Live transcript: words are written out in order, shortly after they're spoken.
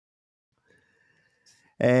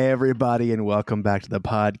Hey, everybody, and welcome back to the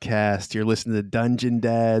podcast. You're listening to Dungeon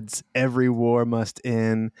Dads, Every War Must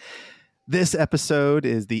End. This episode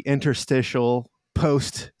is the Interstitial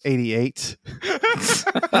post 88.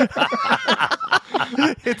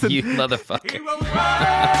 It's You motherfucker.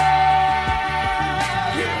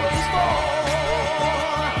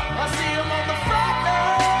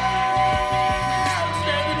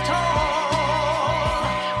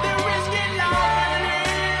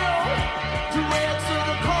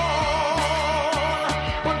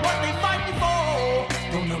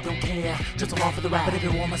 Just along for the ride, but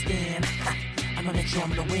every war must end. I'm gonna make sure I'm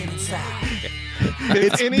gonna win inside.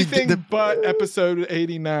 It's anything but episode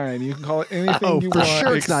 89. You can call it anything you for want.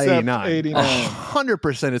 sure it's not 89. 89.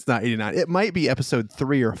 100% it's not 89. It might be episode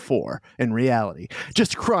 3 or 4 in reality,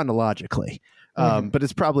 just chronologically. But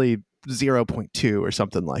it's probably 0.2 or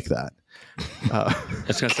something like that. I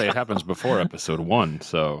was going to say it happens before episode 1,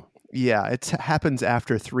 so... Yeah, it happens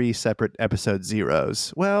after 3 separate episode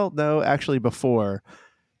zeros. Well, no, actually before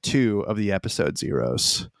 2 of the episode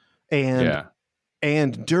zeros.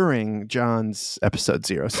 And during John's episode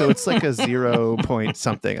 0. So it's like a 0 point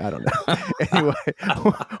something. I don't know. Anyway.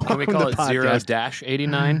 Can we call it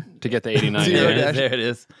 0-89 to get the 89? There it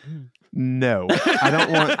is. No.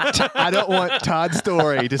 I don't want Todd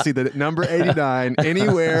Story to see the number 89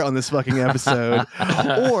 anywhere on this fucking episode.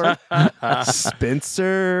 Or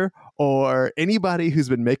Spencer, or anybody who's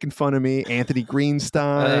been making fun of me, Anthony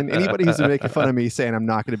Greenstein, anybody who's been making fun of me saying I'm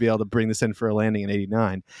not going to be able to bring this in for a landing in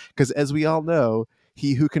 89. Because as we all know,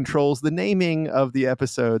 he who controls the naming of the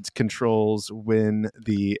episodes controls when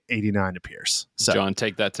the 89 appears. So, John,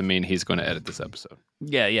 take that to mean he's going to edit this episode.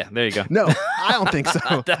 Yeah, there you go. No, I don't think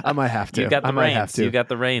so. I might have to. You got the I might reins. have to. You got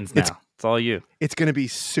the reins now. It's all you. It's going to be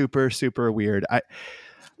super, super weird.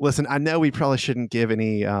 Listen, I know we probably shouldn't give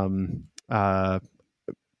any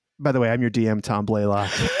by the way, I'm your DM, Tom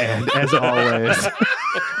Blaylock, and as always,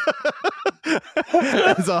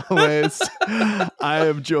 I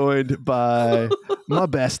am joined by my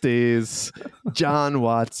besties, John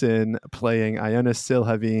Watson, playing Iona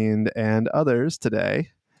Silhavind, and others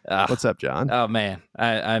today. What's up, John? Oh man,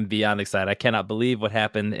 I'm beyond excited. I cannot believe what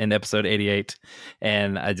happened in episode 88,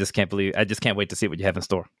 and I just can't wait to see what you have in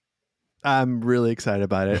store. I'm really excited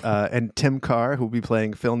about it. And Tim Carr, who will be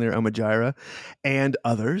playing Filnir Omajira, and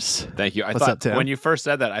others. Thank you. What's up, Tim? When you first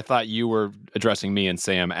said that, I thought you were addressing me and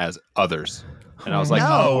Sam as others. And I was like,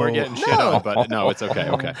 No, we're getting shit on. But no, it's okay.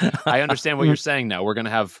 Okay. I understand what you're saying now. We're going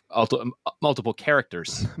to have multiple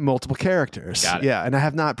characters. Multiple characters. Got it. Yeah, and I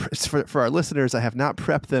have not, for our listeners, I have not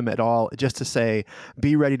prepped them at all, just to say,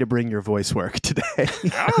 be ready to bring your voice work today.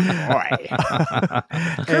 Oh, boy.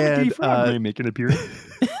 And, make an appearance.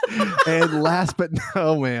 and last but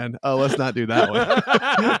let's not do that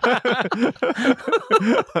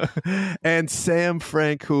one. And Sam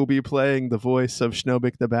Frank, who will be playing the voice of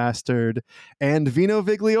Schnobik the Bastard, and Vino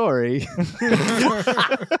Vigliori.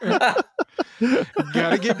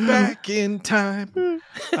 Gotta get back in time.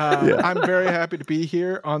 I'm very happy to be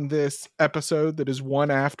here on this episode that is one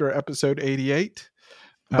after episode 88.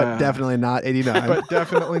 But definitely not 89. But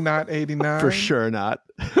definitely not 89. For sure not.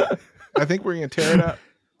 I think we're going to tear it up.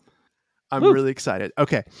 I'm really excited.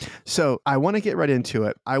 Okay, so I want to get right into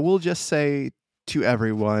it. I will just say to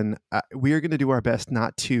everyone, we are going to do our best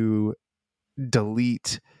not to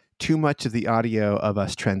delete too much of the audio of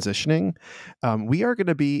us transitioning. We are going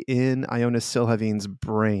to be in Iona Silhavind's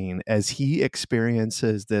brain as he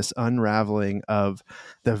experiences this unraveling of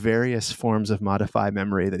the various forms of modified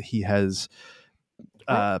memory that he has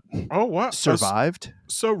wow. survived.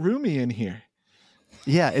 So roomy in here.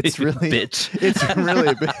 Yeah, it's really bitch. It's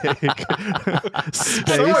really big.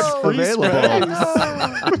 Space So much free available.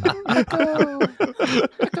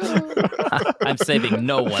 I'm saving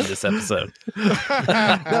no one this episode.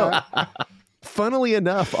 No. Funnily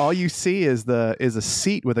enough, all you see is a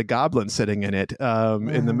seat with a goblin sitting in it,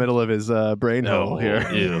 in the middle of his brain hole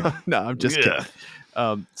here. Ew. No, I'm just kidding.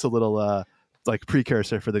 It's a little like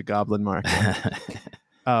precursor for the goblin mark.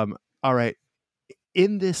 All right.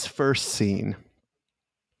 In this first scene,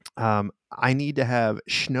 I need to have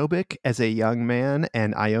Schnobik as a young man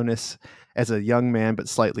and Ionis as a young man but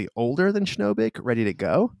slightly older than Schnobik ready to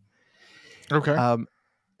go. Okay.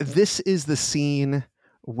 This is the scene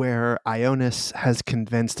where Ionis has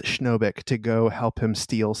convinced Schnobik to go help him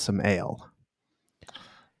steal some ale.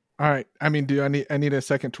 All right. I mean, I need a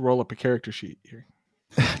second to roll up a character sheet here.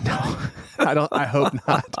 No, I hope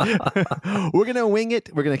not. We're going to wing it.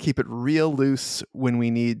 We're going to keep it real loose when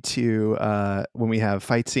we need to, when we have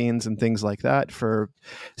fight scenes and things like that, for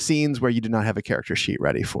scenes where you do not have a character sheet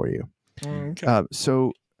ready for you. Okay.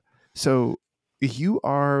 So you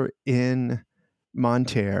are in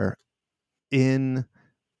Monterre in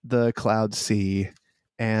the Cloud Sea,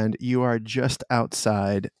 and you are just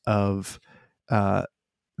outside of the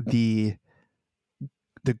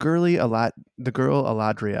girl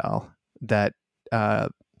Aladriel that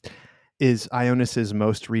is Ionis's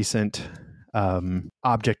most recent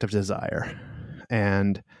object of desire,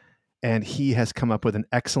 and he has come up with an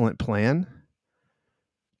excellent plan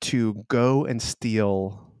to go and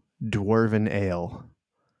steal dwarven ale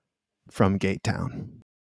from Gate Town.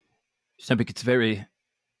 Snowbeak, it's very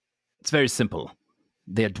simple.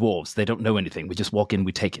 They're dwarves. They don't know anything. We just walk in,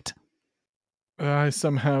 we take it. I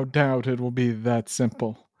somehow doubt it will be that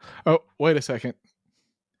simple. Oh, wait a second.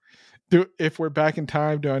 If we're back in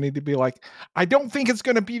time, do I need to be like, I don't think it's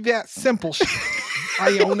going to be that simple,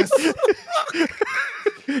 Ionis?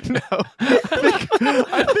 No,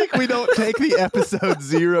 I think we don't take the episode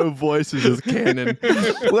 0 voices as canon.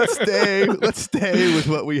 Let's stay with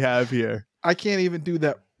what we have here. I can't even do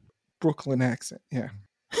that Brooklyn accent. Yeah,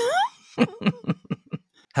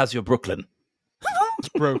 How's your Brooklyn? it's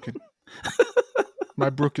broken. My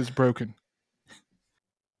brook is broken.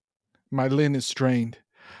 My lin is strained.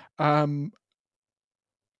 Ionis,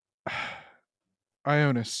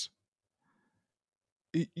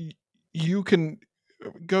 you can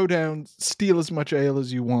go down, steal as much ale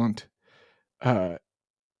as you want.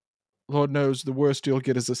 Lord knows the worst you'll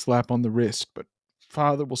get is a slap on the wrist, but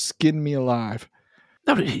Father will skin me alive.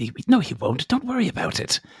 No, he won't. Don't worry about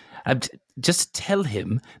it. Just tell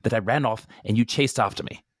him that I ran off and you chased after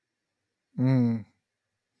me.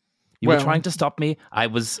 You were trying to stop me. I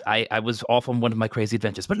was off on one of my crazy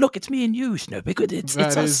adventures. But look, it's me and you, Snowbeak. It's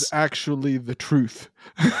That is us. actually the truth.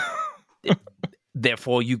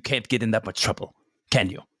 Therefore, you can't get in that much trouble, can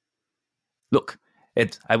you? Look,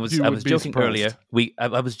 I was You would be joking surprised. earlier.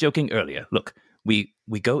 I was joking earlier. Look, we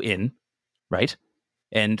go in, right,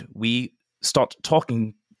 and we start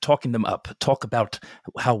talking them up. Talk about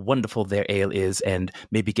how wonderful their ale is, and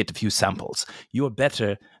maybe get a few samples. You're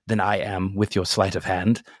better than I am with your sleight of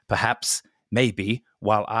hand. Perhaps, maybe,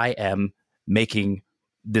 while I am making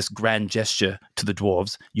this grand gesture to the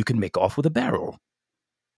dwarves, you can make off with a barrel.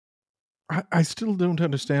 I still don't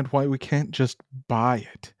understand why we can't just buy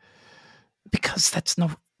it. Because that's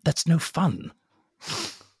no fun.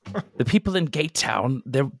 The people in Gate Town,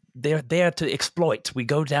 they're there to exploit. We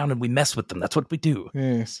go down and we mess with them. That's what we do.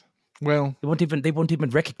 Yes. Well, They won't even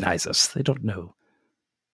recognize us. They don't know.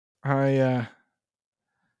 I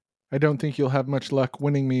don't think you'll have much luck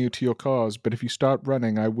winning me to your cause, but if you start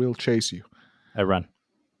running, I will chase you. I run.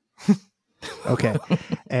 Okay.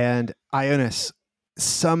 And Ionis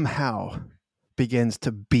somehow begins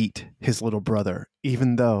to beat his little brother,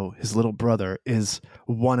 even though his little brother is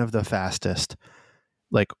one of the fastest,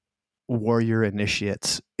 like, warrior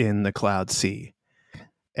initiates in the Cloud Sea.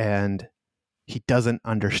 And he doesn't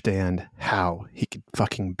understand how he could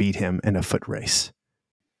fucking beat him in a foot race.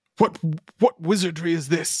 What wizardry is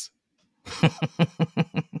this?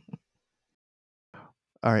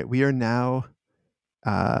 All right, we are now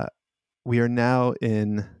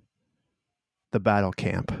in the battle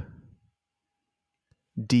camp,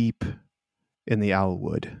 deep in the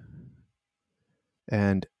Owlwood,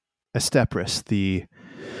 and Estepris, the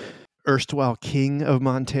erstwhile king of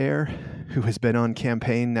Monterre, who has been on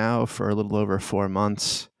campaign now for a little over 4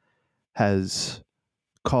 months, has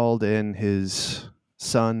called in his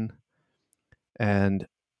son and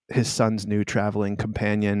his son's new traveling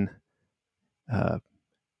companion,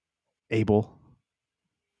 Abel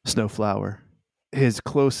Snowflower, his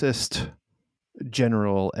closest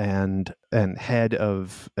general and head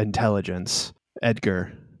of intelligence,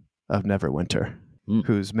 Edgar of Neverwinter,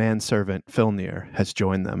 whose manservant Filnir has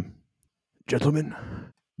joined them. Gentlemen,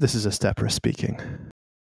 this is Estepris speaking.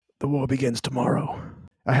 The war begins tomorrow.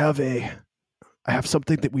 I have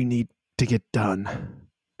something that we need to get done,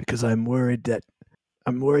 because I'm worried that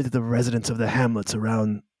the residents of the hamlets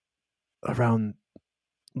around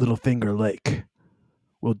Littlefinger Lake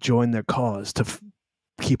will join their cause to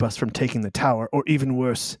keep us from taking the tower, or even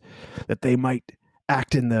worse, that they might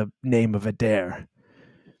act in the name of Adair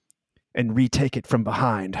and retake it from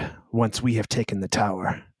behind once we have taken the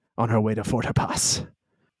tower on our way to Fort Hapas.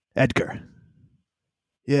 Edgar.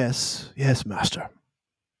 Yes, master.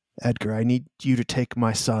 Edgar, I need you to take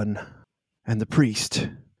my son and the priest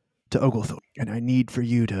to Oglethorpe, and I need for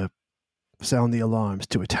you to sound the alarms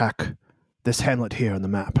to attack this hamlet here on the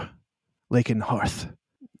map, Lake and Hearth.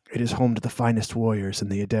 It is home to the finest warriors in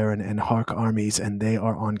the Adaran and Hark armies, and they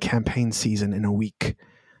are on campaign season in a week,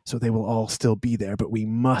 so they will all still be there, but we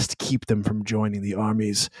must keep them from joining the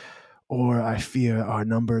armies, or I fear our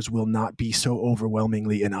numbers will not be so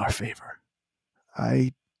overwhelmingly in our favor.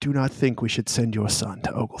 I do not think we should send your son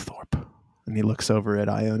to Oglethorpe. And he looks over at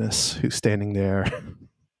Ionis, who's standing there,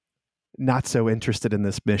 not so interested in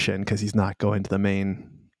this mission because he's not going to the main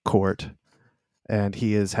court. And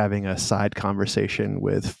he is having a side conversation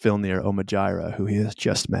with Filnir Omajira, who he has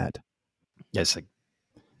just met. Yes, I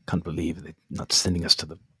can't believe they're not sending us to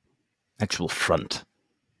the actual front.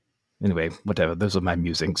 Anyway, whatever. Those are my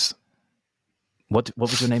musings. What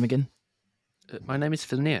was your name again? My name is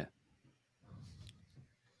Filnir.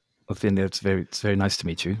 Well, Finley, it's very nice to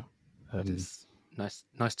meet you. It is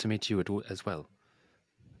nice to meet you as well.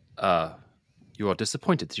 You are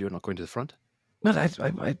disappointed that you're not going to the front? Well,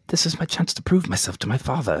 I this is my chance to prove myself to my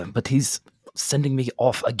father, but he's sending me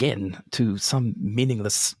off again to some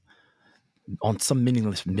meaningless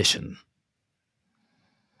mission.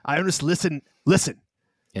 Ionis, listen.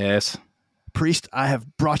 Yes. Priest, I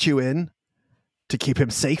have brought you in to keep him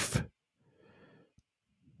safe.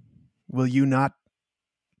 Will you not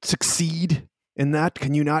succeed in that?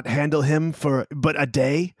 Can you not handle him for but a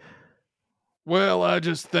day? Well, I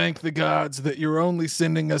just thank the gods that you're only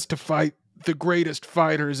sending us to fight the greatest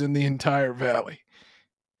fighters in the entire valley.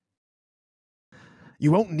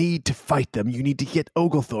 You won't need to fight them. You need to get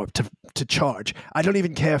Oglethorpe to charge. I don't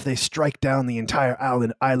even care if they strike down the entire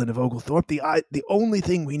island of Oglethorpe. The only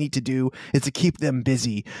thing we need to do is to keep them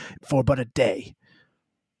busy for but a day.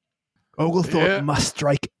 Oglethorpe must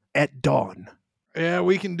strike at dawn. Yeah,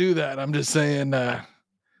 we can do that. I'm just saying,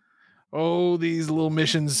 these little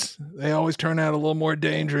missions, they always turn out a little more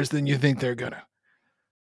dangerous than you think they're gonna.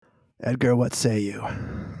 Edgar, what say you?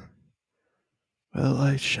 Well,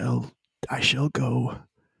 I shall go.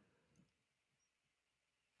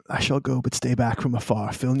 I shall go, but stay back from afar.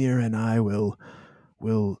 Filnir and I will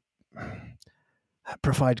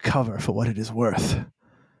provide cover for what it is worth.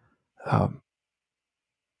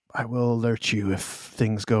 I will alert you if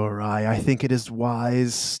things go awry. I think it is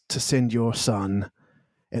wise to send your son.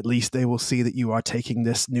 At least they will see that you are taking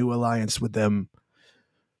this new alliance with them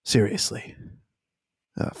seriously.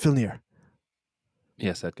 Filnir.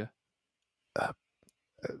 Yes, Edgar.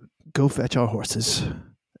 Go fetch our horses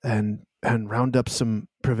and round up some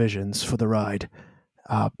provisions for the ride.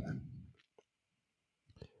 I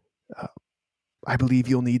believe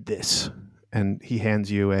you'll need this. And he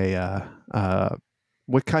hands you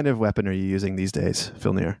what kind of weapon are you using these days,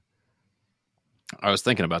 Filnir? I was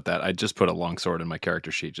thinking about that. I just put a longsword in my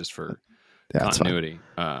character sheet just for continuity.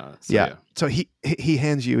 So he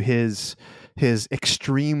hands you his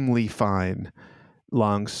extremely fine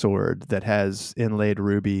long sword that has inlaid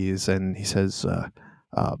rubies, and he says,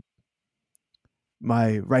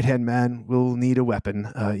 my right-hand man will need a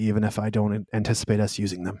weapon, even if I don't anticipate us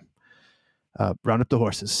using them. Round up the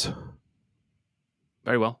horses.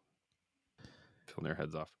 Very well. Filnir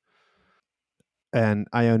heads off.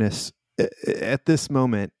 And Ionis, at this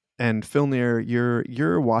moment, and Filnir,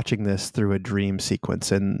 you're watching this through a dream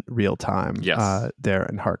sequence in real time. Yes. There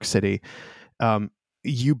in Hark City.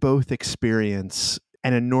 You both experience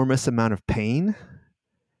an enormous amount of pain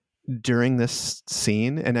during this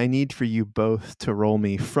scene, and I need for you both to roll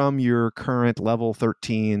me from your current level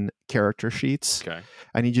 13 character sheets. Okay.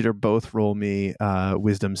 I need you to both roll me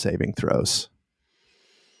wisdom saving throws.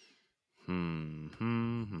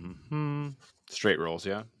 Straight rolls,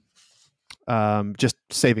 yeah. Just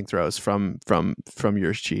saving throws from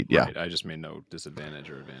your sheet. Yeah. Right. I just made no disadvantage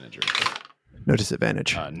or advantage. No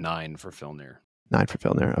disadvantage. 9 for Filnir. 9 for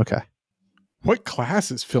Filnir. Okay. What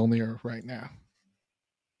class is Filnir right now?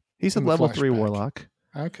 He's a In the level 3 flashback. warlock.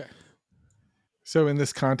 Okay. So in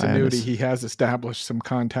this continuity, Ionis. he has established some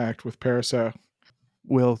contact with Paraso.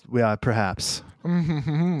 Perhaps.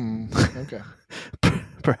 Okay.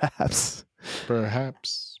 Perhaps.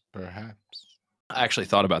 Perhaps. I actually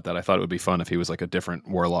thought about that. I thought it would be fun if he was like a different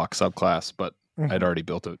warlock subclass, but I'd already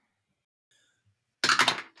built it.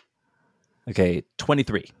 Okay,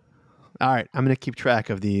 23. All right, I'm going to keep track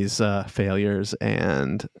of these failures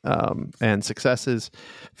and successes.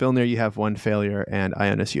 Filnir, you have 1 failure, and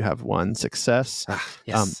Ionis, you have 1 success.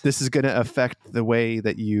 Yes. This is going to affect the way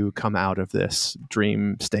that you come out of this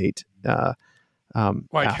dream state. Like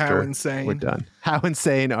after how insane? we're done. How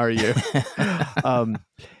insane are you?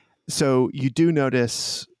 So you do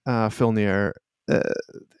notice, Filnir,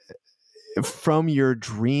 from your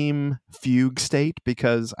dream fugue state,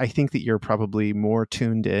 because I think that you're probably more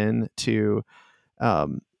tuned in to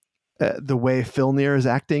the way Filnir is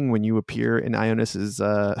acting when you appear in Ionis's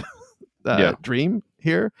dream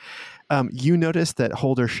here. You notice that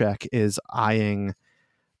Holdershek is eyeing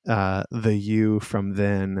the you from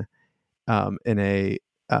then in a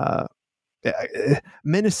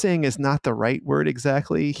menacing is not the right word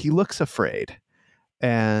exactly. He looks afraid,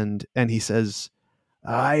 and he says,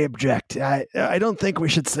 I object. I don't think we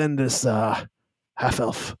should send this half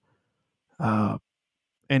elf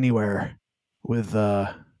anywhere with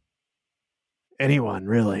anyone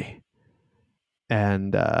really.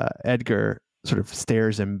 And Edgar sort of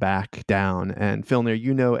stares him back down. And Filner,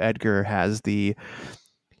 you know Edgar has the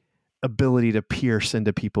ability to pierce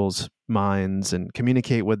into people's minds and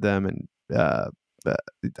communicate with them and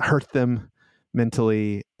hurt them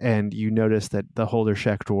mentally. And you notice that the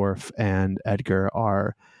Holdershek dwarf and Edgar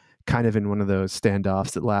are kind of in one of those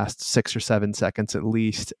standoffs that last 6 or 7 seconds at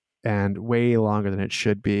least, and way longer than it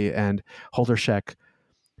should be. And Holdershek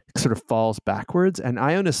sort of falls backwards, and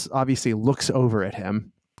Ionis obviously looks over at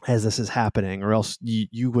him as this is happening, or else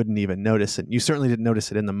you wouldn't even notice it. You certainly didn't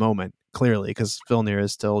notice it in the moment, clearly, because Filnir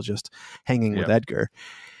is still just hanging with Edgar.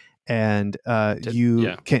 And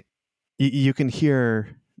you can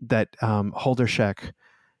hear that Holdershek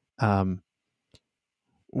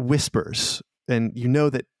whispers, and you know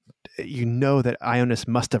that Ionis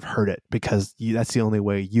must have heard it, because that's the only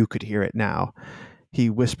way you could hear it now. He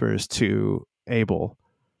whispers to Abel,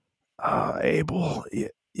 Abel,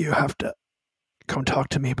 you have to come talk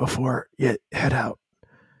to me before you head out.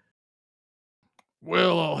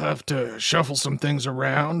 Well, I'll have to shuffle some things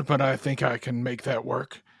around, but I think I can make that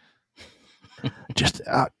work. Just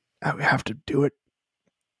I have to do it.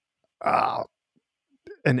 And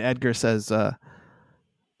Edgar says,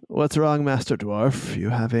 what's wrong, Master Dwarf? You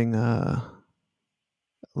having a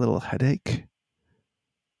little headache?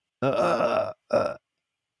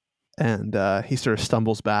 And he sort of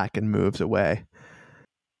stumbles back and moves away.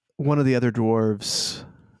 One of the other dwarves,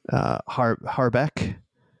 Harbeck.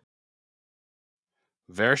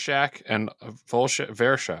 Vershak and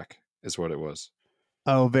Vershak is what it was.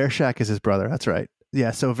 Oh, Vershak is his brother. That's right.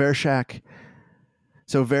 Yeah. So Vershak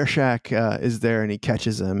is there, and he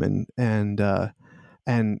catches him, and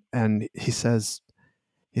he says,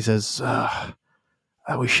 we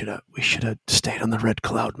should have stayed on the Red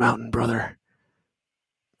Cloud Mountain, brother.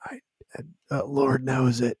 Lord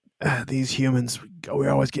knows it. These humans,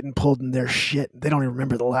 we're always getting pulled in their shit. They don't even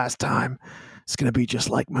remember the last time. It's gonna be just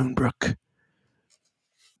like Moonbrook.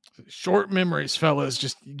 Short memories, fellas. You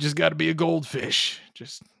just got to be a goldfish.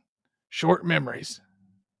 Just short memories.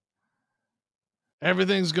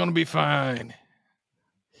 Everything's gonna be fine.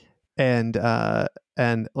 And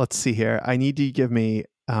let's see here. I need you to give me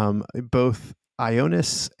both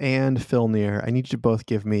Ionis and Filnir. I need you to both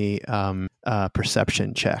give me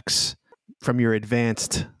perception checks from your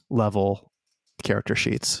advanced level character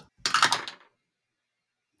sheets.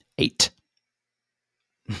 8.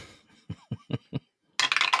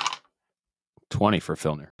 20 for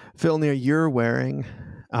Filnir. Filnir, you're wearing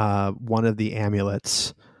one of the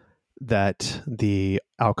amulets that the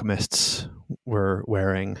alchemists were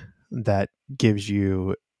wearing that gives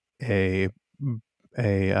you a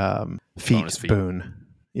feat boon.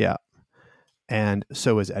 Yeah. And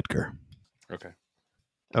so is Edgar.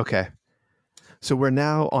 Okay. So we're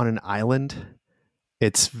now on an island.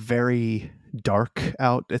 It's very dark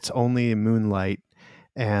out. It's only moonlight,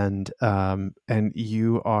 and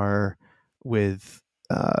you are with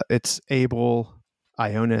it's Abel,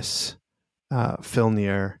 Ionis,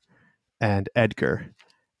 Filnir, and Edgar,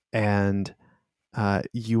 and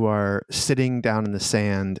you are sitting down in the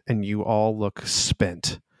sand, and you all look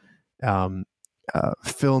spent. Filnir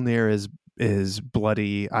is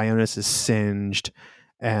bloody. Ionis is singed,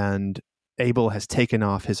 and Abel has taken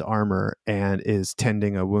off his armor and is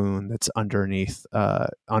tending a wound that's underneath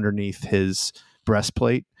his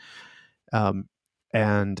breastplate.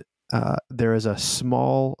 And there is a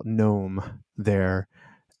small gnome there,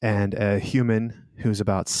 and a human who's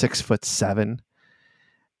about 6'7",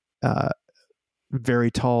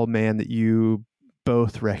 very tall man that you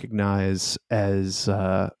both recognize as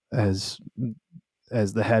the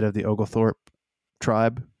head of the Oglethorpe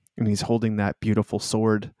tribe, and he's holding that beautiful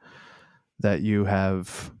sword that you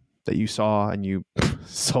saw and you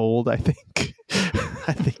sold. I think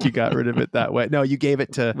you got rid of it that way. No, you gave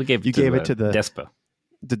it to the Despo.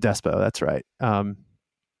 The Despo. That's right. And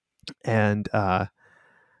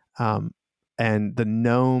the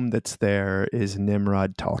gnome that's there is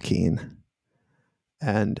Nimrod Tolkien,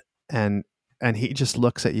 and he just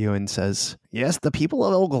looks at you and says, "Yes, the people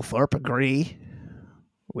of Oglethorpe agree.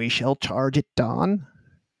 We shall charge at dawn."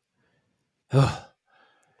 Oh,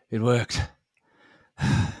 it worked.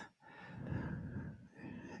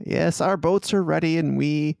 Yes, our boats are ready, and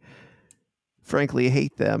we frankly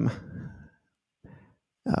hate them.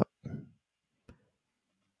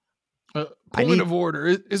 Point of order.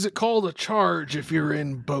 Is it called a charge if you're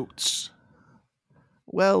in boats?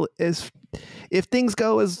 Well, if things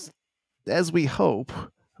go as we hope,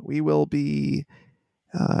 we will be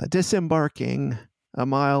disembarking a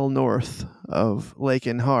mile north of Lake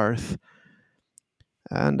and Hearth,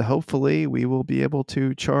 and hopefully we will be able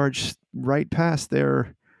to charge right past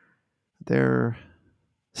their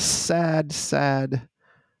sad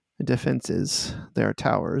defenses, their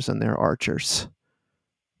towers and their archers.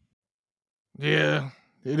 Yeah,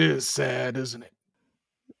 it is sad, isn't it?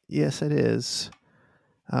 Yes, it is.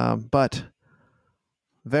 But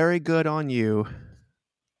very good on you.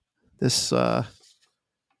 This,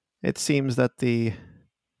 it seems that the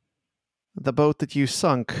boat that you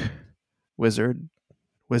sunk,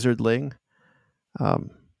 wizardling,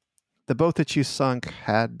 the boat that you sunk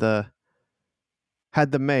had the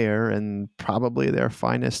mayor and probably their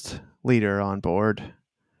finest leader on board.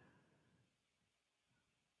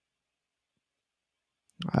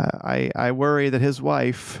 I worry that his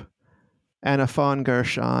wife, Anna von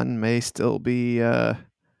Gershon, may still be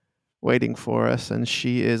waiting for us, and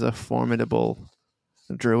she is a formidable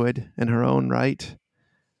druid in her own right.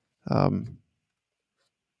 But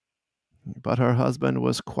her husband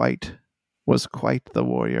was quite the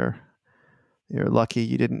warrior. You're lucky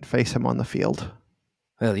you didn't face him on the field.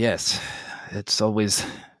 Well, yes. It's always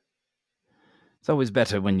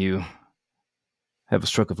better when you have a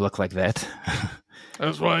stroke of luck like that.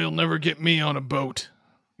 That's why you'll never get me on a boat.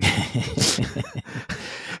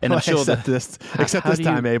 And I'm sure except this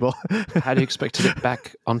time, Abel. How do you expect to get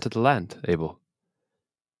back onto the land, Abel?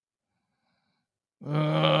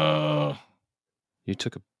 You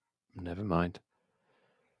took a... Never mind.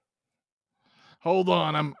 Hold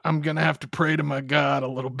on, I'm gonna have to pray to my God a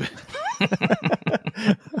little bit.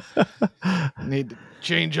 Need to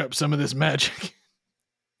change up some of this magic.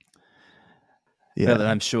 Yeah. Well,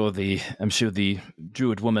 I'm sure the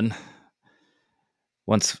druid woman,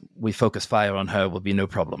 once we focus fire on her, will be no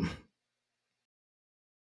problem.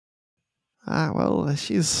 Well,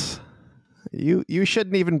 she's... You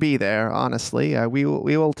shouldn't even be there, honestly. We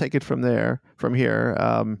will take it from here.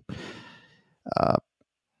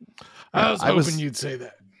 I was hoping you'd say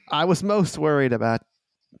that. I was most worried about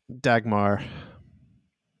Dagmar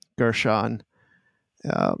Gershon.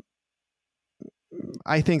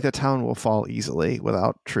 I think the town will fall easily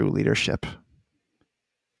without true leadership.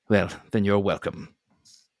 Well, then you're welcome.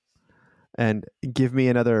 And give me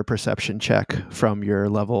another perception check from your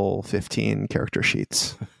level 15 character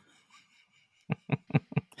sheets.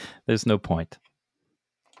 There's no point.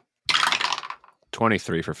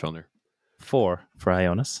 23 for Filner. 4 for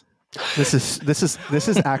Ionis. This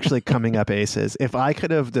is actually coming up aces. If I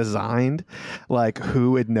could have designed like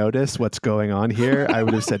who would notice what's going on here, I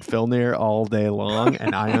would have said Filnir all day long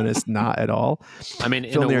and Ionis not at all. I mean,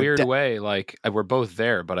 in Filnir a weird way, like we're both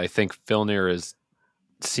there, but I think Filnir is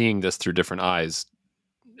seeing this through different eyes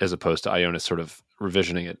as opposed to Ionis sort of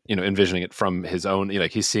envisioning it from his own,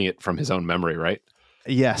 like he's seeing it from his own memory, right?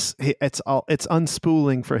 Yes, it's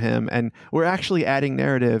unspooling for him, and we're actually adding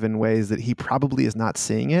narrative in ways that he probably is not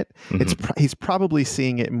seeing it. Mm-hmm. He's probably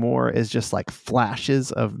seeing it more as just like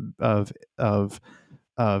flashes of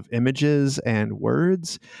images and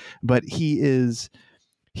words, but he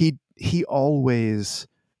always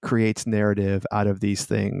creates narrative out of these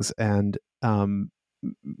things. And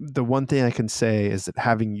the one thing I can say is that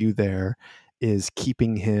having you there is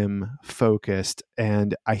keeping him focused,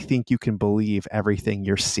 and I think you can believe everything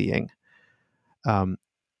you're seeing. And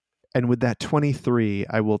with that 23,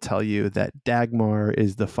 I will tell you that Dagmar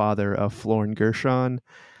is the father of Florn Gershon,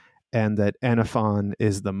 and that Anaphon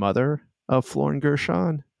is the mother of Florn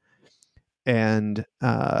Gershon. And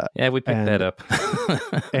yeah, we picked that up.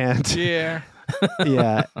 and Yeah.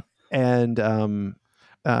 yeah, and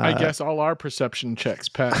I guess all our perception checks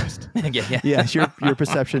passed. yeah. Yes, your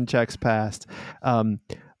perception checks passed. But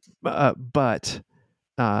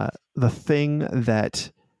the thing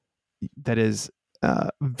that is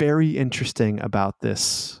very interesting about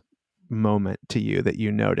this moment to you that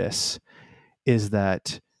you notice is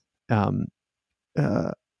that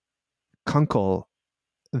Kunkel,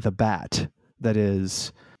 the bat, that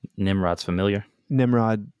is Nimrod's familiar.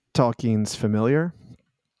 Nimrod Tolkien's familiar,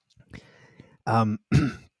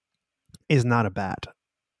 is not a bat.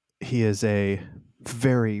 He is a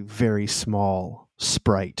very, very small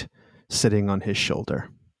sprite sitting on his shoulder.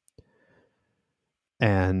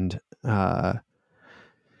 And that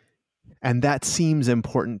seems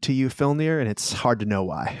important to you, Filnir, and it's hard to know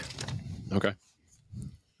why. Okay.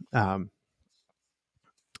 And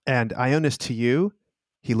Ionis, to you,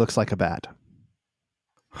 he looks like a bat.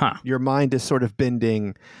 Huh. Your mind is sort of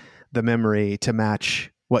bending the memory to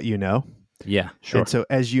match what you know. Yeah, sure. And so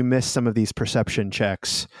as you miss some of these perception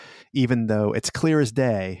checks, even though it's clear as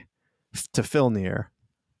day to Filnir,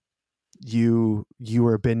 you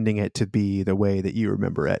are bending it to be the way that you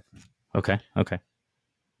remember it. Okay.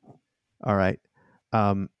 All right.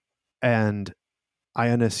 And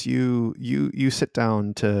Ionis, you sit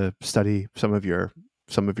down to study some of your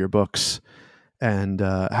books and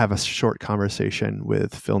have a short conversation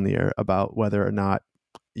with Filnir about whether or not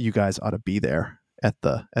you guys ought to be there at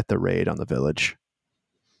the raid on the village.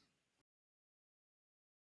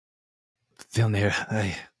 Filnir,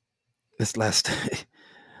 this last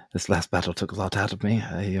battle took a lot out of me.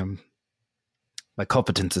 My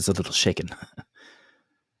confidence is a little shaken.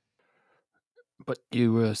 But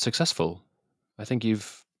you were successful. I think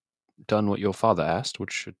you've done what your father asked,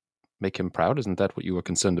 which should make him proud. Isn't that what you were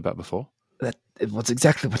concerned about before? That it was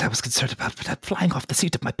exactly what I was concerned about, but I'm flying off the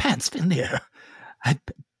seat of my pants, Filnir. I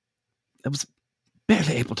was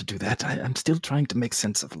barely able to do that. I'm still trying to make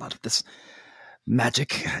sense of a lot of this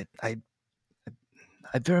magic. I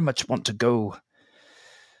very much want to go.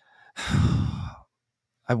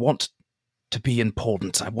 I want to be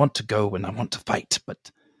important. I want to go and I want to fight,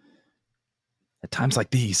 but at times like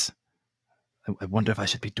these, I wonder if I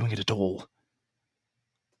should be doing it at all.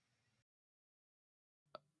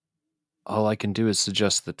 All I can do is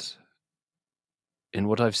suggest that in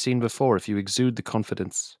what I've seen before, if you exude the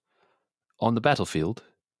confidence on the battlefield,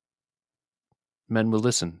 men will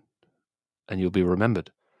listen and you'll be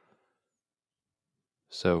remembered.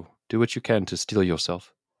 So do what you can to steel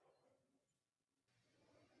yourself.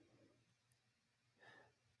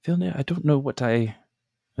 Filnir, I don't know what I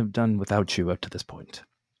have done without you up to this point.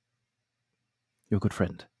 You're a good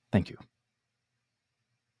friend. Thank you.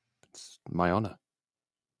 It's my honor.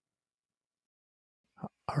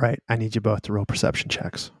 All right, I need you both to roll perception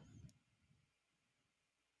checks.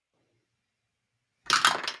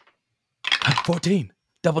 14.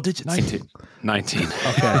 Double digits. 19.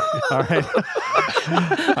 Okay. All right.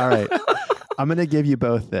 All right. I'm going to give you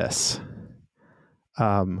both this.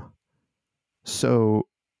 So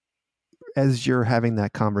as you're having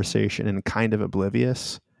that conversation and kind of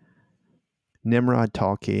oblivious, Nimrod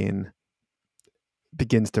Tolkien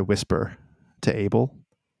begins to whisper to Abel,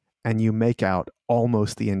 and you make out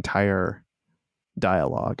almost the entire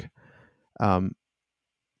dialogue.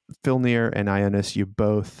 Filnir and Ionis, you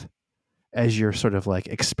both, as you're sort of like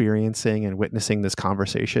experiencing and witnessing this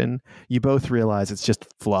conversation, you both realize it's just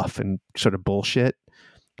fluff and sort of bullshit,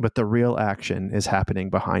 but the real action is happening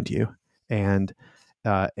behind you. And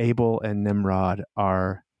Abel and Nimrod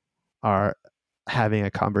are having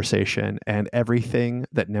a conversation, and everything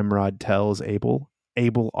that Nimrod tells Abel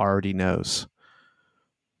already knows.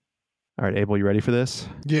 All right, Abel, you ready for this?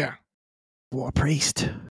 Yeah. War priest.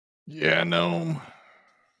 Yeah, gnome.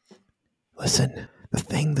 Listen, the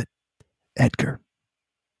thing that Edgar's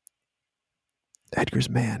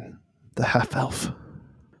man, the half-elf,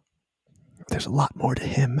 there's a lot more to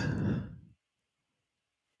him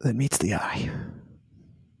than meets the eye.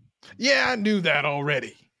 Yeah, I knew that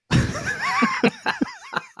already.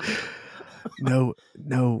 No,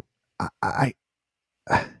 I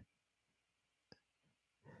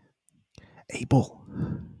Abel,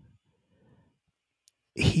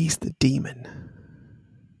 he's the demon.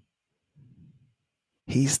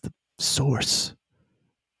 He's the source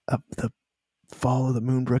of the fall of the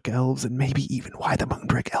Moonbrook Elves, and maybe even why the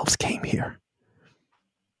Moonbrook Elves came here.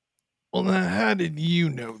 Well, now, how did you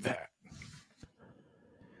know that?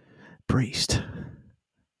 Priest,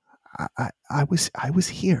 I was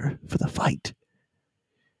here for the fight.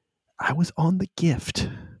 I was on the gift.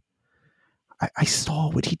 I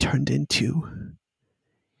saw what he turned into.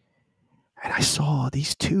 And I saw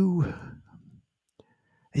these two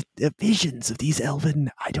visions of these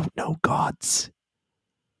elven, I don't know, gods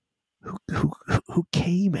who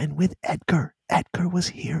came, and with Edgar was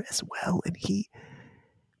here as well, and he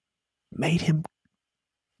made him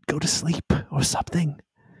go to sleep or something.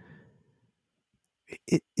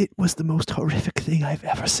 It was the most horrific thing I've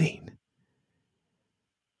ever seen.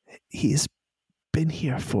 He has been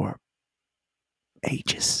here for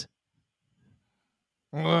ages.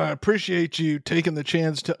 Well, I appreciate you taking the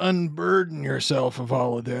chance to unburden yourself of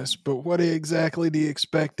all of this, but what exactly do you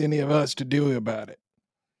expect any of us to do about it?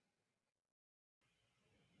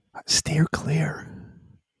 Steer clear.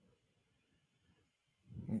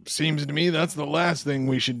 Seems to me that's the last thing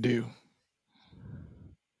we should do.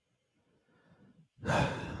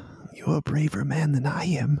 You're a braver man than I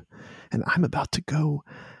am, and I'm about to go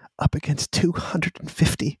up against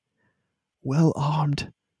 250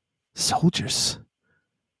 well-armed soldiers.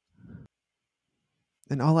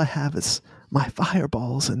 And all I have is my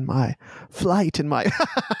fireballs and my flight and my...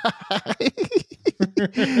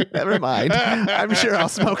 Never mind. I'm sure I'll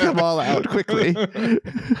smoke them all out quickly.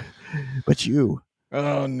 But you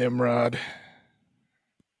Oh, Nimrod.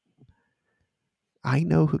 I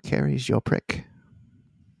know who carries your prick.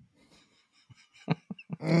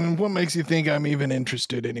 What makes you think I'm even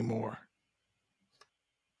interested anymore?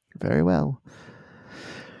 Very well.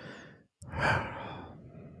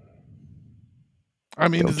 I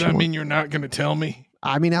mean, does Don't you that want- mean you're not going to tell me?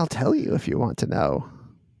 I mean, I'll tell you if you want to know.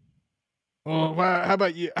 Well, how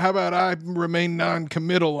about you? How about I remain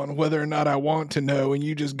non-committal on whether or not I want to know, and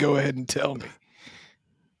you just go ahead and tell me?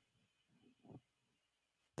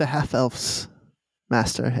 The half-elves,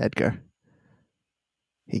 Master Edgar.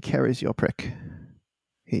 He carries your prick.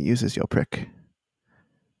 He uses your prick.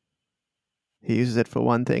 He uses it for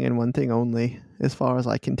one thing and one thing only, as far as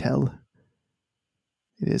I can tell.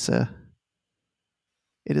 It is a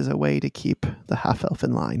way to keep the half-elf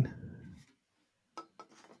in line.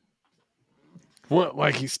 What,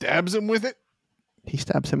 like he stabs him with it? He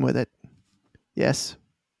stabs him with it. Yes.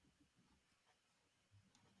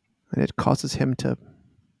 And it causes him to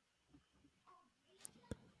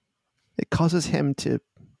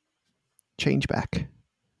change back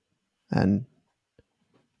and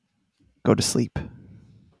go to sleep.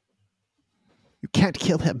 You can't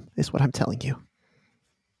kill him, is what I'm telling you.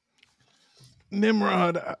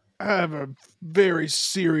 Nimrod, I have a very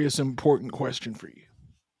serious, important question for you.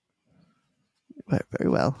 Very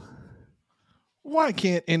well. Why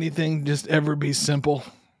can't anything just ever be simple?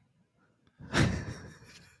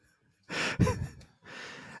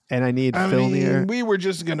 And I need I Filnir. mean, we were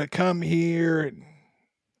just going to come here and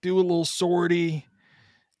do a little sortie,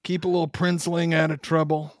 keep a little princeling out of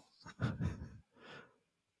trouble.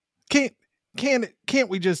 Can't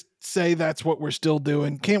we just say that's what we're still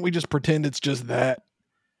doing? Can't we just pretend it's just that?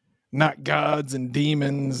 Not gods and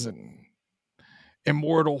demons and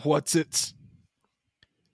immortal what's-its?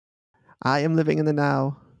 I am living in the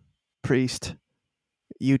now, priest.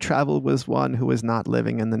 You traveled with one who is not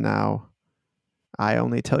living in the now. I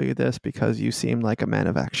only tell you this because you seem like a man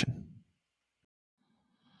of action.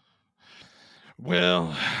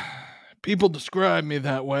 Well, people describe me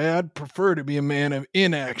that way. I'd prefer to be a man of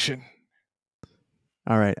inaction.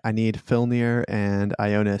 All right, I need Filnir and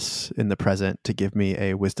Ionis in the present to give me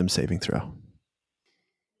a wisdom saving throw.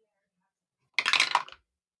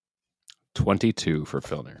 22 for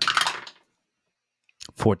Filner.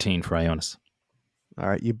 14 for Ionis. All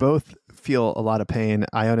right, you both feel a lot of pain.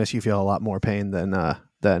 Ionis, you feel a lot more pain than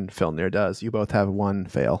Filnir does. You both have one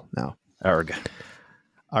fail now. Arg.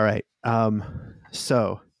 All right.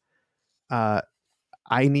 So I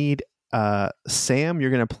need Sam,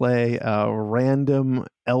 you're going to play a random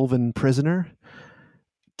elven prisoner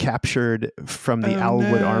captured from the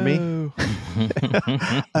Owlwood army.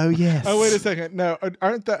 Oh, yes. Oh, wait a second. No,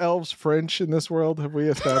 aren't the elves French in this world? Have we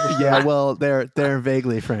established that? Yeah, well, they're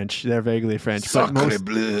vaguely French. They're vaguely French. Sacre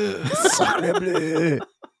bleu. Sacre bleu.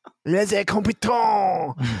 Les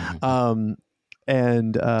incompetents.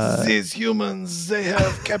 And These humans, they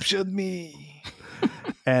have captured me.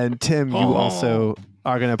 And Tim, you also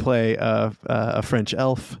are going to play a French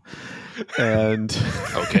elf. And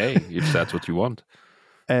Okay, if that's what you want.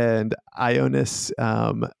 And Ionis,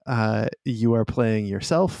 you are playing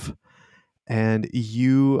yourself, and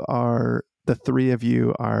the three of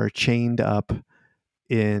you are chained up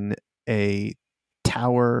in a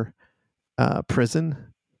tower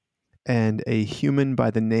prison, and a human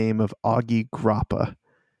by the name of Augie Grappa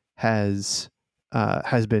has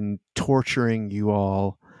been torturing you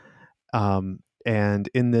all. And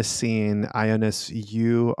in this scene, Ionis,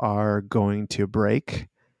 you are going to break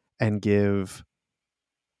and give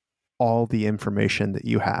all the information that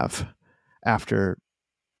you have after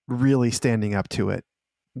really standing up to it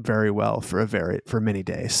very well for many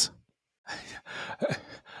days.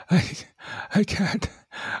 I can't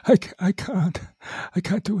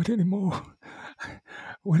do it anymore.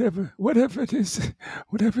 Whatever it is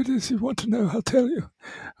you want to know, I'll tell you.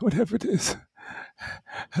 Whatever it is.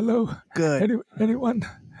 Hello. Good. Anyone?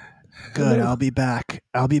 Good. Hello? I'll be back.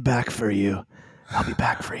 I'll be back for you.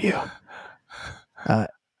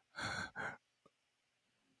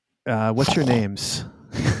 What's your names?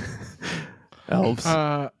 Elves.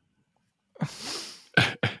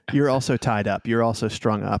 You're also tied up. You're also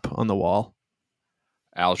strung up on the wall.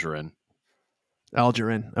 Algerin.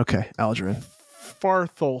 Algerin. Okay. Algerin.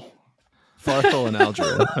 Farthel. Farthel and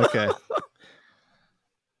Algerin. Okay.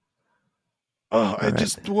 Oh, I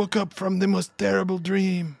just woke up from the most terrible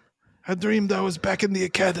dream. I dreamed I was back in the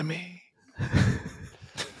academy.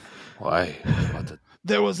 Why?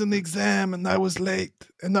 There was an exam and I was late,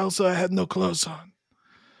 and also I had no clothes on.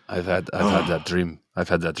 I've had that dream. I've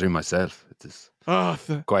had that dream myself. It is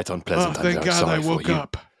quite unpleasant. I'm thank very God sorry I woke for you.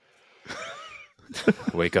 up.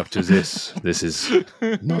 Wake up to this. This is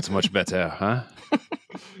not much better, huh?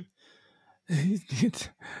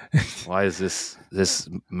 Why is this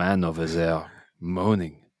man over there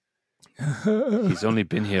moaning? He's only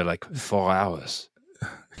been here like 4 hours.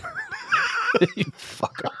 You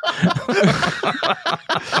fucker.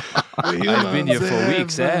 I've been here for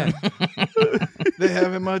weeks, eh? They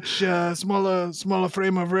have a much smaller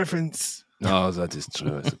frame of reference. Oh, that is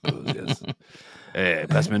true, I suppose, yes. Hey,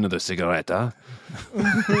 pass me another cigarette, huh?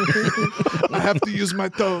 I have to use my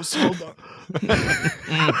toes. Hold on.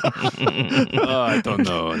 Oh, I don't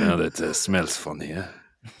know. Now that smells funny, huh?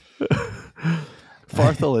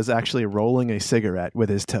 Farthel is actually rolling a cigarette with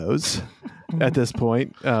his toes at this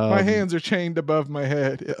point. My hands are chained above my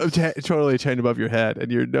head. Totally chained above your head,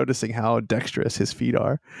 and you're noticing how dexterous his feet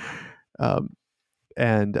are. And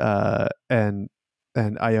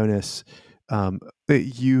Ionis,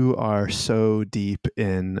 you are so deep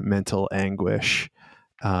in mental anguish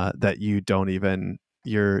that you don't even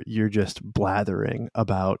you're just blathering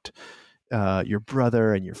about your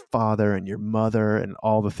brother and your father and your mother and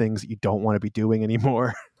all the things that you don't want to be doing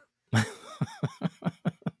anymore.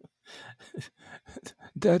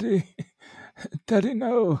 Daddy,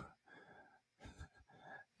 no.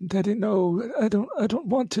 Daddy, no. I don't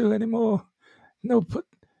want to anymore. No, put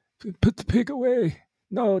the pig away.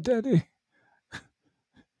 No, Daddy.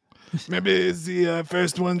 Maybe the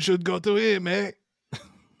first one should go to him, eh?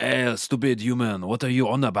 Hey, stupid human, what are you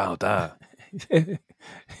on about, huh?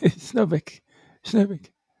 Snowbeck.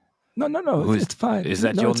 No, it's fine. Is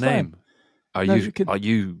that No, your it's fine. name? Are No, you you can-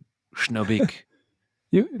 Schnobik?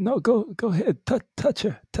 Go ahead. Touch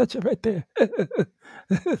her right there.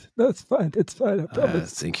 No, it's fine. I I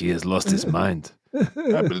promise. think he has lost his mind.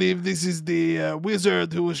 I believe this is the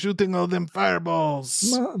wizard who was shooting all them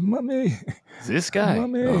fireballs. Mommy, This guy?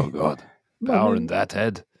 Mommy. Oh, God. Power Mommy. in that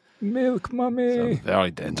head. milk, mommy. Sounds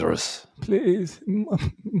very dangerous. Please,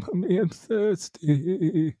 mommy, I'm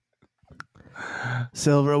thirsty.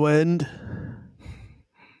 Silverwind,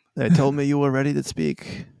 they told me you were ready to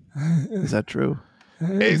speak. Is that true?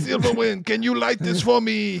 Hey, Silverwind, can you light this for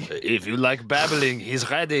me? If you like babbling, he's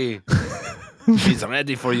ready. He's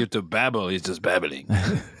ready for you to babble. He's just babbling.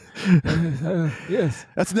 Yes.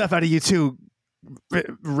 That's enough out of you two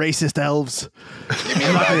racist elves. Give me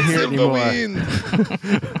I'm not gonna light, hear it anymore.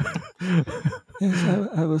 Silverwind. Yes,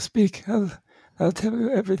 I will speak. I'll tell you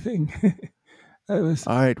everything. All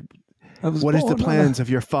right. What is the plans of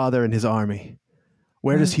your father and his army?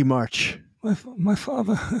 Where does he march? My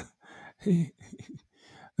father, he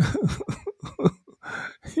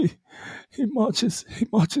marches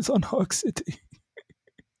on Hawk City.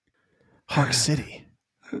 Hawk City.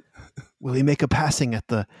 Will he make a passing at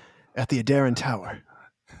the Adaran Tower?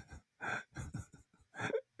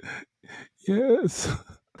 Yes.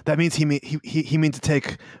 That means he means to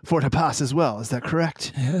take Fort Hapas as well. Is that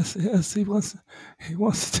correct? Yes, he wants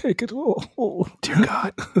to take it all. Dear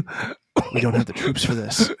God, we don't have the troops for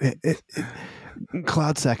this.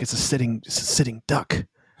 Cloudsack is a sitting duck.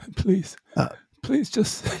 Please,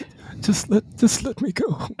 just let me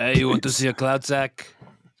go. Hey, you want to see a cloud sack?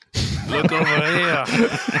 Look over here.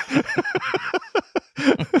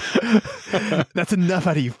 That's enough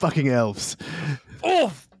out of you fucking elves.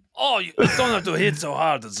 Oh, you don't have to hit so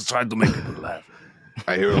hard. It's trying to make people laugh.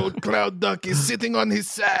 I hear old Cloud Duck is sitting on his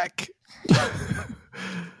sack.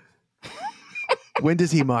 When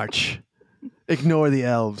does he march? Ignore the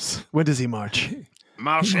elves. When does he march?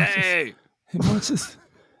 Marche! He marches.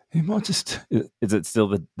 Is it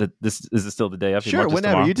still is it still the day after? Sure,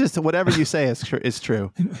 whenever tomorrow? whatever you say is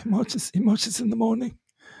true. He marches in the morning.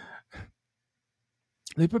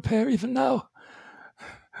 They prepare even now.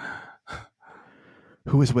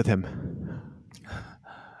 Who is with him?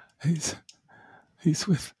 He's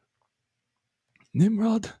with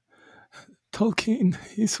Nimrod, Tolkien.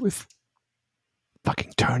 He's with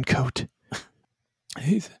Fucking turncoat.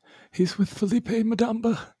 he's with Felipe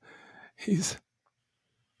Madamba. He's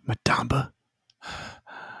Madamba.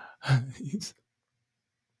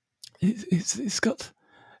 he's got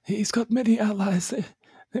many allies.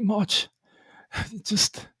 They march.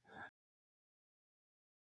 Just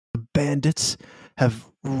The bandits have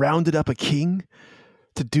rounded up a king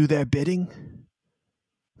to do their bidding.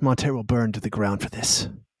 Monterey will burn to the ground for this.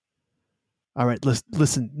 All right,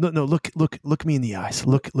 listen. No, look me in the eyes.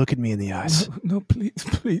 Look at me in the eyes. no,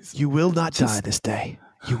 please. You will not die this day.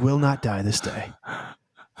 You will not die this day.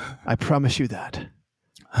 I promise you that.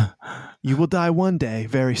 You will die one day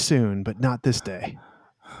very soon, but not this day.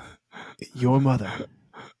 Your mother,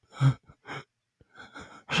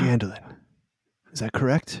 Shandolin. Is that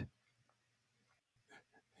correct?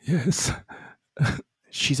 Yes.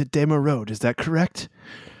 She's a Demerode, is that correct?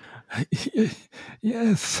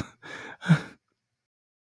 Yes.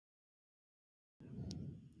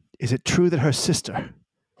 Is it true that her sister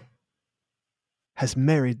has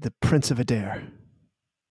married the Prince of Adair?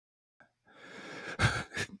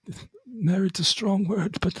 Married's a strong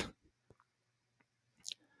word, but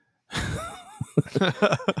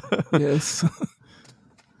yes.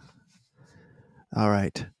 All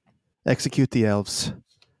right. Execute the elves.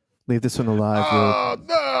 Leave this one alive.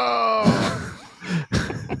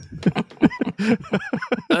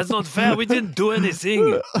 That's not fair. We didn't do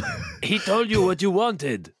anything. He told you what you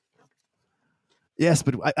wanted. Yes,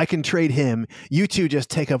 but I can trade him. You two just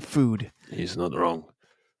take up food. He's not wrong.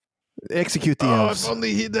 Execute the elves.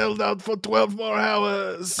 only he'd held out for 12 more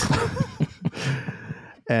hours.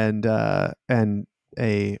 and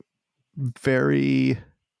a very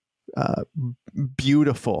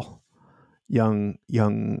beautiful young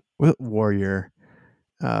warrior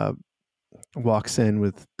walks in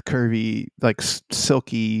with curvy, like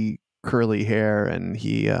silky, curly hair, and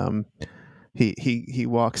he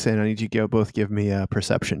walks in. I need you to both give me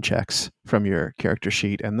perception checks from your character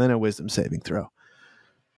sheet, and then a wisdom saving throw.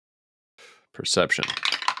 Perception.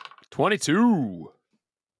 22.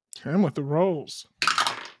 I'm with the rolls.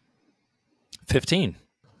 15.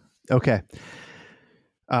 Okay.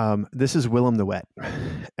 This is Willem the Wet,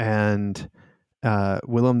 and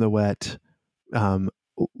Willem the Wet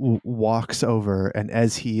walks over, and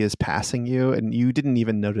as he is passing you, and you didn't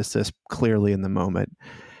even notice this clearly in the moment,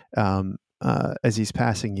 as he's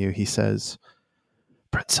passing you, he says,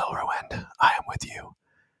 "Prince Silverwind, I am with you.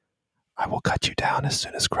 I will cut you down as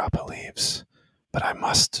soon as Grappa leaves, but I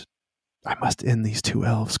must end these two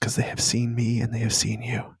elves because they have seen me and they have seen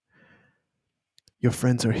you. Your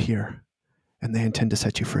friends are here, and they intend to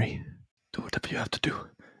set you free. Do whatever you have to do.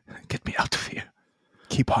 Get me out of here.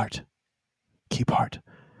 Keep heart. Keep heart.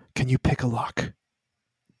 Can you pick a lock?"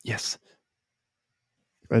 Yes.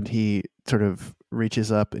 And he sort of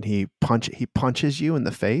reaches up and he punches you in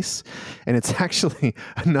the face, and it's actually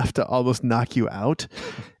enough to almost knock you out.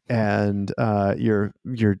 And you're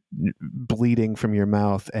bleeding from your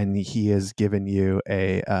mouth, and he has given you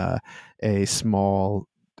a small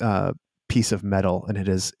piece of metal, and it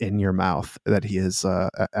is in your mouth that he is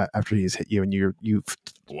after he's hit you, and you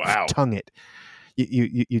tongue it.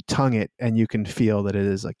 You tongue it, and you can feel that it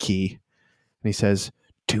is a key. And he says,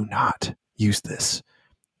 "Do not use this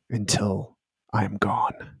until I am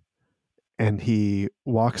gone." And he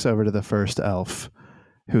walks over to the first elf,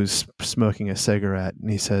 who's smoking a cigarette, and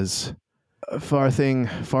he says, Farthel,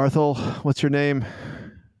 what's your name?"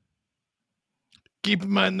 Keep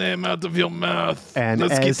my name out of your mouth. And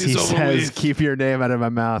Let's get as this he over says, with. "Keep your name out of my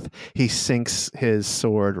mouth," he sinks his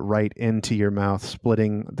sword right into your mouth,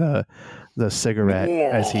 splitting the cigarette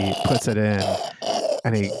as he puts it in,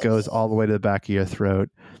 and he goes all the way to the back of your throat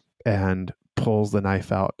and pulls the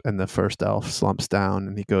knife out, and the first elf slumps down,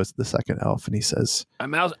 and he goes to the second elf, and he says,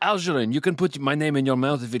 I'm Algerin. You can put my name in your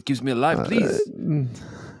mouth if it keeps me alive, please.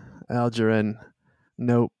 "Algerin,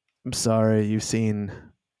 nope, I'm sorry. You've seen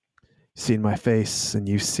my face, and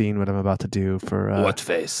you've seen what I'm about to do for What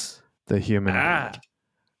face? the human."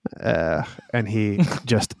 And he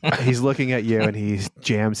he's looking at you, and he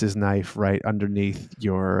jams his knife right underneath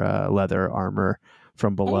your leather armor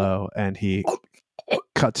from below, and he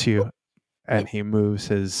cuts you, and he moves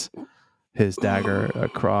his dagger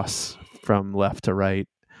across from left to right,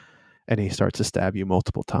 and he starts to stab you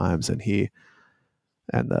multiple times, and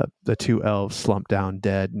the two elves slump down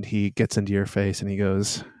dead, and he gets into your face, and he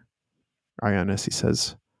goes, "Ionis," he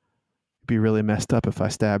says, "it'd be really messed up if I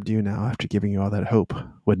stabbed you now after giving you all that hope,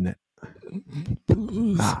 wouldn't it?"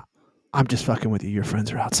 "Nah, I'm just fucking with you. Your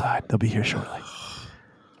friends are outside. They'll be here shortly."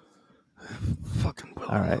 Fucking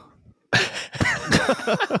Willem. All right.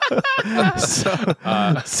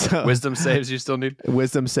 so Wisdom saves you still need?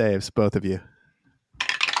 wisdom saves, both of you.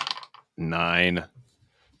 9.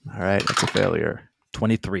 All right, that's a failure.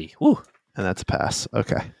 23. Woo. And that's a pass.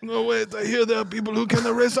 Okay. No, wait, I hear there are people who can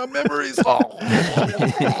erase our memories.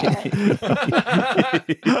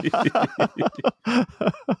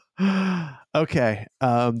 Okay.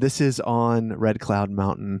 This is on Red Cloud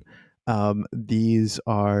Mountain. These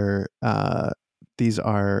are a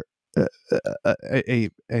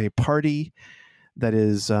party that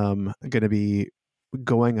is going to be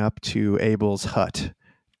going up to Abel's hut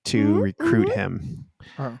to recruit him.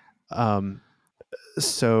 Oh.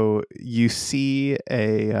 So you see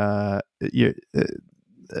this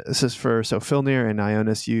is for Filnir and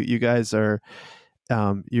Ionis. You guys are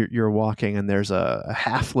you're walking, and there's a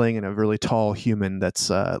halfling and a really tall human that's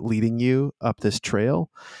leading you up this trail.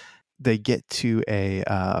 They get to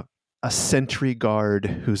a a sentry guard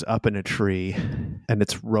who's up in a tree, and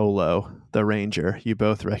it's Rolo, the ranger. You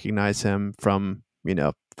both recognize him from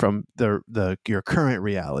the your current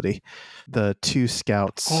reality. The two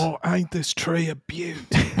scouts. Oh, ain't this tree a beaut?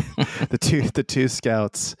 the two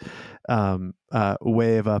scouts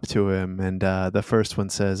wave up to him, and the first one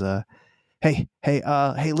says, "Hey,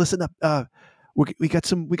 listen up. We got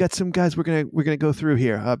some guys. We're gonna go through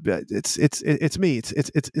here. It's me.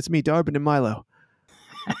 It's me, Darbin and Milo."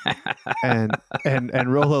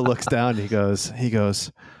 and Rolo looks down. And he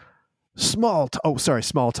goes. Small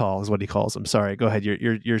tall is what he calls him. Sorry, go ahead.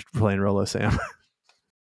 You're playing Rolo, Sam.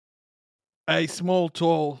 Hey, small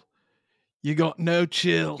tall, you got no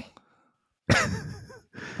chill.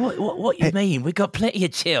 What you mean? We got plenty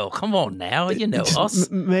of chill. Come on now, you know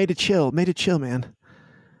us. Made to chill, man.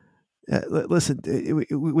 Listen,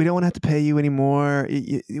 we don't want to have to pay you anymore.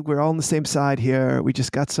 We're all on the same side here. We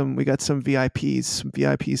got some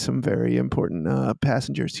VIPs, some very important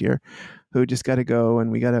passengers here who just got to go, and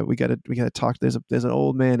we gotta talk. There's an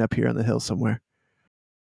old man up here on the hill somewhere.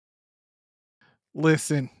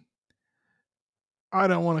 Listen, I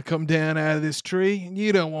don't want to come down out of this tree, and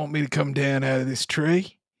you don't want me to come down out of this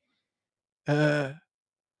tree. But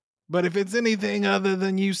if it's anything other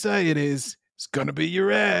than you say it is, it's gonna be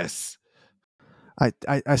your ass.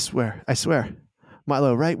 I swear.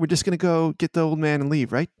 Milo, right? We're just gonna go get the old man and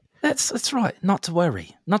leave, right? That's right. Not to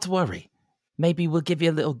worry. Maybe we'll give you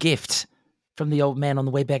a little gift from the old man on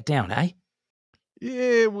the way back down, eh?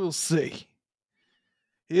 Yeah, we'll see.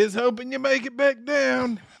 Here's hoping you make it back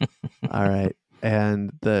down. All right.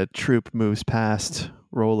 And the troop moves past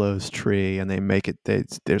Rolo's tree, and they make it.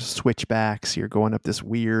 There's switchbacks. You're going up this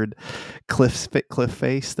weird cliff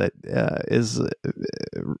face that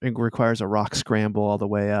requires a rock scramble all the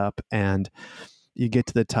way up, and you get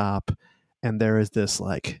to the top, and there is this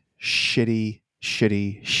like shitty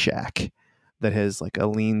shack that has like a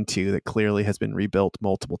lean-to that clearly has been rebuilt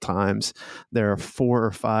multiple times. There are 4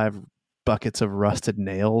 or 5 buckets of rusted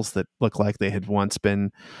nails that look like they had once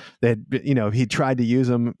been. He tried to use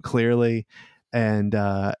them clearly, and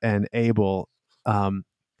Abel,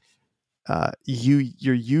 your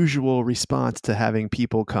usual response to having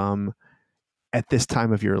people come at this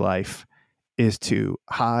time of your life is to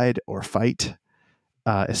hide or fight,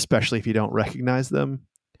 especially if you don't recognize them.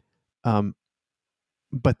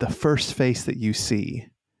 But the first face that you see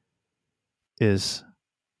is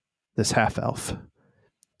this half elf.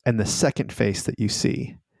 And the second face that you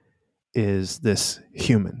see is this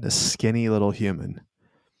human, this skinny little human.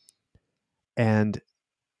 And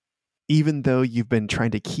even though you've been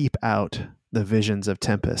trying to keep out the visions of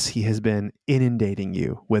Tempest, he has been inundating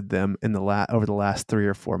you with them over the last 3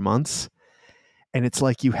 or 4 months. And it's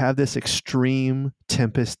like you have this extreme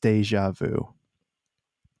Tempest deja vu.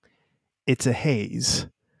 It's a haze,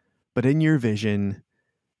 but in your vision,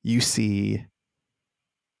 you see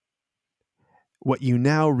what you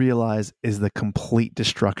now realize is the complete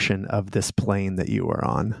destruction of this plane that you are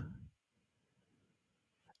on.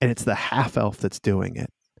 And it's the half-elf that's doing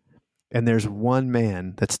it. And there's one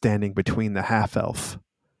man that's standing between the half-elf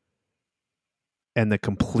and the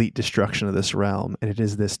complete destruction of this realm. And it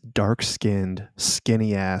is this dark-skinned,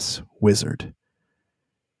 skinny-ass wizard.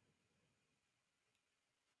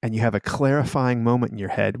 And you have a clarifying moment in your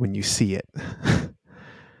head when you see it.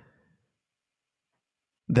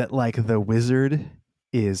 That like the wizard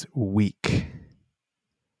is weak.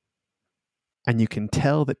 And you can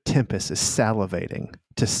tell that Tempest is salivating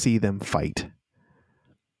to see them fight.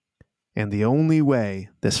 And the only way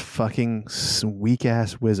this fucking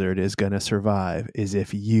weak-ass wizard is going to survive is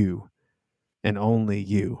if you, and only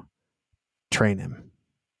you, train him.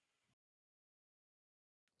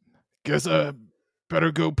 Guess I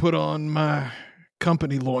better go put on my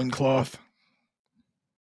company loincloth.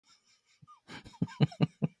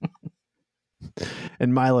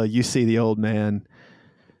 And Milo, you see the old man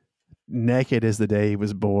naked as the day he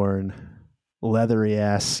was born, leathery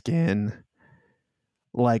ass skin,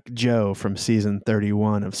 like Joe from season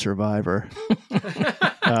 31 of Survivor.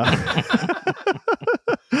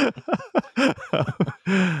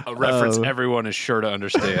 A reference everyone is sure to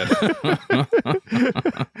understand.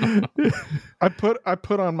 I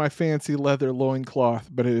put on my fancy leather loincloth,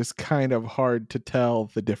 but it is kind of hard to tell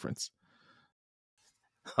the difference.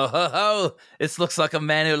 Oh, this looks like a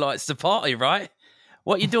man who likes to party, right?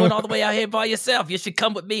 What you doing all the way out here by yourself? You should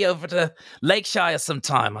come with me over to Lakeshire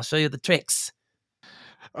sometime. I'll show you the tricks.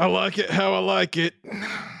 I like it how I like it.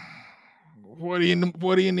 What do you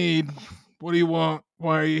need? What do you want?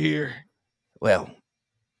 Why are you here? Well,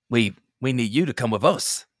 we need you to come with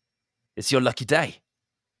us. It's your lucky day.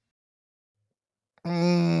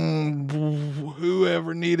 Who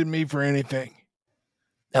whoever needed me for anything.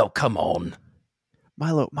 Oh, come on.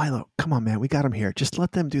 Milo, come on, man. We got them here. Just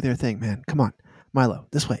let them do their thing, man. Come on. Milo,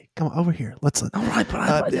 this way. Come on, over here. Let's. All right, but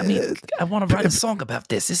I want to write a song about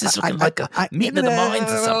this. This is looking like a meeting of the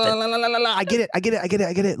minds or something. I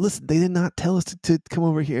get it. Listen, they did not tell us to come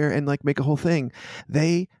over here and like make a whole thing.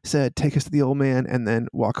 They said take us to the old man and then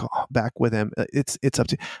walk back with him. It's up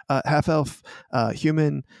to half elf,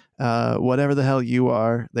 human, whatever the hell you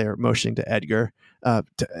are. They're motioning to Edgar.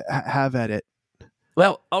 To have at it.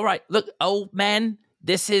 Well, all right. Look, old man,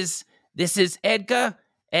 this is Edgar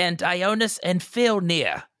and Ionis and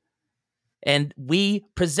Filnir. And we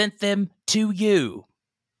present them to you.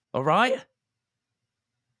 All right?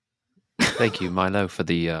 Thank you, Milo, for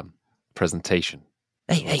the presentation.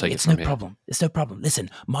 Hey, We'll take it it's from no here. problem. It's no problem. Listen,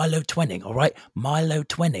 Milo Twenning, all right? Milo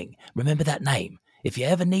Twenning. Remember that name. If you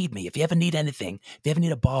ever need me, if you ever need anything, if you ever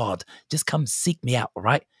need a bard, just come seek me out, all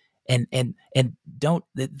right? And don't,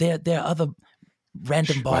 there are other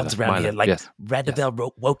random bards around here, like yes, Radavel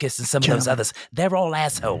Wokus and some of those others. They're all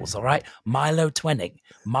assholes, all right? Milo Twenning.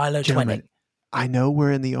 Gentlemen, I know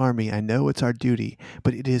we're in the army. I know it's our duty,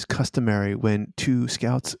 but it is customary when two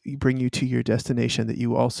scouts bring you to your destination that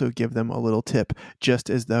you also give them a little tip, just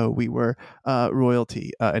as though we were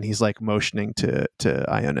royalty. And he's like motioning to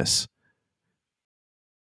Ionis.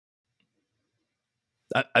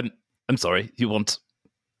 I'm sorry. You want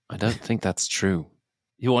I don't think that's true.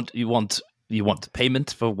 you want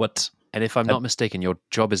payment for what? And if I'm not mistaken, your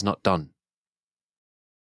job is not done.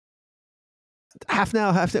 Half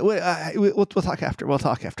now, half now. We'll talk after. We'll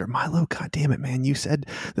talk after. Milo, God damn it, man! You said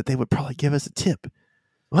that they would probably give us a tip.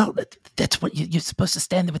 Well, that's what you're supposed to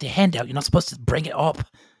stand there with your hand out. You're not supposed to bring it up.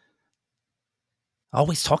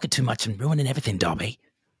 Always talking too much and ruining everything, Darby.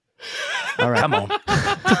 All right, Come on.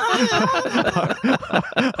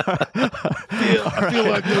 I feel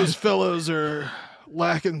like those fellows are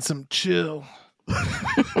lacking some chill.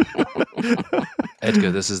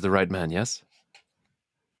 Edgar, this is the right man, yes?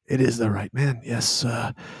 It is the right man. Yes,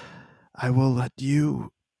 I will let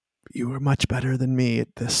you. You are much better than me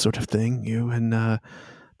at this sort of thing. You and the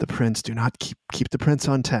prince do not keep the prince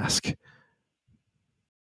on task.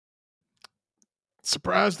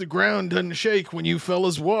 Surprised the ground doesn't shake when you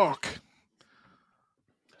fellas walk.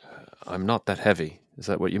 I'm not that heavy. Is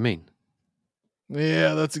that what you mean?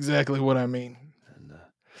 Yeah, that's exactly what I mean. And,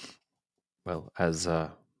 well, as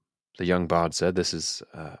the young bard said, this is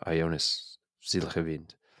Ionis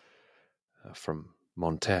Zilchevind from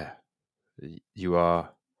Monterre. You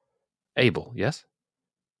are able, yes?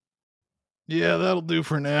 Yeah, that'll do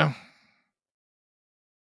for now.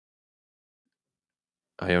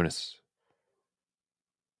 Ionis,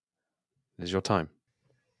 it is your time.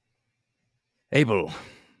 Abel,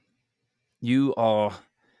 you are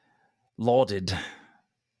lauded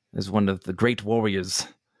as one of the great warriors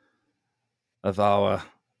of our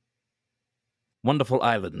wonderful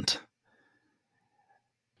island.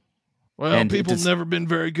 Well, And people have never been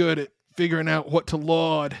very good at figuring out what to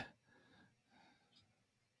laud.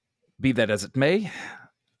 Be that as it may,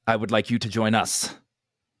 I would like you to join us.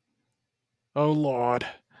 Oh, Lord.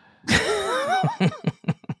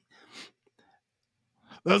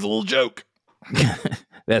 That was a little joke.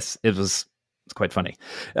 Yes, it's quite funny.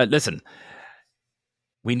 Listen,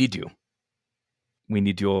 we need you. We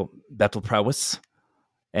need your battle prowess,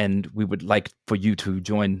 and we would like for you to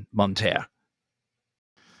join Monterre.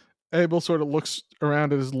 Abel sort of looks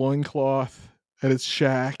around at his loincloth, at his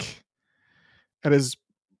shack, at his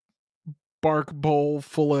bark bowl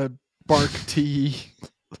full of bark tea.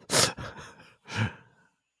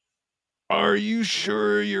 Are you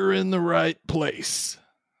sure you're in the right place?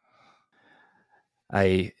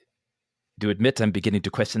 I do admit I'm beginning to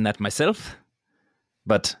question that myself,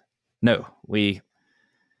 but no, we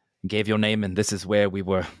gave your name, and this is where we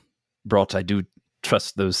were brought. I do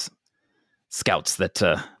trust those scouts that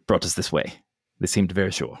brought us this way. They seemed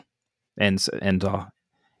very sure, and our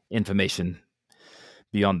information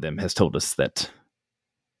beyond them has told us that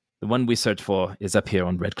the one we search for is up here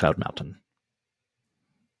on Red Cloud Mountain.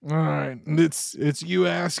 All right, it's you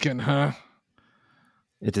asking, huh?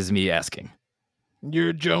 It is me asking.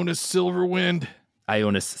 You're Jonas Silverwind.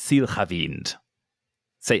 Ionis Silhavind.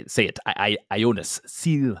 Say it. Ionis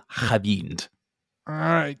Silhavind. All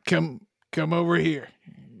right, come over here.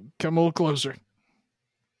 Come a little closer.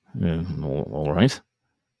 All right.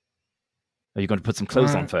 Are you going to put some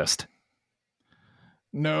clothes on first?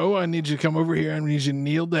 No, I need you to come over here. I need you to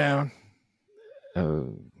kneel down.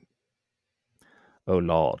 Oh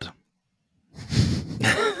Lord.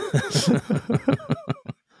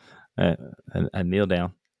 I kneel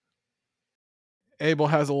down. Abel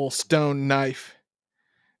has a little stone knife,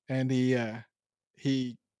 and he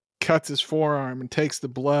he cuts his forearm and takes the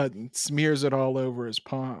blood and smears it all over his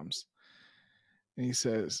palms. And he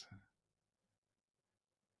says,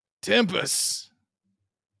 Tempest,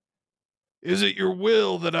 is it your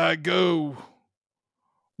will that I go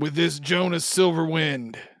with this Jonas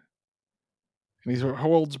Silverwind? And he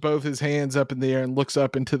holds both his hands up in the air and looks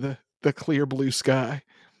up into the clear blue sky.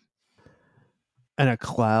 And a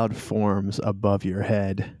cloud forms above your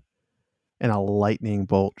head, and a lightning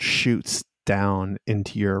bolt shoots down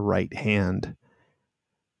into your right hand.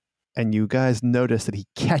 And you guys notice that he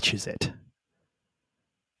catches it.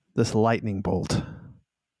 This lightning bolt.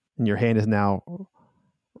 And your hand is now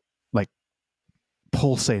like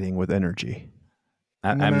pulsating with energy.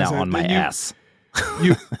 I'm now on my ass.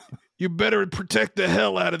 You better protect the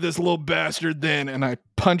hell out of this little bastard then. And I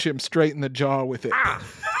punch him straight in the jaw with it.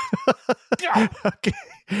 Okay.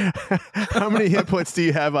 How many hit points do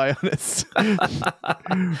you have, Ionis?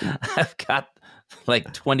 I've got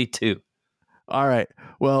like 22. All right.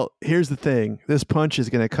 Well, here's the thing. This punch is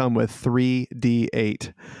going to come with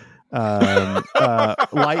 3d8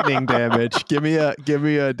 lightning damage. Give me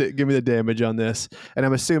the damage on this. And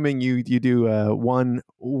I'm assuming you do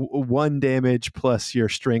one damage plus your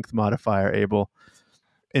strength modifier, Abel.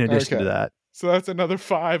 In addition to that. So that's another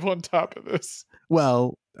 5 on top of this.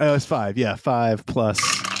 Well, it's 5. Yeah, 5 plus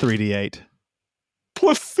 3d8.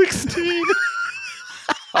 Plus 16.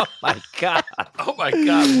 Oh my god! Oh my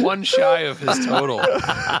god! One shy of his total.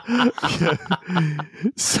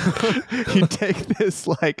 So you take this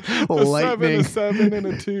like lightning, 7 and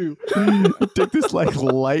a 2. take this like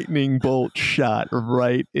lightning bolt shot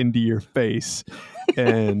right into your face,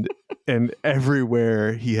 and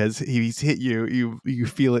everywhere he's hit you, you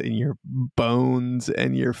feel it in your bones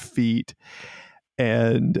and your feet,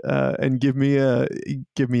 and give me a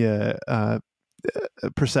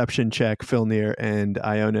perception check, Filnir and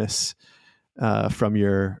Ionis, from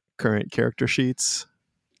your current character sheets.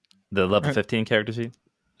 The level 15 character sheet?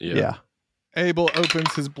 Yeah. Abel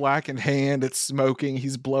opens his blackened hand. It's smoking.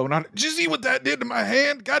 He's blowing on it. Did you see what that did to my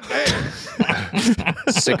hand? God damn.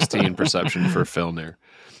 16 perception for Filnir.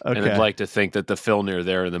 Okay. And I'd like to think that the Filnir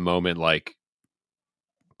there in the moment, like,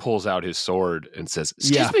 pulls out his sword and says,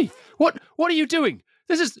 "Excuse me, what are you doing?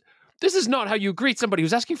 This is not how you greet somebody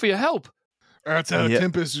who's asking for your help." That's how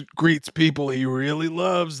Tempest greets people he really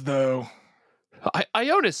loves, though.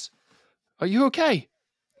 Ionis, are you okay?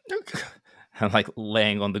 I'm like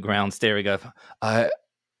laying on the ground, staring up. I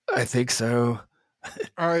think so.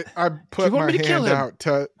 I put my hand out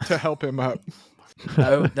to help him up.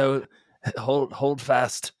 No. Hold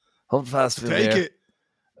fast. Hold fast. Take it,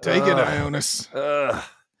 Ionis.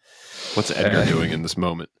 What's Edgar doing in this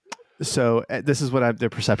moment? So this is what their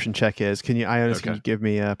perception check is. Can you, Ionis, Okay. can you give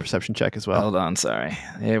me a perception check as well? Hold on, sorry.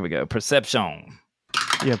 Here we go. Perception.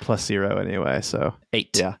 Yeah, plus 0 anyway. So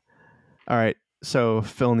 8. yeah. All right. So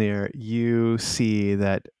Filnir, you see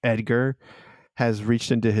that Edgar has reached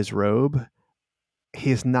into his robe. He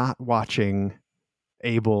is not watching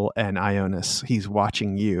Abel and Ionis. He's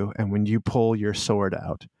watching you. And when you pull your sword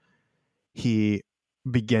out, he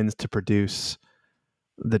begins to produce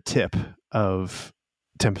the tip of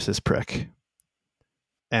Tempest's prick.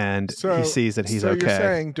 And he sees that he's okay. So you're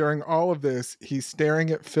saying during all of this, he's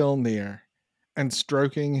staring at Filnir and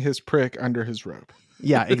stroking his prick under his robe.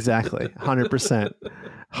 Yeah, exactly. 100%.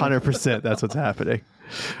 100%. That's what's happening.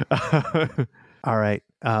 All right.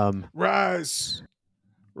 Rise,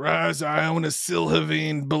 Ionis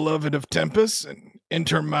Silhavine, beloved of Tempest, and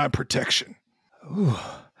enter my protection. Ooh.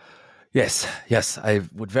 Yes. I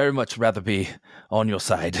would very much rather be on your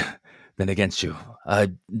side than against you.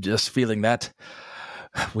 Just feeling that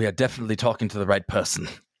we are definitely talking to the right person.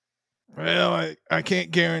 Well, I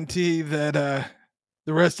can't guarantee that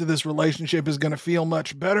the rest of this relationship is going to feel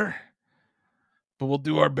much better, but we'll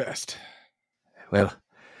do our best. Well,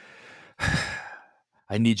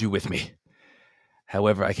 I need you with me.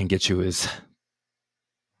 However I can get you is...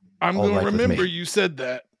 I'm all going right to with remember me. you said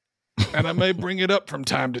that, and I may bring it up from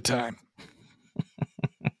time to time.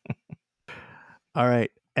 All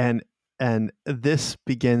right. And this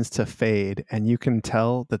begins to fade, and you can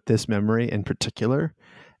tell that this memory in particular,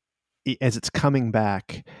 as it's coming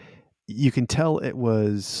back, you can tell it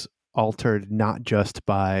was altered not just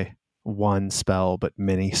by one spell, but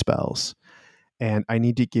many spells. And I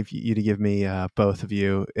need to give you to give me both of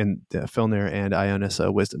you, in Filnir and Ionis,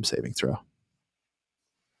 a wisdom saving throw.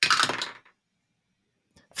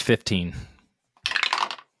 15.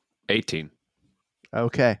 18.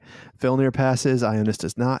 Okay. Filnir passes, Ionis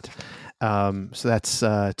does not. So that's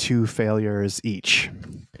 2 failures each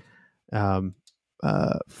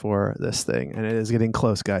for this thing. And it is getting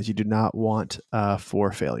close, guys. You do not want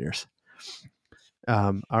 4 failures.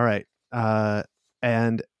 All right.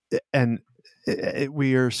 And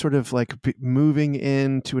we are sort of like moving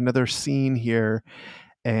into another scene here,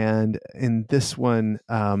 and in this one,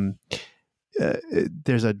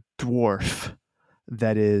 there's a dwarf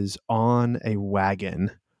that is on a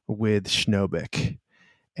wagon with Schnobik,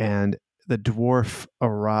 and the dwarf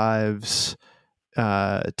arrives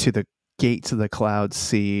to the gates of the Cloud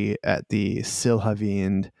Sea at the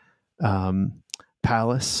Silhavind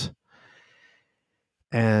palace.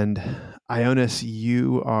 And Ionis,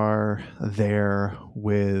 you are there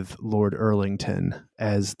with Lord Erlington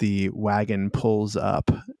as the wagon pulls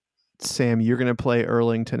up. Sam, you're going to play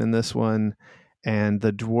Erlington in this one, and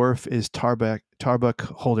the dwarf is Tarbuk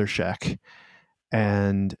Holdershek.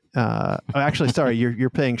 And actually, sorry, you're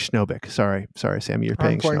playing Schnobik. Sorry, Sam, you're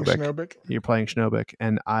playing Schnobik. You're playing Schnobik,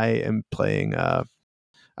 and I am playing.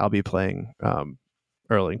 I'll be playing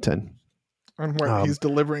Erlington. And what, he's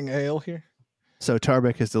delivering ale here? So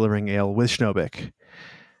Tarbuk is delivering ale with Schnobik,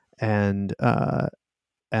 and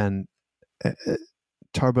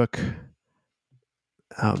Tarbuk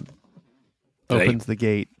opens the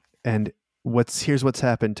gate, and here's what's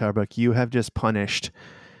happened, Tarbuk. You have just punished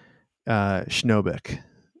Schnobik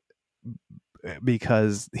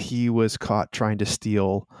because he was caught trying to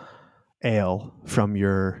steal ale from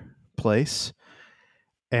your place,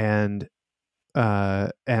 and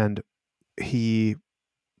he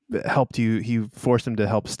helped you. He forced him to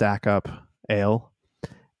help stack up ale,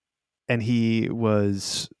 and he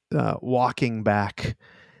was walking back,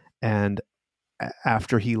 and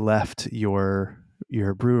after he left your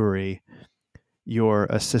brewery, your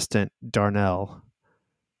assistant Darnell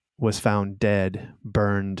was found dead,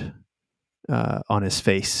 burned on his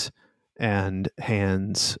face and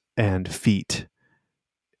hands and feet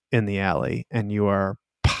in the alley, and you are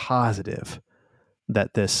positive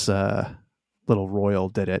that this little royal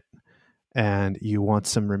did it, and you want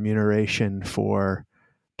some remuneration for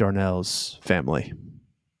Darnell's family.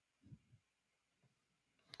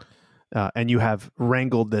 And you have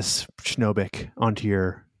wrangled this Schnobik onto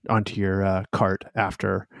your cart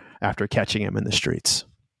after catching him in the streets.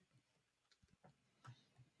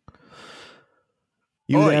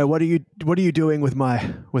 What are you doing with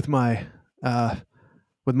my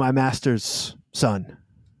master's son?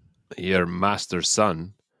 Your master's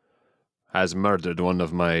son has murdered one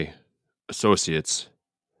of my associates,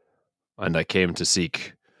 and I came to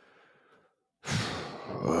seek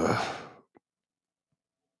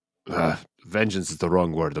vengeance is the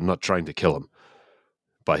wrong word. I'm not trying to kill him,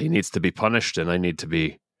 but he needs to be punished, and I need to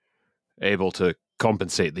be able to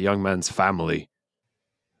compensate the young man's family.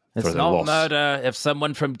 It's not murder if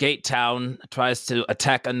someone from Gate Town tries to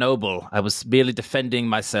attack a noble. I was merely defending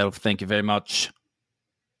myself. Thank you very much.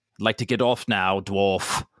 I'd like to get off now,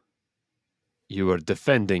 dwarf. You are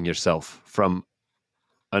defending yourself from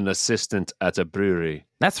an assistant at a brewery.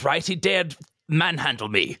 That's right. He dared manhandle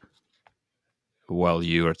me. While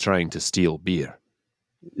you are trying to steal beer.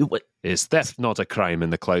 What? Is theft not a crime in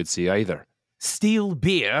the Cloud Sea either? Steal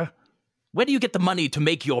beer? Where do you get the money to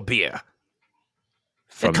make your beer?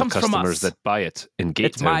 From it comes the customers from us. That buy it in Gate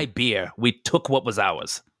It's Town. my beer. We took what was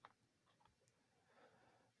ours.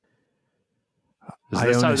 Is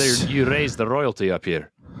this how you raise the royalty up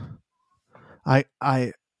here? I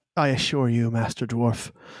assure you, Master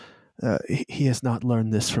Dwarf, he has not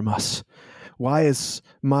learned this from us. Why is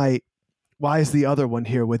the other one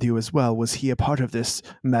here with you as well? Was he a part of this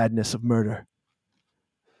madness of murder?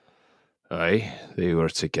 Aye, they were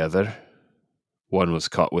together. One was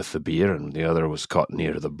caught with the beer, and the other was caught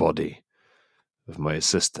near the body of my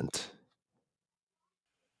assistant.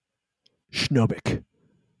 Schnobik,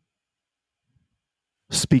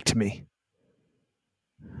 speak to me.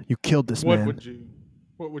 You killed this man.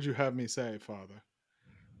 What would you have me say, Father?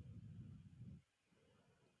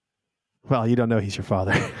 Well, you don't know he's your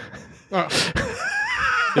father.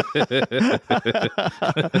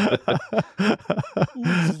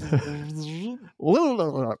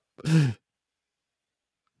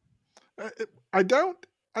 I don't.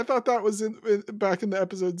 I thought that was back in the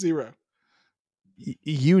episode 0. But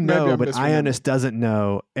Ionis doesn't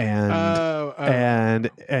know, and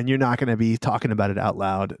you're not going to be talking about it out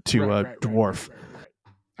loud to a dwarf.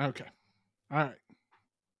 Right. Okay. All right.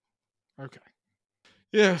 Okay.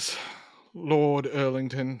 Yes, Lord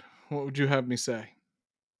Erlington, what would you have me say?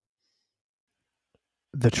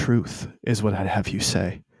 The truth is what I'd have you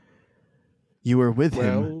say. You were with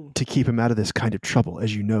him to keep him out of this kind of trouble,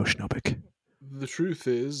 as you know, Schnobik. The truth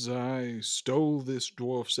is, I stole this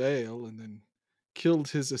dwarf's ale and then killed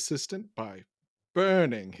his assistant by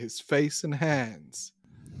burning his face and hands.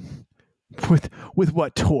 With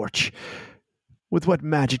what torch? With what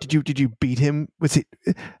magic did you beat him? Was it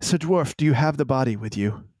Sir Dwarf? Do you have the body with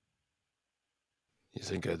you? You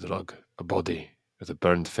think I drug a body with a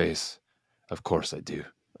burned face? Of course I do.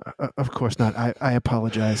 Of course not. I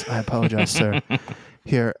apologize. I apologize, sir.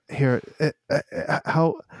 Here.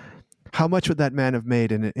 How much would that man have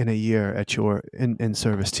made in a year at your in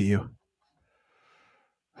service to you?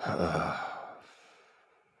 About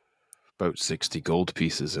 60 gold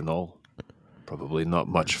pieces in all. Probably not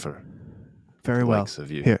much for Very the well. likes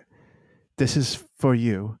of you. Here, this is for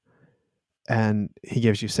you. And he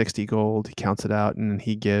gives you 60 gold. He counts it out, and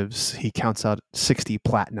he counts out 60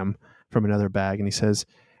 platinum from another bag, and he says,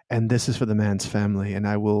 "And this is for the man's family. And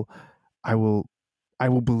I will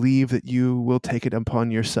believe that you will take it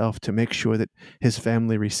upon yourself to make sure that his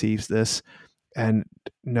family receives this and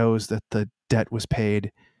knows that the debt was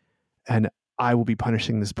paid. And I will be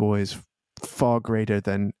punishing these boys far greater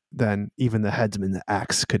than even the headsman, the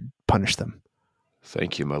axe, could punish them."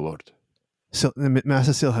 Thank you, my lord. So,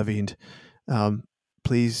 Master Silhavind,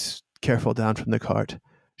 please careful down from the cart.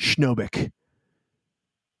 Schnobik,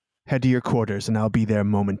 head to your quarters, and I'll be there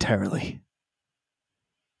momentarily.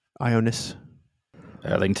 Ionis,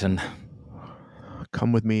 Erlington.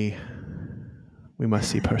 come with me. We must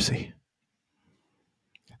see Percy.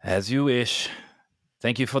 As you wish.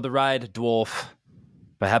 Thank you for the ride, dwarf.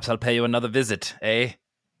 Perhaps I'll pay you another visit, eh?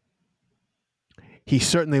 He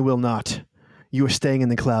certainly will not. You are staying in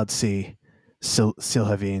the Cloud Sea,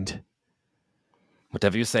 Silhavind.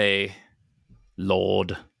 Whatever you say,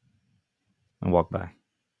 Lord. And walk by.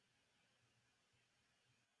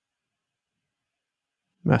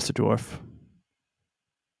 Master Dwarf,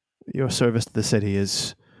 your service to the city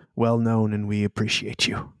is well known, and we appreciate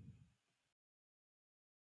you.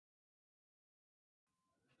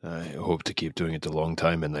 I hope to keep doing it a long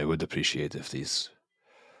time, and I would appreciate if these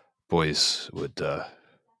boys would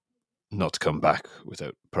not come back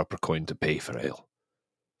without proper coin to pay for ale.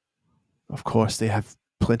 Of course, they have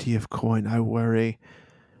plenty of coin. I worry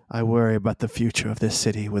about the future of this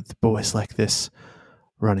city with boys like this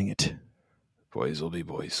running it. Boys will be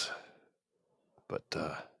boys. But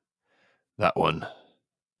that one,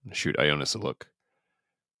 shoot Ionis a look,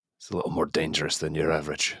 it's a little more dangerous than your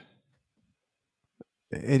average.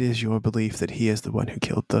 It is your belief that he is the one who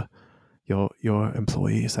killed your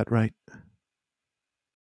employee, is that right?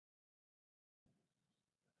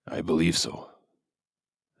 I believe so.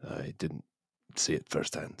 I didn't see it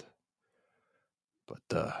firsthand. But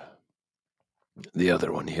the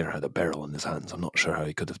other one here had a barrel in his hands. I'm not sure how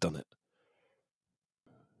he could have done it.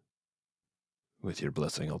 With your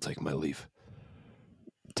blessing, I'll take my leave.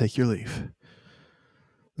 Take your leave.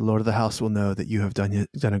 The Lord of the House will know that you have done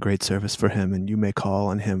a great service for him, and you may call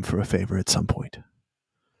on him for a favor at some point.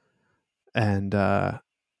 And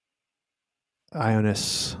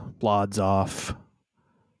Ionis plods off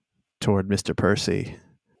toward Mr. Percy.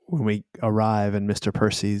 When we arrive in Mr.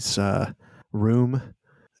 Percy's room,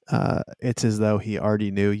 it's as though he already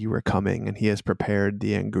knew you were coming, and he has prepared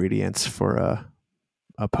the ingredients for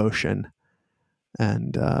a potion.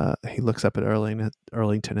 And he looks up at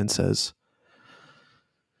Erlington and says,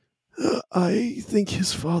 "I think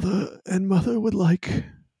his father and mother would like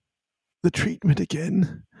the treatment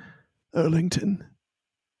again, Erlington."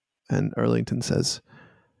 And Erlington says,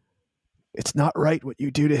 "It's not right what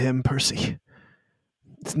you do to him, Percy.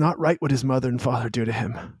 It's not right what his mother and father do to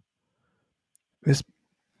him. This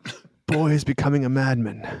boy is becoming a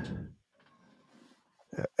madman.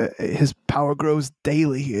 His power grows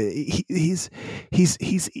daily. He's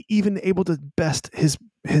even able to best his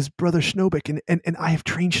brother Schnobik, and I have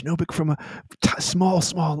trained Schnobik from a small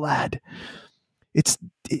lad.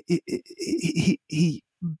 He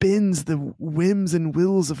bends the whims and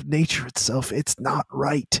wills of nature itself. It's not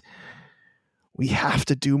right. We have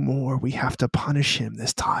to do more. We have to punish him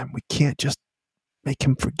this time. We can't just make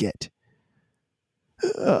him forget."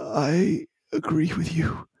 "I agree with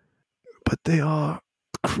you, but they are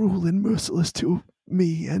cruel and merciless to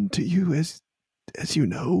me and to you, as you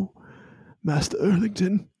know, Master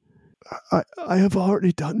Erlington. I have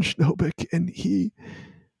already done Schnobik, and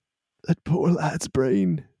that poor lad's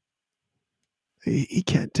brain, he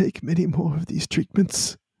can't take many more of these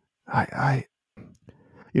treatments.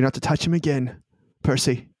 You're not to touch him again,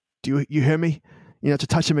 Percy. Do you hear me? You're not to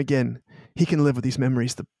touch him again. He can live with these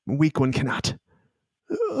memories. The weak one cannot."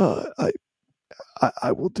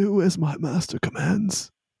 I will do as my master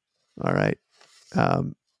commands." All right.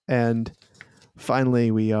 And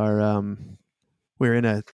finally, we're in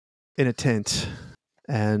a tent,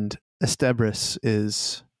 and Estebris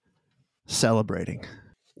is celebrating.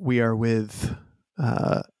 We are with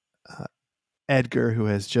Edgar, who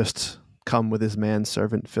has just come with his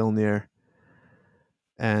manservant Filnir,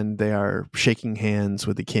 and they are shaking hands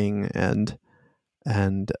with the king, and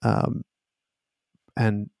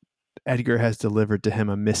Edgar has delivered to him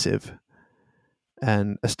a missive,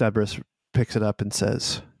 and Estebris picks it up and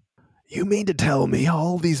says, "You mean to tell me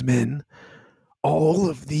all these men, all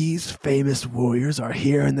of these famous warriors are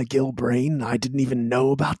here in the Gilbrain and I didn't even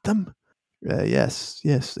know about them?" Yes,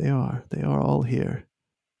 they are. They are all here.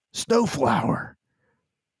 Snowflower.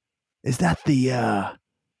 Is that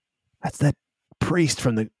that's that priest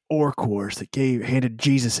from the Orc Wars that handed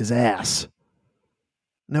Jesus his ass?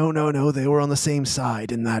 No, they were on the same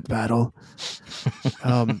side in that battle.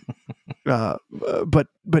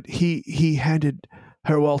 But he handed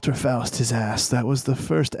Herr Walter Faust his ass. That was the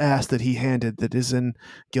first ass that he handed that is in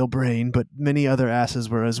Gilbrain, but many other asses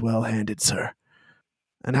were as well handed, sir.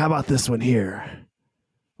 And how about this one here?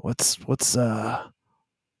 What's a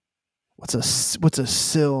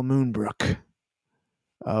Syl Moonbrook?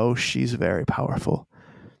 Oh, she's very powerful.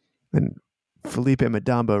 And Felipe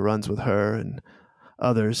Madamba runs with her and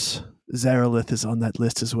others. Zarelith is on that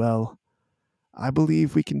list as well. I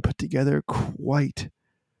believe we can put together quite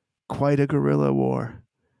a guerrilla war.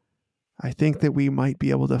 I think that we might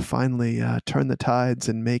be able to finally turn the tides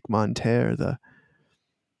and make Monterre the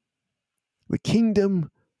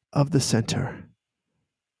kingdom of the center.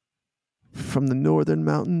 From the northern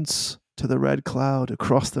mountains to the Red Cloud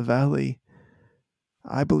across the valley,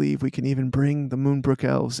 I believe we can even bring the Moonbrook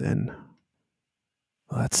elves in.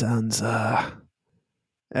 Well, that sounds,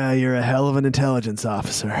 you're a hell of an intelligence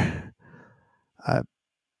officer.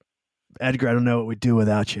 Edgar, I don't know what we'd do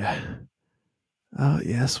without you. Oh,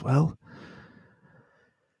 yes, well,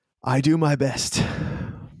 I do my best.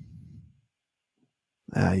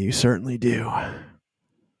 You certainly do.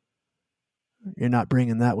 You're not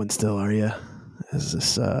bringing that one still, are you? Is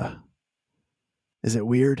this, is it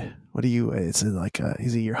weird? What do you, is it like,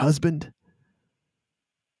 is he your husband?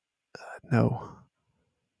 No.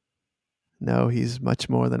 No, he's much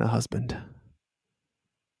more than a husband.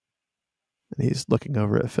 And he's looking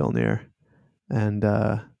over at Filnir, and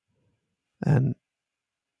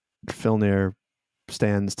Filnir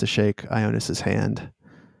stands to shake Ionis's hand,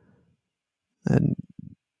 and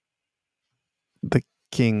the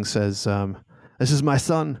king says, "This is my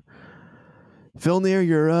son, Filnir.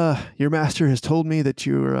 Your master has told me that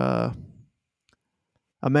you're a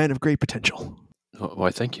man of great potential." Why,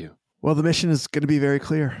 thank you. Well, the mission is going to be very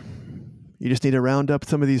clear. You just need to round up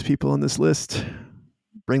some of these people on this list,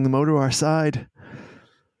 bring them over to our side.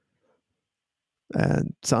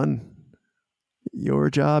 And son, your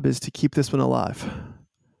job is to keep this one alive.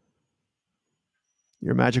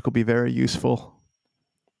 Your magic will be very useful.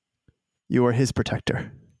 You are his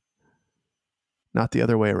protector, not the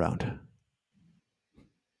other way around.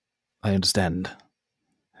 I understand.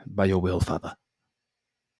 By your will, Father.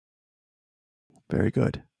 Very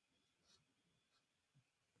good.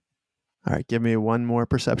 All right, give me one more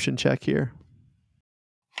perception check here.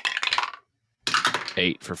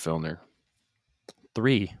 8 for Filner.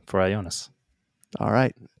 3 for Ionis. All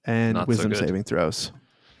right, and Not so wisdom good. saving throws.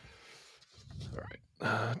 All right.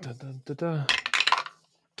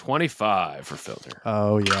 25 for Filner.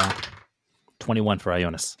 Oh, yeah. 21 for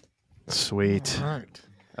Ionis. Sweet. All right.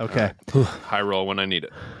 Okay. High roll when I need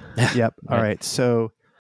it. Yep. All Right. right. So,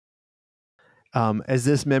 as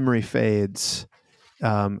this memory fades,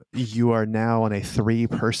 you are now on a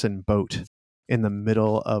 3-person boat in the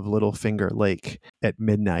middle of Littlefinger Lake at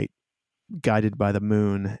midnight, guided by the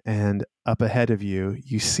moon. And up ahead of you,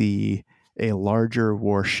 you see a larger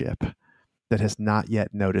warship that has not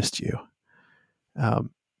yet noticed you.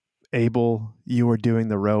 Abel, you were doing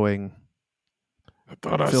the rowing. I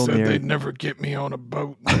thought I Phil said Near- they'd never get me on a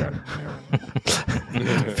boat.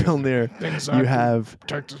 Filnir, Things I you do have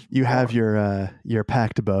protect us you have from. your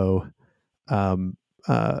packed bow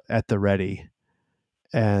at the ready,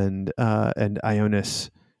 and Ionis,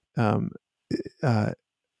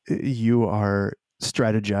 you are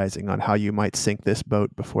strategizing on how you might sink this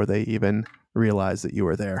boat before they even realize that you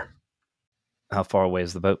were there. How far away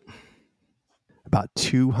is the boat? About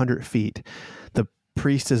 200 feet. The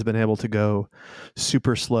priest has been able to go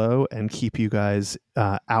super slow and keep you guys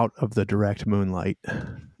out of the direct moonlight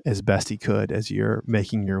as best he could as you're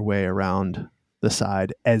making your way around the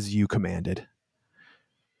side as you commanded.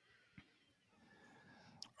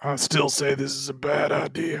 I still say this is a bad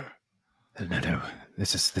idea. No.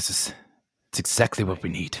 This is it's exactly what we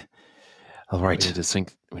need. All right.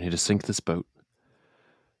 We need to sink this boat.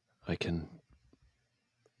 I can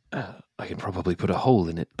probably put a hole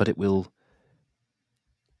in it, but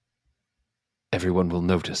everyone will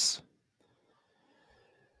notice.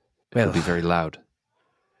 It will be very loud.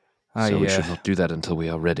 So we should not do that until we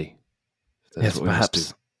are ready. That's Yes, what we must do.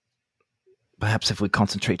 perhaps if we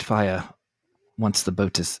concentrate fire, once the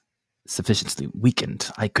boat is sufficiently weakened,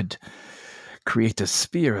 I could create a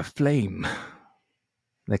sphere of flame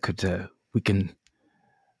that could weaken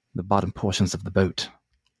the bottom portions of the boat,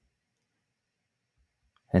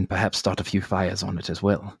 and perhaps start a few fires on it as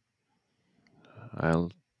well.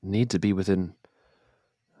 I'll need to be within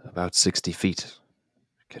about 60 feet.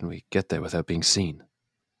 Can we get there without being seen?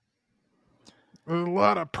 A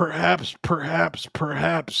lot of perhaps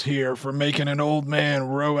here for making an old man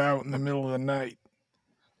row out in the middle of the night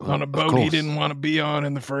Well, on a of boat he course. didn't want to be on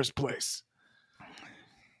in the first place.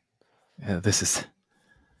 This is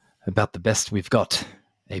about the best we've got,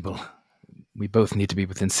 Abel. We both need to be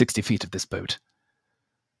within 60 feet of this boat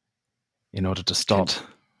in order to start.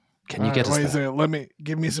 Can you get us wait a there? second.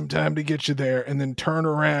 Give me some time to get you there and then turn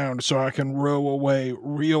around so I can row away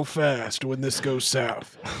real fast when this goes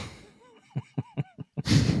south.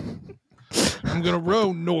 I'm going to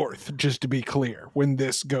row north, just to be clear, when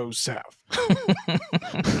this goes south.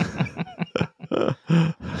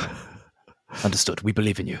 Understood. We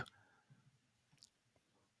believe in you.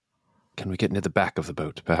 Can we get near the back of the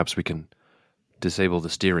boat? Perhaps we can disable the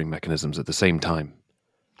steering mechanisms at the same time.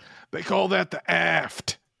 They call that the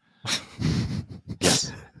aft.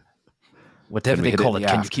 Yes. Whatever Can we they hit it call in it,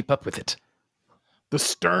 the can you aft? keep up with it? The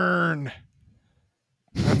stern.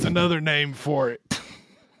 That's another name for it.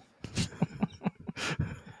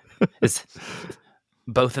 It's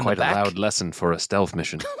both in Quite the a back. loud lesson for a stealth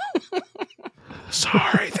mission.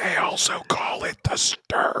 Sorry, they also call it the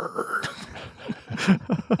stern.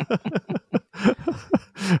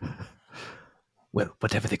 Well,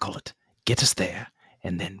 whatever they call it, get us there,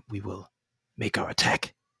 and then we will make our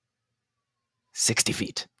attack. 60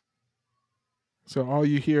 feet. So all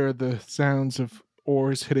you hear are the sounds of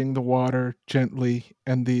oars hitting the water gently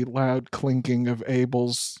and the loud clinking of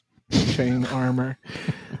Abel's chain armor.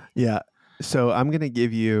 Yeah. So I'm going to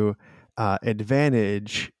give you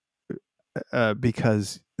advantage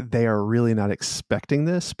because they are really not expecting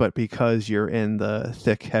this, but because you're in the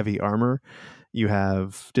thick, heavy armor, you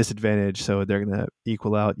have disadvantage. So they're going to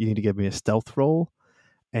equal out. You need to give me a stealth roll,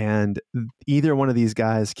 and either one of these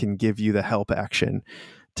guys can give you the help action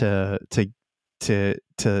to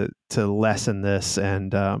lessen this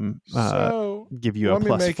and So give you a let me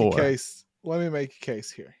plus make 4. a case. Let me make a case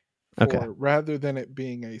here. For Okay. rather than it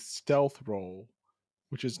being a stealth roll,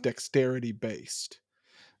 which is dexterity based,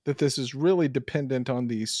 that this is really dependent on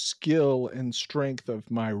the skill and strength of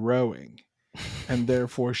my rowing, and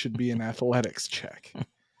therefore should be an athletics check.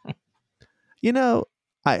 You know,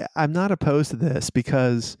 I'm not opposed to this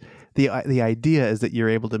because the idea is that you're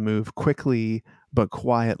able to move quickly but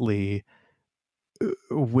quietly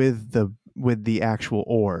with the actual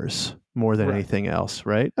oars more than Right. anything else,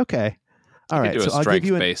 right? Okay. All You right. could do So a I'll give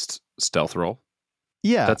you strength-based stealth roll.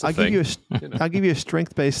 yeah, That's a I'll thing. give you You know. I'll give you a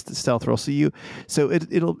strength-based stealth roll. So you'll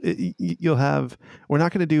have. We're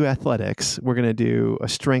not going to do athletics. We're going to do a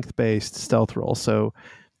strength-based stealth roll. So,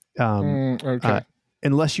 Okay.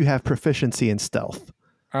 unless you have proficiency in stealth,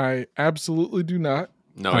 I absolutely do not.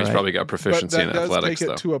 No, All he's right. probably got But proficiency that in does athletics, take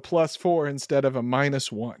it though. to a +4 instead of a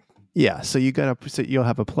 -1. yeah. So you'll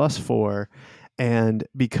have a plus 4, and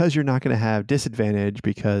because you're not going to have disadvantage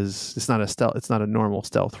because it's not a normal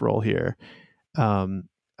stealth roll here. I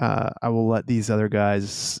will let these other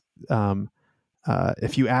guys.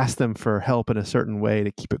 If you ask them for help in a certain way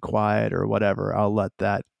to keep it quiet or whatever, I'll let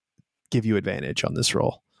that give you advantage on this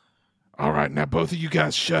roll. All right, now both of you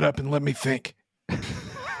guys shut up and let me think.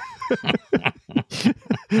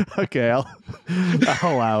 Okay, I'll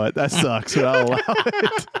allow it. That sucks, but I'll allow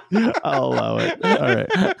it. I'll allow it. All right.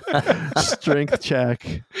 Strength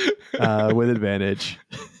check with advantage.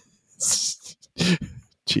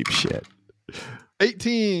 Cheap shit.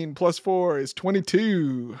 18 plus 4 is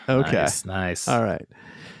 22. Okay. Nice. All right.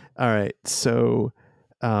 So,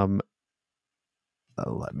 let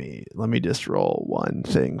me just roll one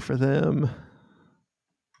thing for them.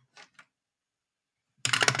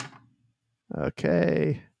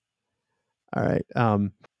 Okay. All right.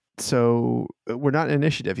 So we're not in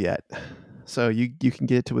initiative yet. So you can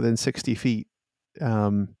get to within 60 feet.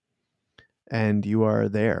 And you are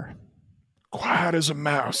there. Quiet as a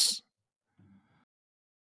mouse.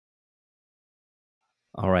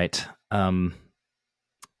 All right.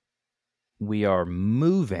 We are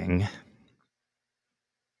moving.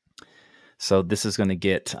 So this is going to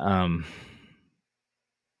get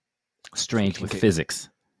strange with physics.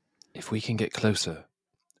 If we can get closer,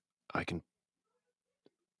 I can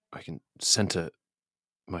center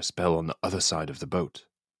my spell on the other side of the boat,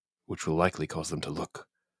 which will likely cause them to look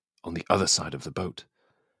on the other side of the boat.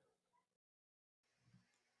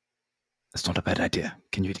 That's not a bad idea.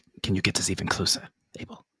 Can you get us even closer,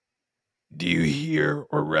 Abel? Do you hear,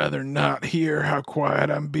 or rather not hear, how quiet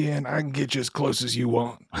I'm being? I can get you as close as you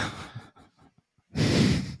want.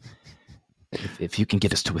 If you can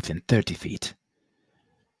get us to within 30 feet,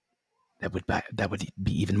 that would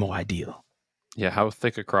be even more ideal. Yeah, how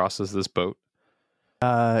thick across is this boat?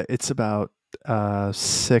 It's about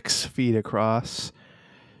 6 feet across.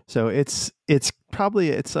 So it's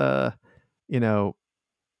probably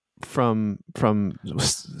from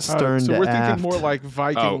stern so to we're aft. thinking more like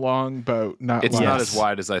Viking longboat, not It's like not as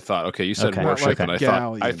wide as I thought. Okay, you said Okay. more Not ship like than a I thought.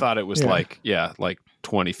 I galleon. thought it was Yeah. like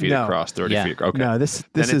 20 feet No. across, 30 Yeah. feet. Okay. No, this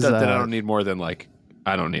then is then I don't need more than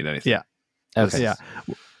I don't need anything. Yeah. Okay. Yeah.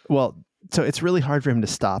 Well, so it's really hard for him to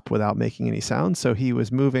stop without making any sound. So he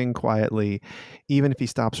was moving quietly. Even if he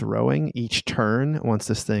stops rowing, each turn, once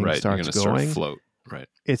this thing Right. starts You're gonna going, sort of float. Right.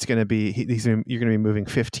 it's going to be you're going to be moving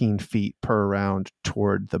 15 feet per round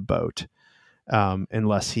toward the boat,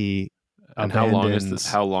 unless he And how long is abandons,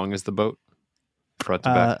 this? How long is the boat? Front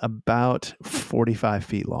to back. about 45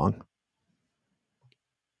 feet long.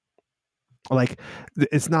 Like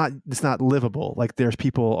it's not livable. Like there's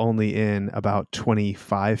people only in about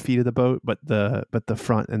 25 feet of the boat, but the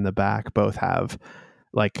front and the back both have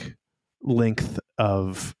like length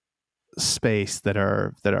of space that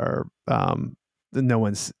are no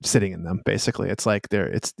one's sitting in them. Basically, it's like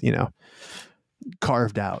it's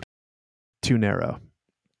carved out, too narrow.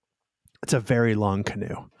 It's a very long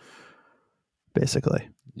canoe, basically.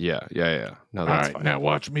 Yeah. No, All that's right, fine. now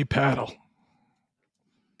watch me paddle.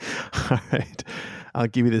 All right, I'll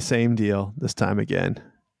give you the same deal this time again.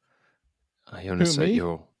 Ionis,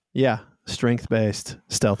 Who, me? Yeah, strength based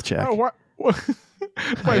stealth check. Oh, what? Wait,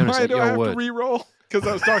 why do I have to re-roll? Because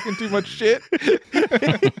I was talking too much shit?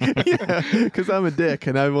 Yeah, because I'm a dick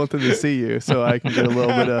and I want them to see you, so I can get a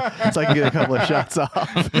little bit of, so I can get a couple of shots off.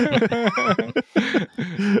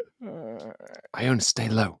 Ionis, stay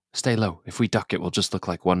low. Stay low. If we duck, it will just look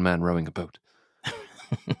like one man rowing a boat.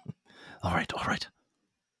 All right.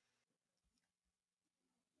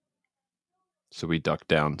 So we duck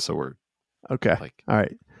down. So we're Okay. like, All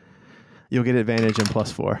right. You'll get advantage and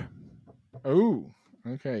 +4. Oh,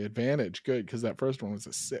 okay. Advantage. Good, because that first one was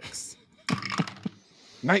a 6.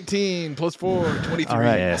 19 + 4, 23. All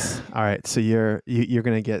right. Yes. All right. So you're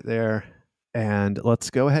going to get there, and let's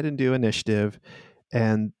go ahead and do initiative.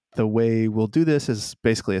 And the way we'll do this is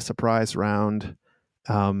basically a surprise round.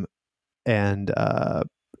 And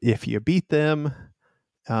if you beat them,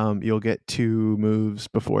 you'll get 2 moves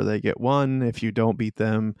before they get 1. If you don't beat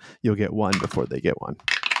them, you'll get 1 before they get 1.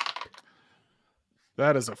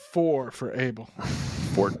 That is a 4 for Abel.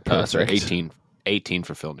 18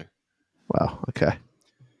 for Filner. Wow. Okay.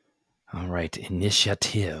 All right.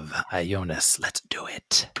 Initiative. Ionis, let's do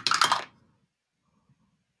it.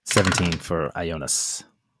 17 for Ionis.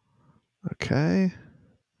 Okay.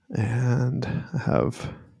 And I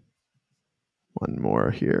have one more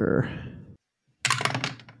here.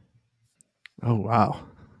 Oh, wow.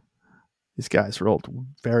 These guys rolled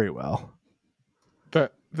very well.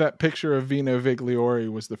 That picture of Vino Vigliori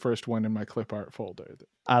was the first one in my clip art folder.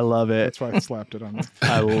 I love it. That's why I slapped it on there.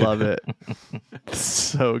 I love it.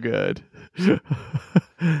 So good.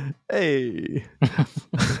 Hey.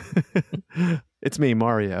 It's me,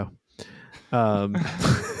 Mario. All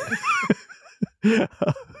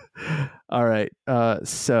right.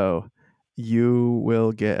 So you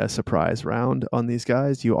will get a surprise round on these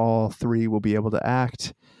guys. You all 3 will be able to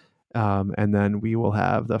act. And then we will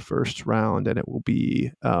have the first round, and it will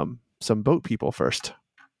be some boat people first.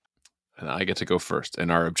 And I get to go first. And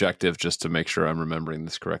our objective, just to make sure I'm remembering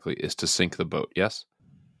this correctly, is to sink the boat. Yes?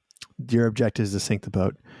 Your objective is to sink the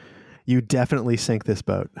boat. You definitely sink this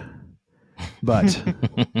boat. But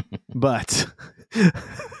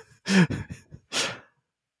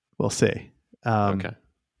we'll see. Okay.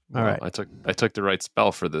 All right. I took the right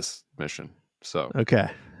spell for this mission. So Okay.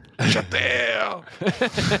 shut down.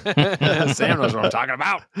 Sam knows what I'm talking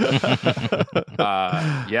about.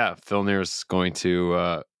 Yeah, Filnir's going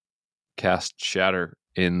to cast Shatter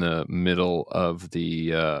in the middle of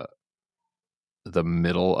the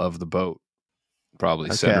boat,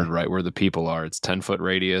 probably centered right where the people are. It's 10-foot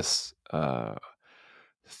radius,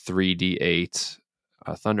 3d8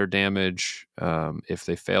 thunder damage. If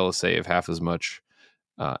they fail a save, half as much,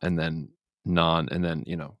 and then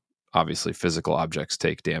obviously physical objects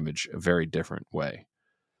take damage a very different way.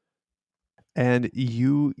 And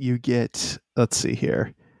you get, let's see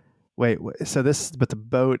here. Wait, so but the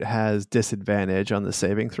boat has disadvantage on the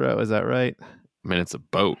saving throw, is that right? I mean, it's a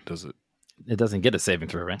boat. Does it? It doesn't get a saving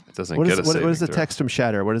throw, right? It doesn't What get is a saving what is the throw. text from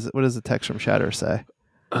Shatter? What does the text from Shatter say?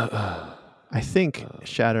 I think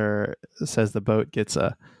Shatter says the boat gets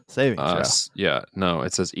a saving throw. Yeah, no,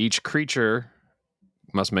 it says each creature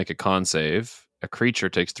must make a con save. A creature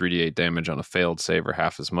takes 3d8 damage on a failed save or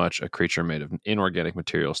half as much. A creature made of inorganic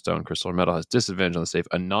material, stone, crystal, or metal has disadvantage on the save.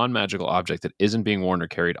 A non-magical object that isn't being worn or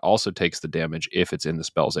carried also takes the damage if it's in the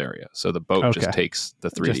spell's area. So the boat just takes the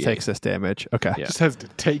 3d8. Just takes this damage. Okay. Yeah. Just has to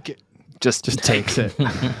take it. Just takes it.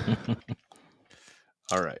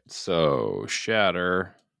 All right. So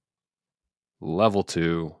Shatter, level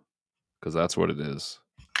 2, because that's what it is.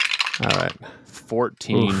 All right.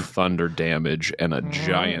 14 thunder damage and a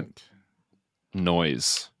giant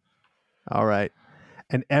noise. All right.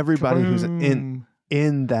 And everybody who's in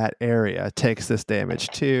that area takes this damage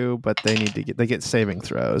too, but they get saving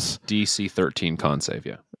throws. DC 13 con save,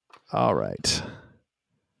 yeah. All right.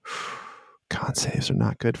 Con saves are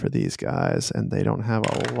not good for these guys, and they don't have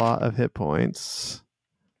a lot of hit points.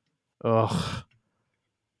 Ugh.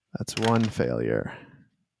 That's 1 failure.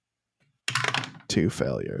 2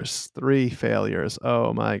 failures. 3 failures.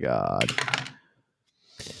 Oh my god.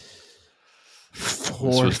 4 this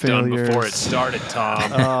was failures. done before it started,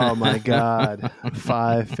 Tom. Oh my god.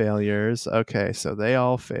 5 failures. Okay, so they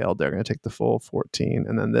all failed. They're going to take the full 14.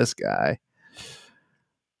 And then this guy,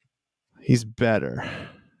 he's better.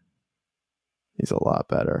 He's a lot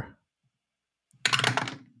better.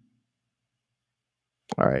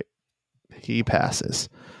 All right. He passes.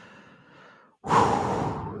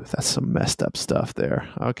 Whew, that's some messed up stuff there.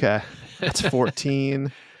 Okay. That's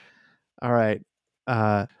 14. All right.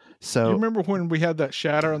 So You remember when we had that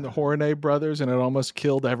shatter on the Hornay brothers and it almost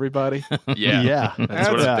killed everybody? Yeah. That's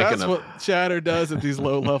what I'm thinking That's of. what shatter does at these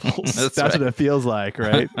low levels. that's what it feels like,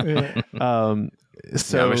 right? Yeah.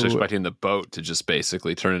 So Yeah, I was expecting the boat to just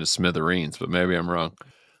basically turn into smithereens, but maybe I'm wrong.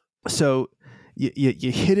 So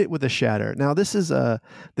you hit it with a shatter. Now this is a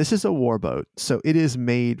warboat, so it is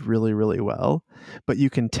made really, really well, but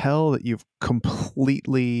you can tell that you've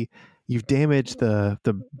damaged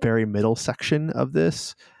the very middle section of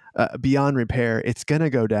this beyond repair. It's gonna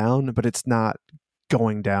go down, but it's not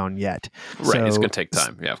going down yet. Right, So it's going to take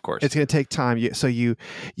time. Yeah, of course. It's going to take time.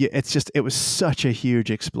 It was such a huge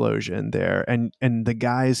explosion there, and the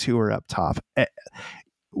guys who were up top.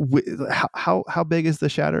 How big is the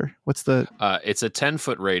shatter? What's the? It's a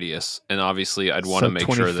 10-foot radius, and obviously, I'd want to make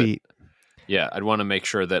 20 sure feet. I'd want to make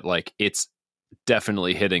sure that like it's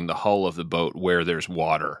definitely hitting the hull of the boat where there's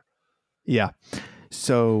water. Yeah.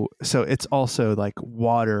 So it's also like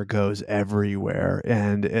water goes everywhere,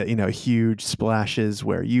 and huge splashes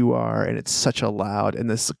where you are, and it's such a loud and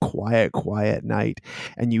this quiet night,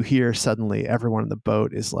 and you hear suddenly everyone in the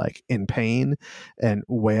boat is like in pain and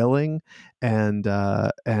wailing, and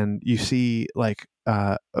you see like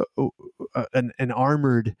an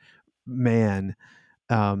armored man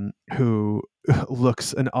who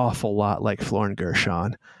looks an awful lot like Florin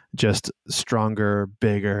Gershon, just stronger,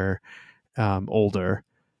 bigger, older.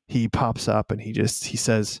 He pops up and he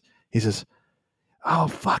says, "Oh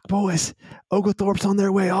fuck, boys! Oglethorpe's on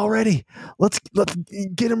their way already. Let's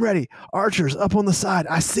get him ready. Archers up on the side.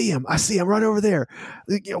 I see him right over there.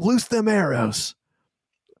 Loose them arrows."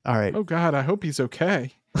 All right. Oh God, I hope he's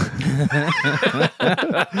okay. And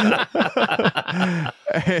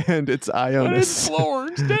it's Ionis.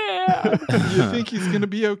 Florin's dad. You think he's gonna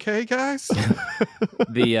be okay, guys?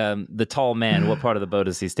 The tall man, what part of the boat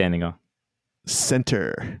is he standing on?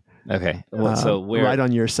 Center. Okay. Well, so we're right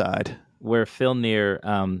on your side. where Filnir,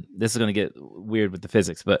 this is going to get weird with the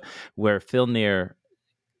physics, but where Filnir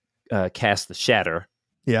casts the shatter,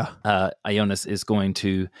 Yeah. Ionis is going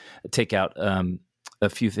to take out a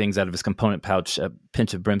few things out of his component pouch, a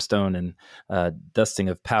pinch of brimstone and dusting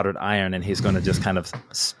of powdered iron, and he's going to just kind of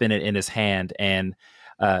spin it in his hand, and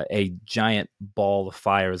a giant ball of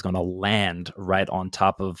fire is going to land right on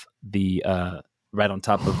top of the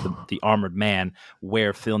armored man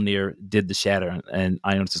where Filnir did the shatter, and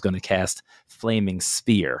Ionis is going to cast Flaming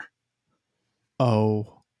Spear.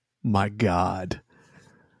 Oh my God.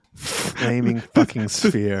 Flaming fucking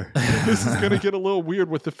sphere. This is going to get a little weird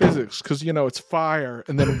with the physics because, it's fire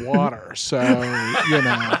and then water. So,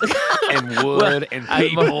 And wood and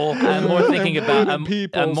people. I'm more thinking And about wood and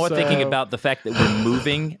people, I'm more thinking so- about the fact that we're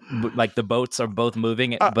moving, like the boats are both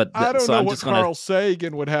moving. But I don't so know I'm what just gonna. Carl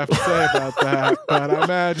Sagan would have to say about that, but I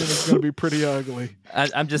imagine it's going to be pretty ugly.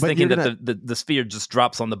 I'm just But thinking you're that the sphere just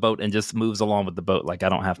drops on the boat and just moves along with the boat. Like I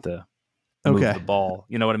don't have to move Okay. the ball.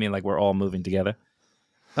 You know what I mean? Like we're all moving together.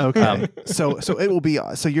 Okay. So it will be.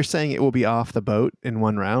 So you're saying it will be off the boat in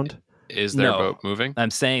one round? Is their No. boat moving? I'm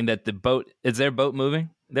saying that the boat is their boat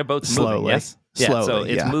moving. Their boat's Slowly. moving. Yes. Yeah. So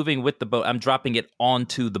Slowly, it's yeah. moving with the boat. I'm dropping it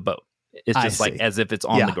onto the boat. It's I just like see. as if it's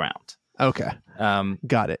on Yeah. the ground. Okay.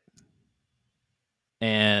 Got it.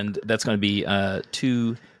 and that's going to be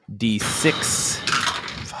 2d6.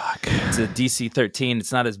 Fuck. It's a DC 13.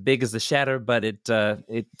 It's not as big as the shatter, but it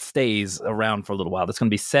stays around for a little while. That's going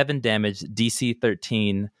to be 7 damage, DC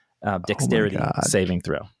 13, dexterity God. saving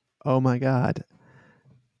throw. Oh my god.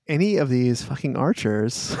 Any of these fucking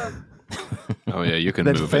archers Oh yeah, you can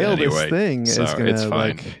that move fail it anyway. this thing so is gonna it's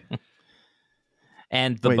fine. like.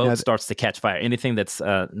 And the Wait, boat now starts to catch fire. Anything that's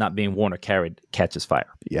not being worn or carried catches fire.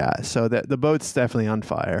 Yeah, so the boat's definitely on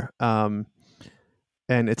fire. And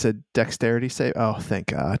it's a dexterity save. Oh, thank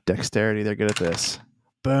God. Dexterity, they're good at this.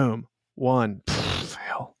 Boom. 1.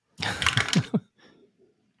 Fail.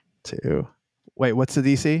 2. Wait, what's the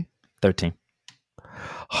DC? 13.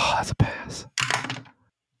 Oh, that's a pass.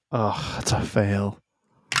 Oh, that's a fail.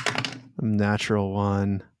 Natural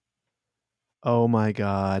 1. Oh my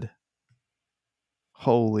God.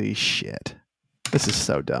 Holy shit. This is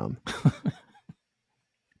so dumb.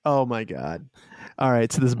 Oh my God. All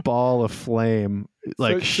right, so this ball of flame So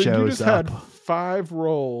you shows just up. had 5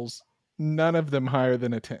 rolls, none of them higher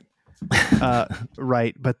than a 10.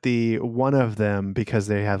 Right, but the one of them, because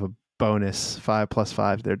they have a bonus 5 +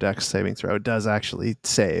 5 their dex saving throw, does actually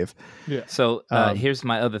save. Yeah. So here's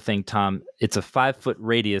my other thing, Tom. It's a 5-foot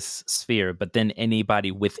radius sphere, but then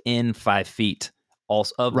anybody within 5 feet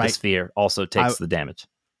of the sphere also takes the damage.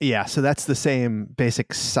 Yeah, so that's the same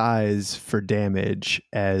basic size for damage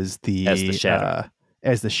as the shatter.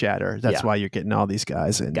 That's why you're getting all these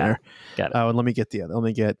guys in there. Got it. Oh, and let me get let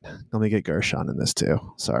me get Gershon in this too.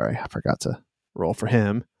 Sorry, I forgot to roll for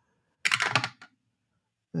him.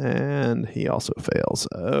 And he also fails.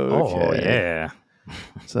 Okay. Oh, yeah.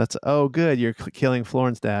 So that's good. You're killing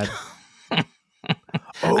Florin's dad.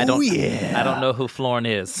 I don't know who Florin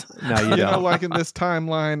is. No, you You know, don't. like in this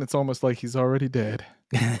timeline, it's almost like he's already dead.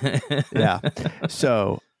 Yeah.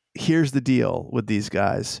 So here's the deal with these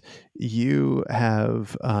guys. You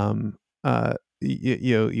have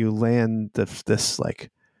you land this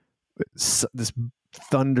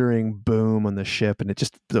thundering boom on the ship, and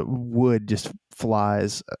the wood just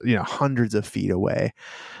flies hundreds of feet away.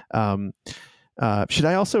 Should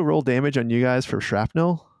I also roll damage on you guys for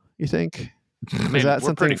shrapnel, you think? I mean, that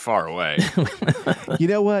we're pretty far away. You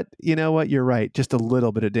know what? You're right. Just a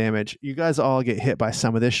little bit of damage. You guys all get hit by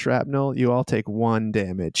some of this shrapnel. You all take 1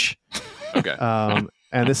 damage. Okay.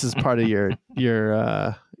 And this is part of your what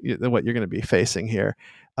you're going to be facing here.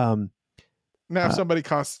 Now, if somebody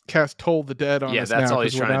cast Toll the Dead on us that's now, all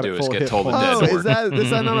he's 'cause we're trying not to at do is full get hit Toll the points. Dead. Oh, is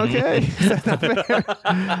that not okay? Is that not fair?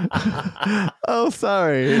 Oh,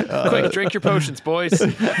 sorry. Quick, drink your potions, boys.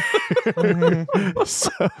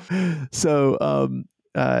 So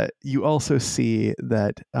you also see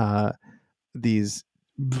that these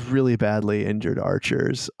really badly injured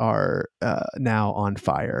archers are now on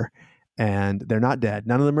fire, and they're not dead.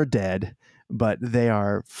 None of them are dead, but they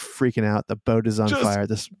are freaking out. The boat is on Just fire.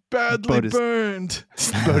 This badly boat is burned.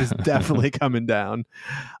 this boat is definitely coming down.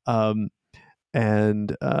 And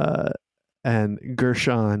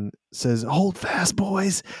Gershon says, "Hold fast,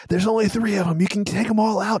 boys. There's only 3 of them. You can take them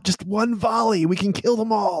all out. Just 1 volley. We can kill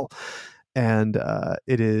them all." And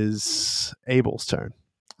it is Abel's turn.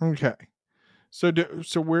 Okay. So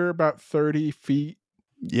we're about 30 feet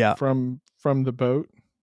Yeah. from the boat.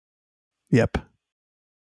 Yep.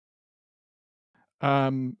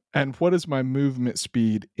 And what is my movement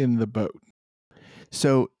speed in the boat?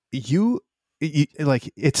 So you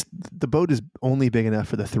it's the boat is only big enough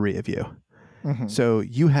for the 3 of you. Mm-hmm. So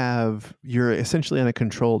you're essentially on a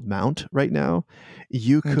controlled mount right now.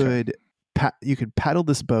 You could you could paddle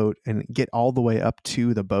this boat and get all the way up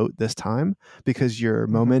to the boat this time because your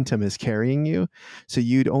momentum is carrying you. So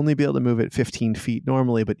you'd only be able to move at 15 feet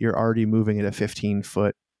normally, but you're already moving at a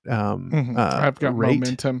 15-foot I've got rate.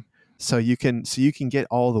 momentum. So you can get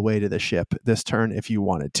all the way to the ship this turn if you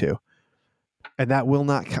wanted to. And that will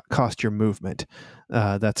not cost your movement.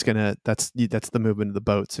 That's the movement of the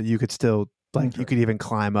boat. So you could still you could even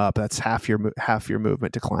climb up. That's half your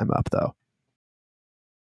movement to climb up, though.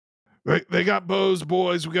 They got bows,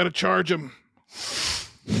 boys. We got to charge them.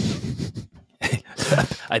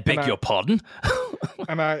 I beg your pardon.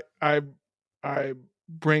 And I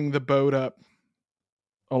bring the boat up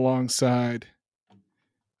alongside,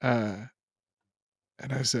 and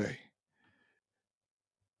I say,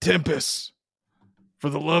 "Tempest, for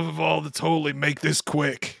the love of all that's holy, make this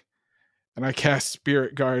quick." And I cast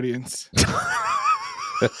Spirit Guardians.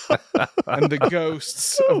 And the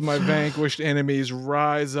ghosts of my vanquished enemies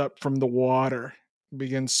rise up from the water,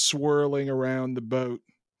 begin swirling around the boat.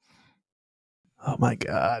 Oh my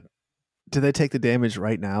God. Do they take the damage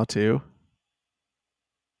right now too?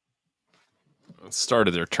 It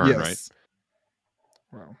started their turn, right?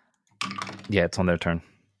 Well, Yeah, it's on their turn.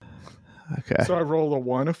 Okay. So I rolled a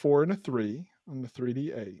 1, a 4, and a 3 on the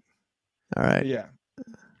 3d8. All right. Yeah.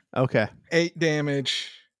 Okay. 8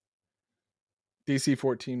 damage. DC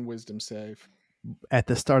 14 wisdom save. At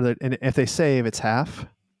the start of the, and if they save, it's half.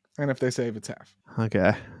 And if they save, it's half.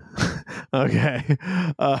 Okay. Okay.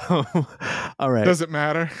 All right. Does it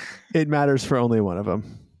matter? It matters for only one of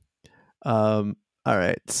them. All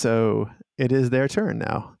right. So it is their turn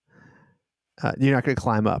now. You're not going to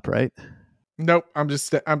climb up, right? Nope.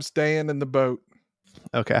 I'm staying in the boat,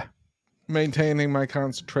 Okay. maintaining my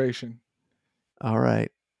concentration. All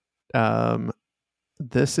right.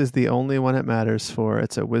 This is the only one it matters for.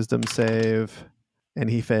 It's a wisdom save, and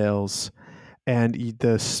he fails. And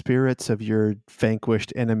the spirits of your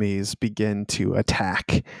vanquished enemies begin to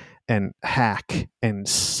attack and hack and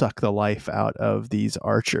suck the life out of these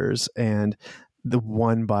archers. And the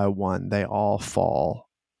one by one, they all fall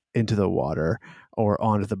into the water or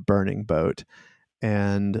onto the burning boat.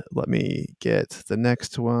 And let me get the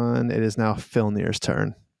next one. It is now Filnir's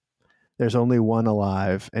turn. There's only one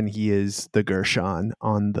alive, and he is the Gershon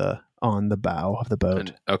on the bow of the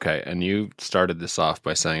boat. And you started this off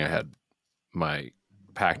by saying I had my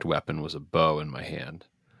packed weapon was a bow in my hand.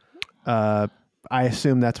 I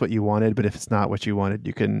assume that's what you wanted, but if it's not what you wanted,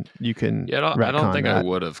 you can. Yeah, I don't think that. I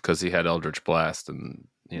would have, because he had Eldritch Blast, and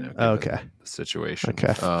given Okay. the situation.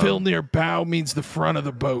 Okay. Filnir bow means the front of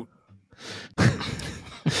the boat.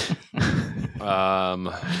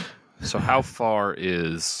 So how far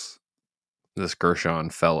is this Gershon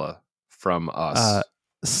fella from us?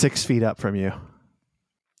 6 feet up from you.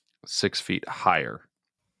 6 feet higher.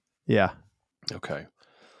 Yeah. Okay.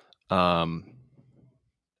 And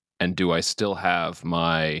do I still have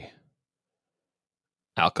my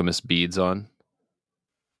alchemist beads on?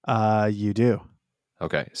 You do.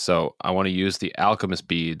 Okay, so I want to use the alchemist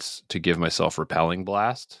beads to give myself repelling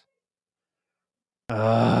blast.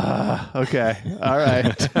 Okay. All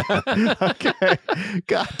right. Okay.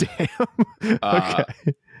 God damn. Okay.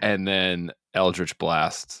 And then Eldritch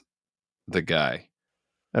Blast the guy.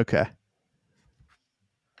 Okay.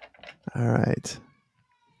 All right.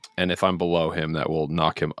 And if I'm below him, that will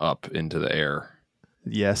knock him up into the air.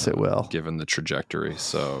 Yes, it will. Given the trajectory.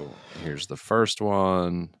 So here's the first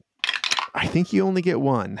one. I think you only get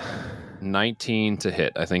one. 19 to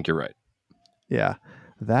hit. I think you're right. Yeah.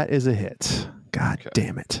 That is a hit. God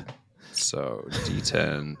damn it. So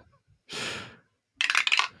D10.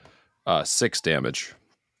 6 damage.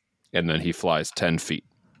 And then he flies 10 feet.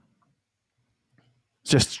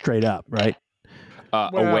 Just straight up, right?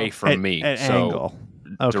 Away from me. At so angle.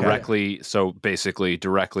 Okay. Basically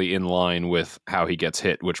directly in line with how he gets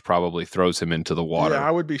hit, which probably throws him into the water. Yeah,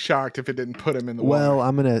 I would be shocked if it didn't put him in the Well, water.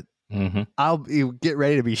 I'm going to... I'll get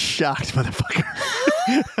ready to be shocked, motherfucker.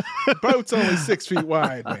 Boat's only 6 feet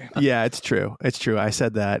wide, man. Yeah, it's true. It's true. I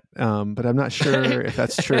said that, but I'm not sure if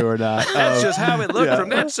that's true or not. That's just how it looked from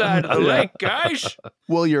that side of the lake, guys.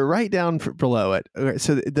 Well, you're right down below it. Okay,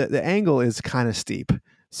 so the angle is kind of steep.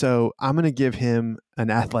 So I'm going to give him an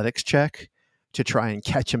athletics check to try and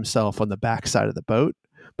catch himself on the backside of the boat.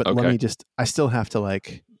 But let me I still have to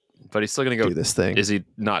But he's still going to go do this thing. Is he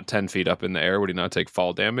not 10 feet up in the air? Would he not take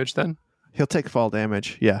fall damage then? He'll take fall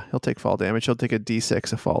damage. Yeah, he'll take fall damage. He'll take a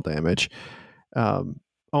D6 of fall damage.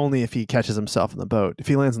 Only if he catches himself in the boat. If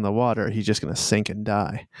he lands in the water, he's just going to sink and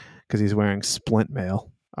die because he's wearing splint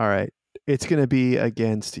mail. All right. It's going to be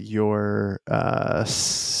against your... your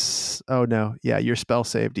spell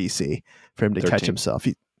save DC for him to 13. catch himself.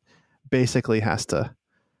 He basically has to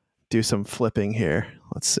do some flipping here.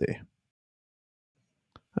 Let's see.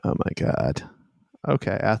 Oh my God.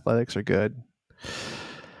 Okay, athletics are good.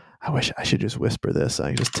 I wish I should just whisper this. I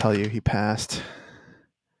can just tell you he passed.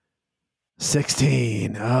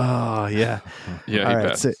 16. Oh, yeah. Yeah, All he right.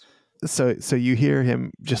 passed. So you hear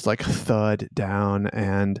him just thud down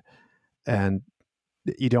and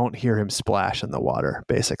you don't hear him splash in the water,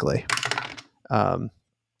 basically. He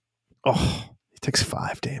takes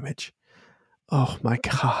 5 damage. Oh my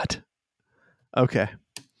God. Okay.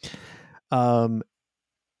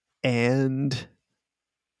 And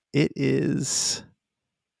it is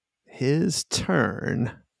his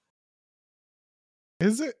turn.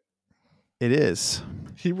 Is it? It is.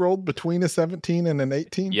 He rolled between a 17 and an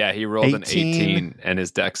 18? Yeah, he rolled an 18. 18 and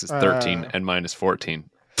his dex is 13 and mine is 14.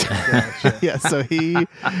 Gotcha. Yeah, so he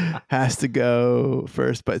has to go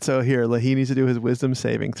first. But so here, he needs to do his wisdom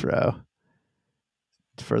saving throw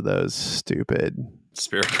for those stupid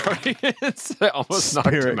Spirit Guardians. I almost knocked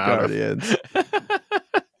Spirit him out Guardians.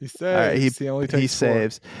 He saves. All right, he only takes he 4.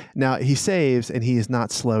 saves. Now he saves, and he is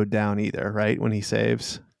not slowed down either, right? When he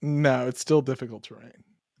saves. No, it's still difficult terrain.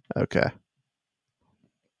 Okay.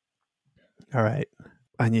 All right.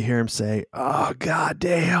 And you hear him say, "Oh,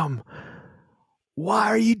 goddamn. Why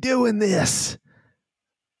are you doing this?"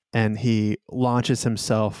 And he launches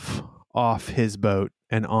himself off his boat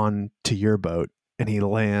and onto your boat. And he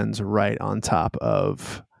lands right on top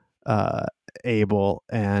of Abel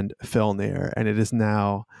and Filnir. And it is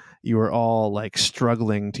now, you are all like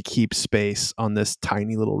struggling to keep space on this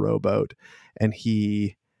tiny little rowboat. And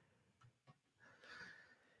he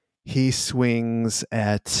swings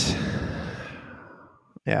at,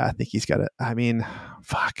 yeah, I think he's got it. I mean,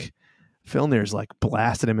 fuck. Filnir's like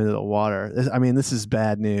blasted him into the water. This is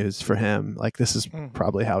bad news for him. Like, this is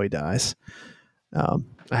probably how he dies. I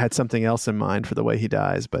had something else in mind for the way he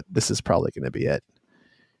dies, but this is probably going to be it.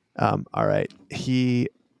 All right. He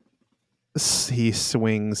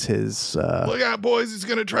swings his... Look out, boys. He's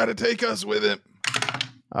going to try to take us with him.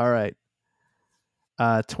 All right.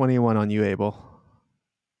 21 on you, Abel.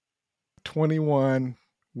 21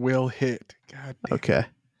 will hit. God damn. Okay.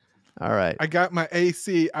 All right. I got my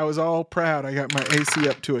AC. I was all proud. I got my AC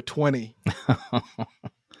up to a 20. All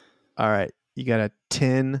right. You got a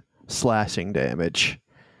 10 slashing damage.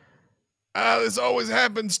 This always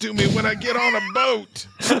happens to me when I get on a boat.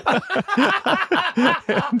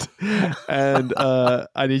 and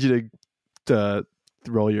I need you to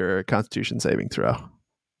roll your Constitution saving throw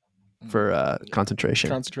for concentration.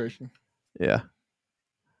 Concentration. Yeah.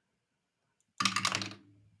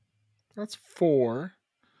 That's 4.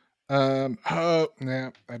 I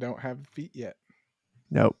don't have the feet yet.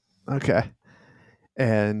 Nope. Okay.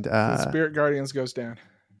 And The Spirit Guardians goes down.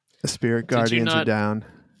 the Spirit Guardians are down.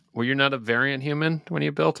 Were you not a variant human when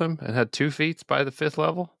you built him and had 2 feats by the 5th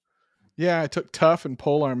level? Yeah, I took Tough and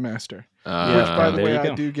Polearm Master. Which, by the way,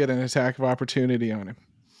 I do get an attack of opportunity on him.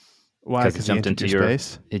 Why? Because he jumped into your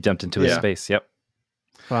space. He jumped into his space. Yep.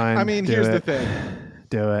 Fine. I mean, here's the thing.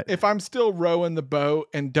 Do it. If I'm still rowing the boat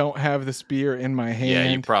and don't have the spear in my hand, Yeah,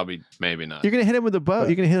 you probably maybe not. You're gonna hit him with the boat.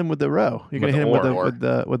 You're gonna hit him with the row. You're gonna hit him with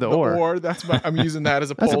the oar. Or that's I'm using that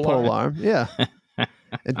as a That's pole a pole arm. arm. Yeah. A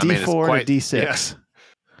D4 and a D6. Yeah.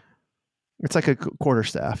 It's like a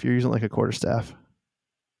quarterstaff. You're using like a quarterstaff.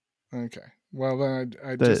 Okay. Well, then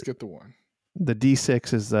I just get the one. The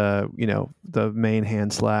D6 is the main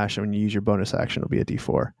hand slash, and when you use your bonus action, it'll be a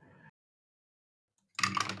D4.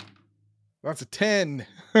 That's a 10.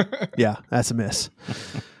 Yeah, that's a miss.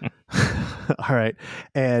 All right.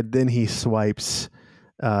 And then he swipes.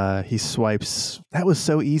 That was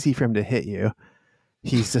so easy for him to hit you.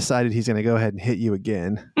 He's decided he's going to go ahead and hit you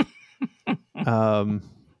again. It'd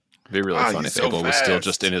be really funny if Abel was still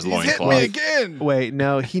just in his loincloth. Hit me again. Wait,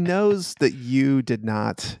 no, he knows that you did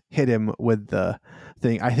not hit him with the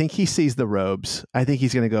thing. I think he sees the robes. I think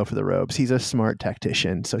he's going to go for the robes. He's a smart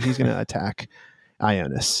tactician, so he's going to attack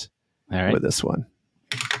Ionis with this one.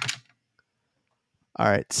 All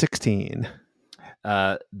right, 16.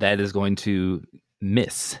 That is going to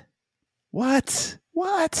miss. What?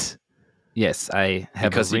 Yes, I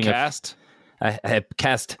have Because a ring he cast? I have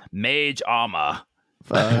cast Mage Armor.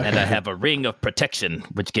 And I have a ring of protection,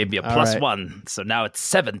 which gave me a +1. So now it's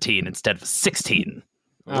 17 instead of 16.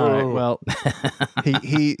 All right. Well,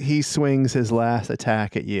 he swings his last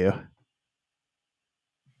attack at you.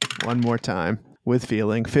 One more time with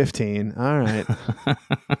feeling. 15. All right.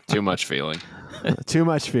 Too much feeling. Too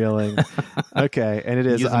much feeling. Okay, and it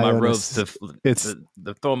is using my Ionis. robes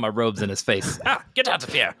to throw my robes in his face. Get out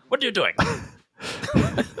of here! What are you doing?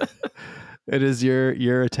 It is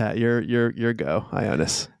your attack. Your go,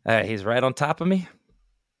 Ionis. He's right on top of me.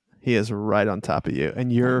 He is right on top of you,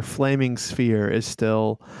 and your flaming sphere is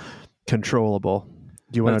still controllable.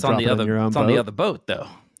 Do you want to drop it on your own boat? It's on the other boat, though.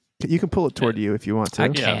 You can pull it toward you if you want to. I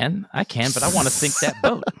can, but I want to sink that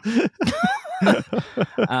boat.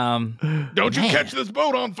 Don't you catch this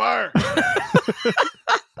boat on fire.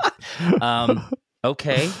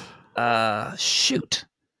 Okay. Shoot.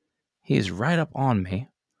 He's right up on me.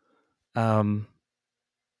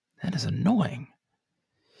 That is annoying.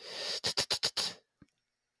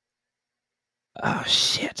 Oh,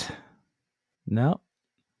 shit. No.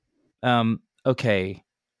 Okay.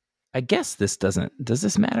 I guess this does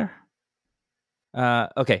this matter?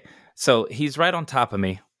 Okay. So he's right on top of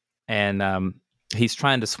me, and he's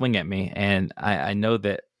trying to swing at me, and I know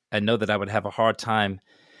that I would have a hard time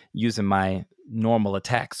using my normal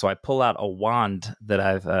attack. So I pull out a wand that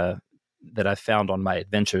I've found on my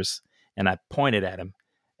adventures, and I point it at him,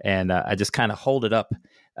 and I just kind of hold it up,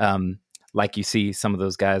 like you see some of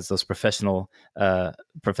those guys, those professional,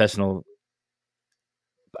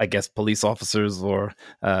 I guess, police officers or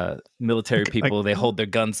military people. They hold their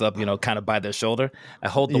guns up, kind of by their shoulder. I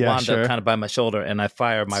hold the wand up kind of by my shoulder, and I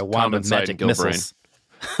fire my wand of magic missiles.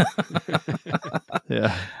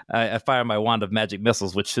 Yeah. I fire my wand of magic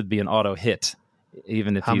missiles, which should be an auto hit,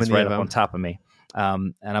 even if How he's many right of up on them? top of me.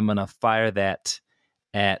 And I'm gonna fire that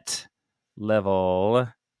at level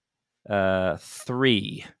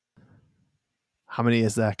 3. How many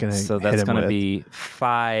is that going to So hit that's him gonna with? be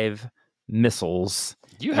 5 missiles.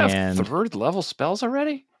 You have And- 3rd level spells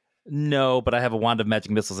already? No, but I have a wand of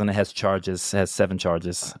magic missiles, and it has charges. It has 7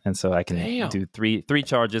 charges, and so I can Damn. do three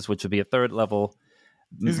charges, which would be a 3rd level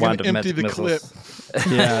He's wand gonna of empty magic the missiles.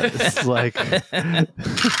 Yeah, it's like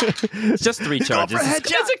It's just 3 charges. It's a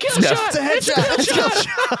kill shot! It's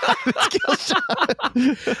a kill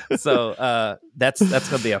shot. So that's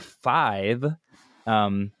gonna be a 5.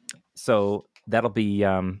 So that'll be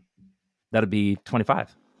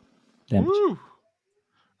 25 damage. Woo!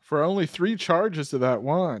 For only 3 charges to that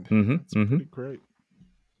wand. Mm-hmm, That's pretty great.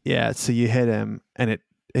 Yeah, so you hit him, and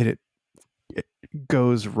it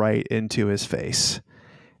goes right into his face,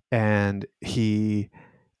 and the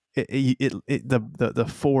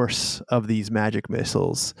force of these magic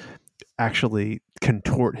missiles actually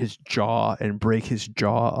contort his jaw and break his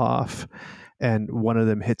jaw off, and one of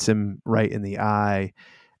them hits him right in the eye,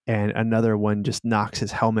 and another one just knocks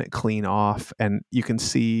his helmet clean off, and you can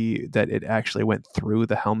see that it actually went through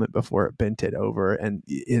the helmet before it bent it over, and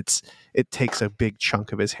it takes a big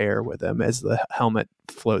chunk of his hair with him as the helmet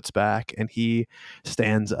floats back, and he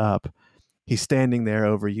stands up. He's standing there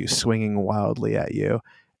over you, swinging wildly at you,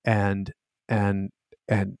 and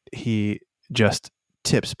he just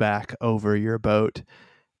tips back over your boat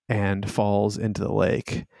and falls into the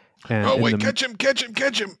lake. And Oh wait, catch him!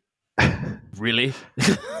 Really?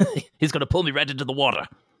 He's gonna pull me right into the water.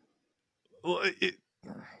 Well,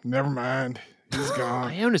 never mind. He's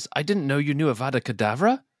gone. Ionis, I didn't know you knew Avada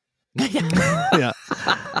Kedavra. Yeah.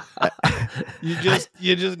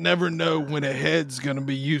 You just never know when a head's gonna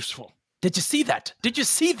be useful. Did you see that?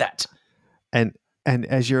 And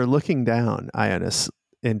as you're looking down, Ionis,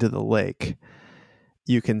 into the lake,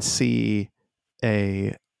 you can see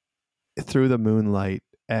through the moonlight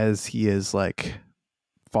as he is like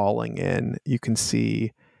falling in, you can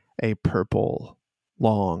see a purple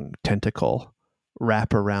long tentacle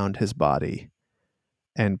wrap around his body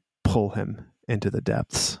and pull him into the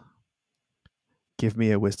depths. Give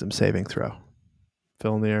me a wisdom saving throw.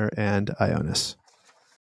 Filnir and Ionis.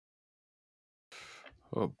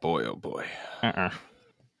 Oh boy, oh boy.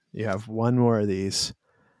 You have one more of these.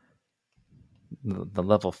 The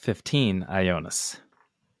level 15 Ionis.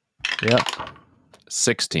 Yep.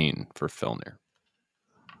 16 for Filnir.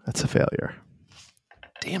 That's a failure.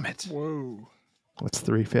 Damn it. Whoa. What's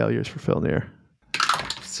 3 failures for Filnir?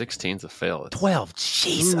 16's a fail. It's 12.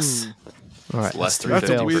 Jesus. All right. less that's 3 than That's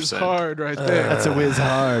a fails. whiz 50%. hard right there. That's a whiz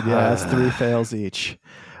hard. Yeah, that's 3 fails each.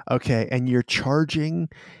 Okay, and you're charging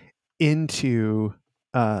into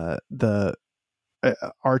the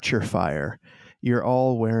archer fire. You're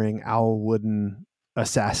all wearing owl wooden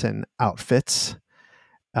assassin outfits,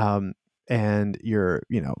 and your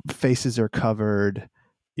faces are covered.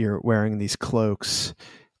 You're wearing these cloaks,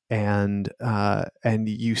 and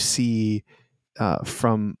you see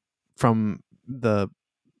from the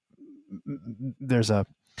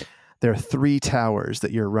there are 3 towers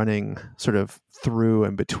that you're running sort of through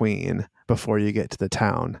and between before you get to the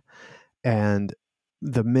town. And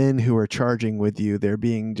the men who are charging with you, they're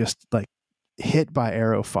being just like hit by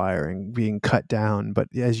arrow fire and being cut down. But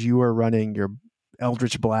as you are running, you're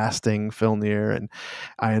eldritch blasting Filnir, and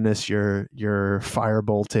Ionis, you're fire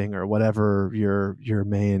bolting or whatever your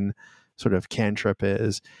main sort of cantrip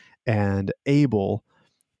is. And Abel,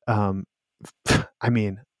 I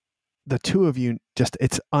mean, the two of you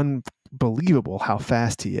it's unbelievable how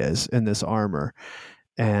fast he is in this armor,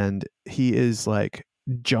 and he is like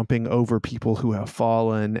jumping over people who have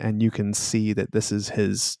fallen, and you can see that this is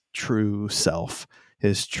his true self,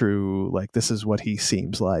 his true, like, this is what he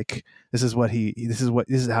seems like, this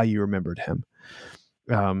is how you remembered him.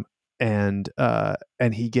 And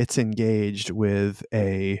he gets engaged with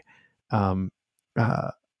a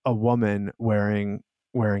woman wearing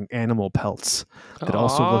animal pelts that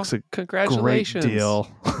also looks a great congratulations. deal.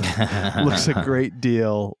 Looks a great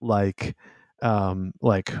deal like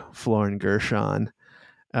Florin Gershon,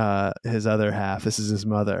 his other half. This is his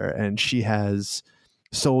mother, and she has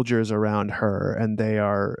soldiers around her, and they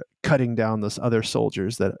are cutting down those other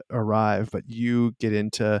soldiers that arrive. But you get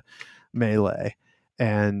into melee,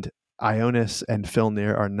 and Ionis and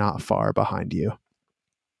Filnir are not far behind you,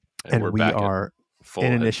 and we're we back at are full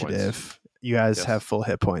in hit initiative. points. You guys Yes. have full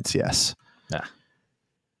hit points, yes. Yeah.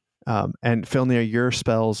 And Filnir, your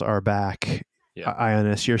spells are back. Yeah.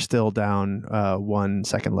 Ionis, you're still down 1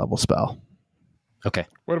 second level spell. Okay.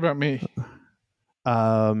 What about me?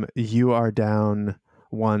 You are down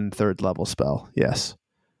 1 third level spell. Yes.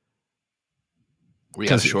 We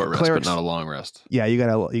got a 'Cause short rest, clerics- but not a long rest. Yeah, you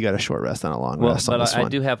got a short rest and a long Well, rest on but this I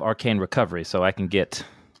one. do have arcane recovery, so I can get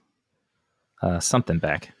something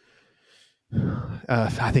back.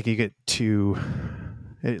 I think you get 2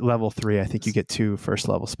 at level 3. I think you get 2 first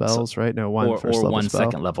level spells, right? No, 1 first or level one spell.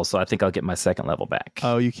 second level. So I think I'll get my second level back.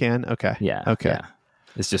 Oh, you can. Okay. yeah. Okay. Yeah.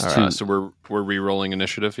 It's just All two. right. So we're re-rolling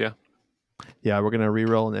initiative, yeah? Yeah, we're gonna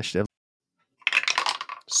re-roll initiative.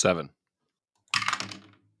 7.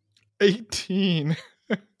 18.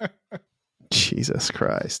 Jesus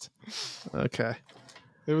Christ. Okay.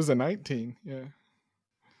 It was a 19. Yeah.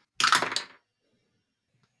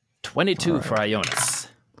 22 All for right. Ionis.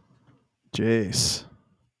 Jace.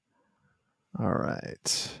 All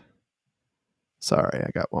right. Sorry, I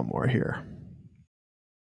got one more here.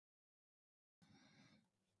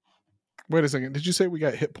 Wait a second. Did you say we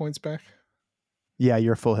got hit points back? Yeah,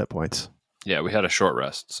 you're full hit points. Yeah, we had a short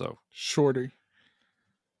rest, so Shorty.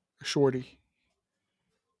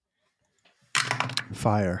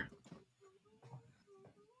 Fire.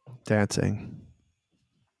 Dancing.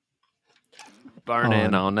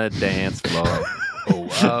 burning on the dance floor.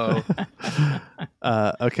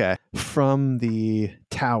 Okay. From the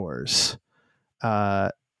towers,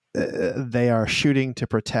 they are shooting to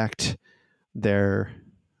protect their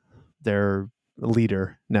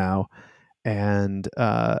leader now, and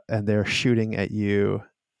they're shooting at you,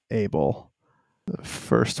 Abel. The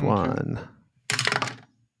first Okay. one.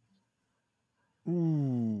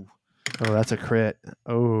 Ooh. Oh, that's a crit.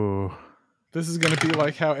 Oh. This is going to be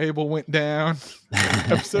like how Abel went down.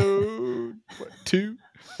 Episode 2?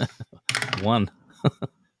 1.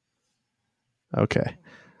 Okay.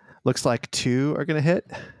 Looks like 2 are going to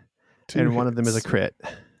hit, 2 and one of them is a hits. crit.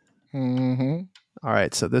 Mm-hmm. All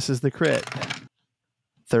right, so this is the crit.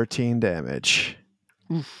 13 damage.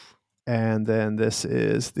 Oof. And then this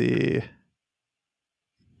is the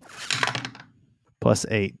plus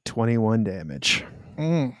 8, 21 damage.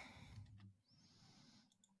 Mm.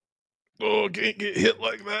 Oh, can't get hit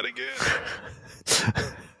like that again.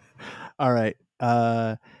 All right.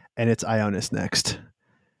 And it's Ionis next.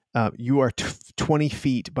 You are 20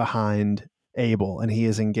 feet behind Abel, and he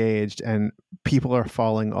is engaged, and people are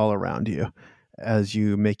falling all around you as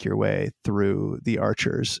you make your way through the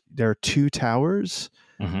archers. There are 2 towers.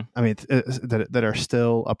 Mhm. I mean, that are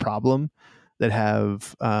still a problem. That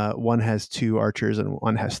have one has 2 archers and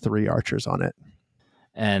one has 3 archers on it.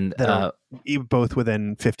 And That are both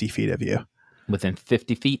within 50 feet of you. within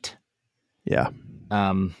 50 feet. Yeah,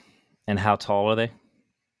 And how tall are they?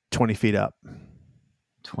 20 feet up.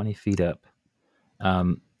 20 feet up.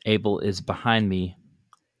 Abel is behind me.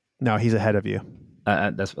 No, he's ahead of you.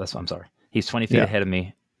 That's I'm sorry. He's 20 feet Yeah. ahead of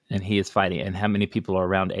me, and he is fighting. And how many people are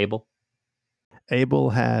around Abel? Abel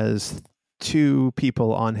has 2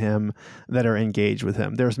 people on him that are engaged with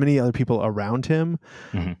him. There's many other people around him,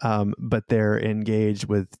 but they're engaged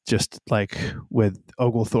with with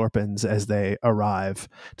Oglethorpans as they arrive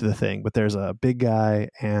to the thing. But there's a big guy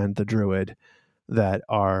and the druid that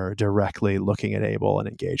are directly looking at Abel and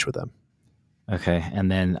engaged with him. Okay, and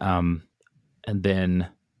then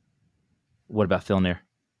what about Filnir?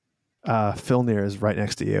 Filnir is right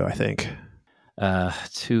next to you, I think.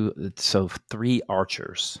 3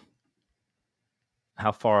 archers.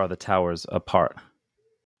 How far are the towers apart?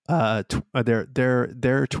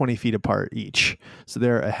 They're 20 feet apart each, so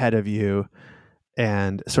they're ahead of you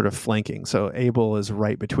and sort of flanking. So Abel is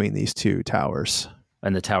right between these 2 towers.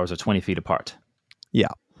 And the towers are 20 feet apart. Yeah.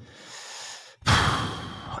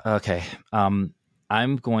 Okay.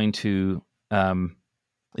 I'm going to.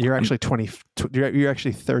 You're actually you're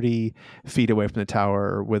actually 30 feet away from the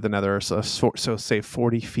tower with another, so say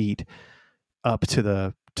 40 feet up to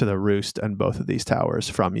the roost on both of these towers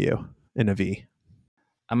from you in a V.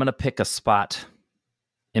 I'm going to pick a spot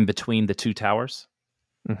in between the 2 towers,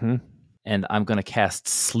 and I'm going to cast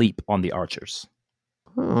Sleep on the archers.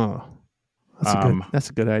 Oh, that's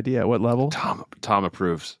a good idea. What level? Tom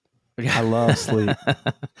approves. I love sleep.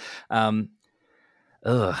 I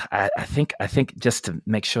think just to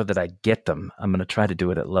make sure that I get them, I'm going to try to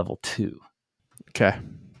do it at level 2. Okay.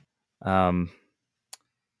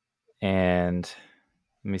 And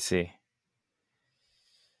let me see.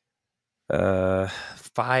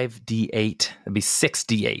 5d8. That'd be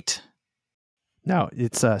 6d8. No,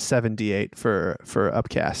 it's 7d8 for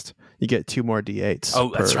upcast. You get 2 more d8s.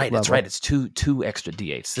 Oh, that's per right. That's level. right. It's two extra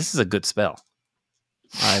d8s. This is a good spell.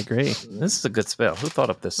 I agree. This is a good spell. Who thought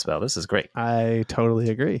of this spell? This is great. I totally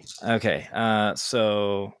agree. Okay.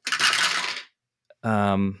 So,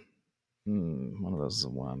 one of those is a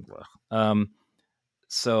 1.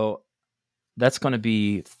 So That's going to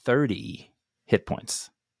be 30 hit points.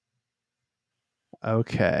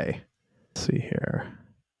 Okay. Let's see here.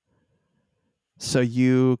 So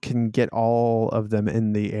you can get all of them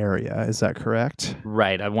in the area. Is that correct?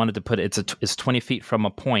 Right. I wanted to put it's 20 feet from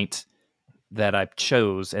a point that I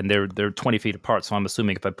chose, and they're 20 feet apart. So I'm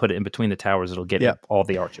assuming if I put it in between the towers, it'll get Yep. all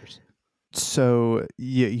the archers. So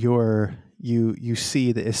you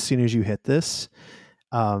see that as soon as you hit this,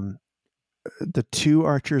 the two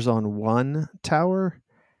archers on one tower,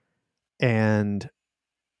 and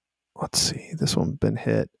let's see, this one been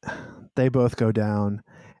hit. They both go down,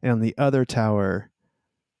 and on the other tower,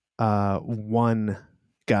 one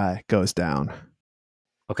guy goes down.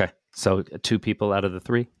 Okay. So 2 people out of the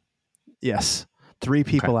 3? Yes, 3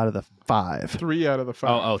 people out of the 5. 3 out of the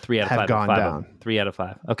 5. Oh, 3 out of Have 5. gone 5 down. 3 out of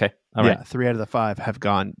 5. Okay. All right. 3 out of the 5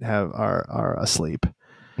 are asleep.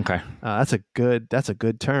 Okay. That's a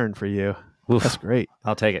good turn for you. Oof. That's great.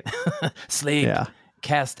 I'll take it. Sleep. Yeah.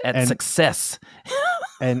 Cast at And- success.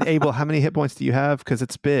 And Abel, how many hit points do you have? Because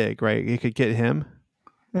it's big, right? You could get him.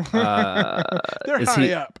 They're is high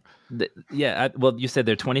he- up. Yeah. Well, you said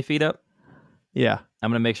they're 20 feet up. Yeah.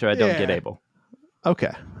 I'm going to make sure I don't get Yeah. Abel.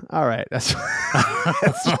 Okay. All right. That's fine.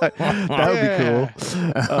 That would be cool.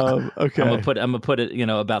 Okay. I'm gonna put it,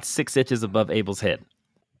 about 6 inches above Abel's head.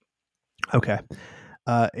 Okay.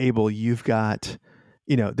 Abel, you've got,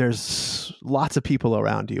 there's lots of people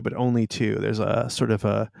around you, but only 2. There's a sort of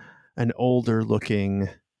an older looking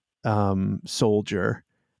soldier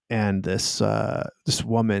and this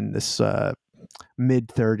woman, this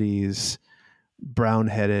mid-30s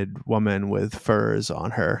brown-headed woman with furs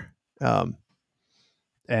on her,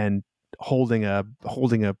 and holding a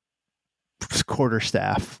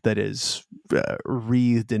quarterstaff that is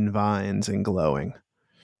wreathed in vines and glowing.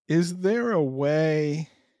 Is there a way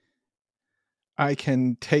I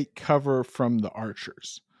can take cover from the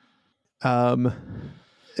archers? I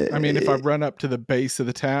mean, if I run up to the base of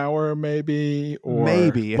the tower, maybe, or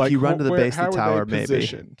maybe if you run to the base of the how are tower, they maybe.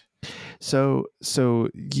 positioned? So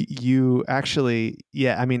you actually,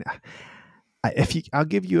 yeah. I mean, I'll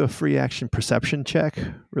give you a free action perception check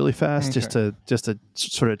really fast, just to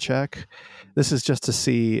sort of check. This is just to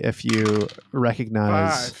see if you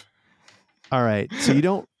recognize. 5. All right, so you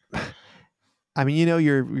don't. I mean,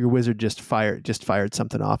 your wizard just fired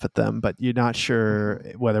something off at them, but you're not sure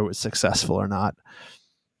whether it was successful or not.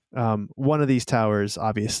 One of these towers,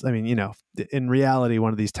 obviously, I mean, in reality,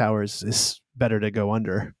 one of these towers is better to go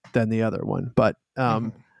under than the other one. But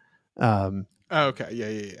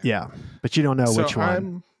Okay, yeah, but you don't know which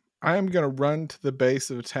one. I'm going to run to the base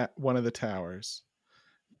of one of the towers,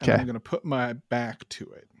 and Okay. I'm going to put my back to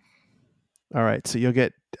it. All right, so you'll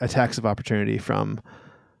get attacks of opportunity from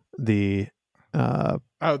the.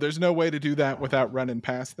 There's no way to do that without running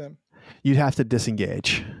past them? You'd have to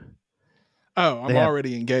disengage. Oh, I'm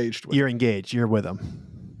already engaged with You're them. engaged. You're with them.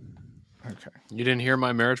 Okay. You didn't hear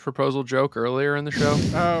my marriage proposal joke earlier in the show?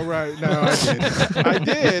 Oh, right. No, I did. I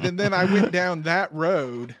did, and then I went down that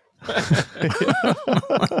road. But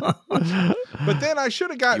then I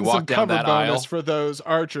should have gotten You some walked down cover that bonus aisle? for those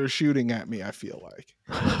archers shooting at me, I feel like.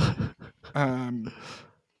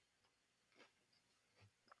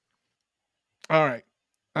 All right.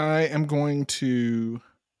 I am going to,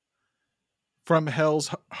 from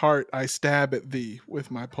Hell's Heart, I stab at thee with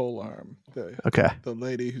my polearm, Okay. the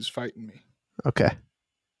lady who's fighting me. Okay.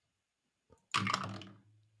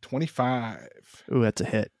 25. Ooh, that's a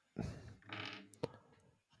hit.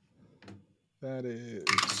 That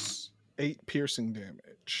is 8 piercing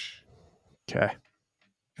damage. Okay.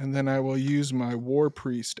 And then I will use my War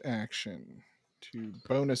Priest action to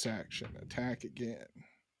bonus action attack again.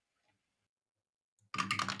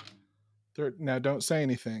 Now, don't say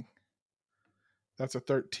anything. That's a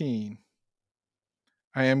 13.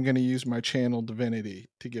 I am going to use my Channel Divinity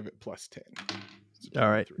to give it plus 10. All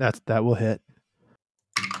right. 23. That will hit.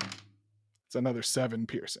 It's another 7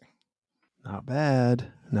 piercing. Not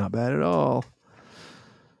bad. Not bad at all.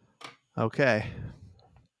 Okay.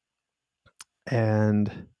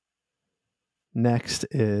 And next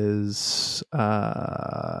is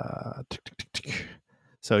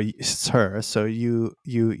so it's her. So you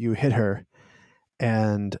hit her,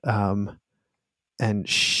 and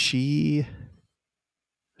she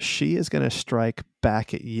is going to strike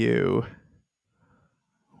back at you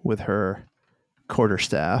with her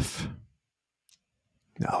quarterstaff.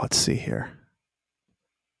 Now let's see here.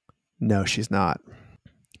 No, she's not.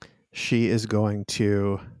 She's going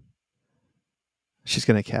to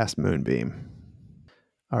cast Moonbeam.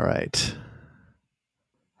 All right.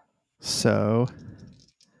 So,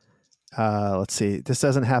 let's see. This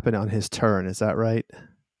doesn't happen on his turn. Is that right?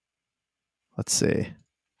 Let's see.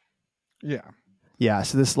 Yeah. Yeah.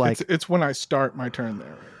 So this like It's when I start my turn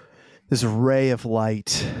there. this ray of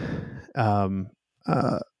light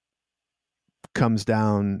comes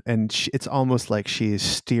down, and it's almost like she's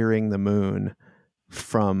steering the moon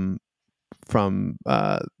from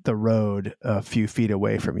the road a few feet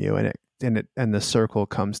away from you, and the circle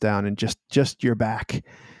comes down, and just your back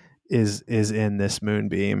is in this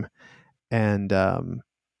moonbeam, and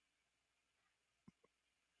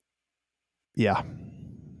yeah,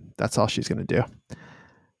 that's all she's going to do.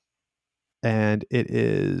 And it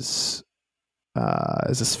is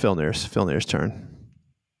this Filnir's turn.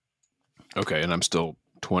 Okay, and I'm still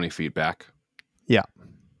 20 feet back. Yeah.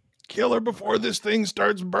 Kill her before this thing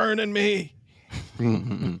starts burning me.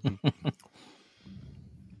 And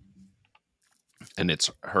it's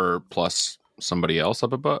her plus somebody else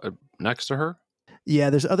up above next to her? Yeah,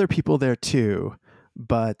 there's other people there too,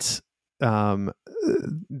 but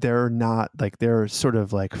they're not like, they're sort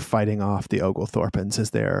of like fighting off the Oglethorpens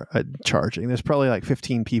as they're charging. There's probably like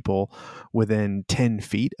 15 people within 10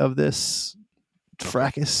 feet of this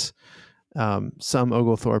fracas. Some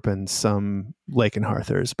Oglethorpens, some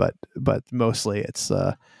Lakenharthers, but mostly it's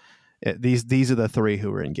these are the three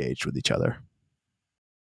who are engaged with each other.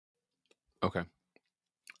 Okay.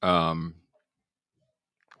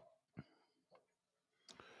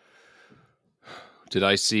 Did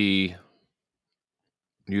I see?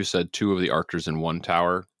 You said two of the archers in one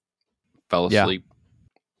tower fell asleep,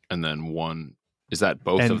 and then one. Is that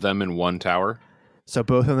both of them in one tower? So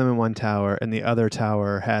both of them in one tower, and the other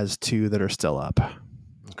tower has two that are still up.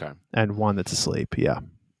 Okay. And one that's asleep. Yeah.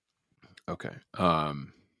 Okay.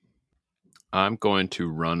 I'm going to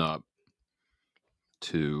run up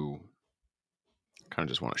to. Kind of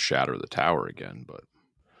just want to shatter the tower again, but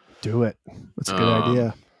Do it. That's a good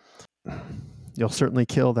idea. You'll certainly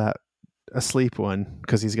kill that asleep one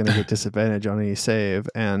because he's going to get disadvantage on any save,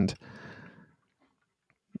 and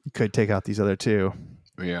you could take out these other two.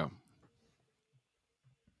 Yeah.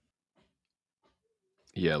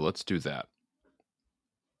 Yeah, let's do that.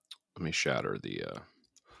 Let me shatter the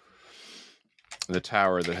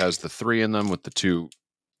tower that has the three in them with the two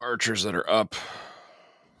archers that are up.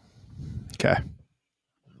 Okay.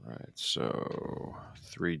 All right, so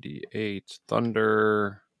 3d8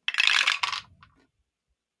 thunder.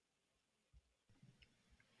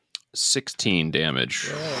 16 damage.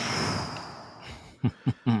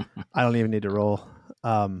 I don't even need to roll.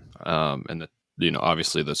 And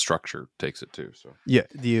obviously the structure takes it too. So Yeah,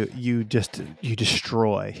 you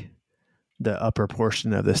destroy the upper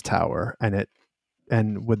portion of this tower,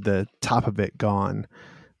 and with the top of it gone,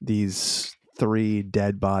 these three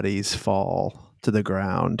dead bodies fall to the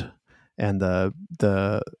ground, and the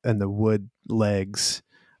wood legs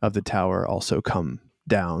of the tower also come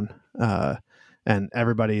down, and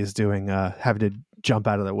everybody is doing having to jump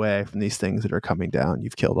out of the way from these things that are coming down.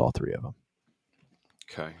 You've killed all three of them.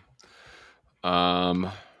 okay. And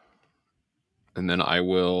then I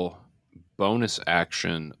will bonus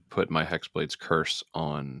action put my Hexblade's curse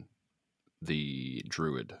on the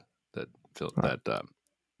druid that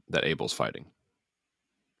Abel's fighting.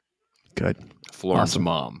 Good. Florence's Awesome.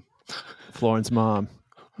 mom. Florence mom.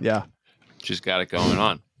 Yeah, She's got it going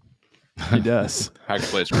on. he does.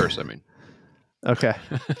 Hexblade's curse, I mean. Okay.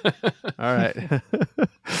 All right.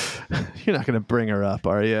 You're not going to bring her up,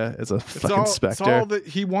 are you? As a fucking specter. It's all that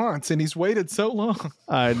he wants, and he's waited so long.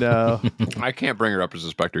 I know. I can't bring her up as a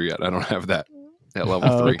specter yet. I don't have that at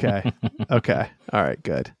level 3. Okay. Okay. All right.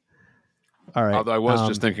 Good. All right. Although I was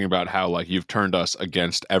just thinking about how like you've turned us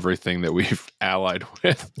against everything that we've allied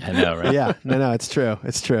with. I know, right? Yeah. No, it's true.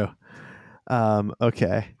 It's true.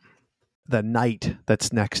 Okay. The knight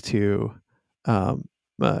that's next to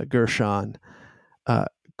Gershon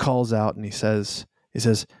calls out, and he says,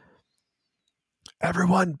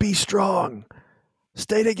 "Everyone be strong.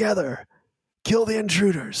 Stay together. Kill the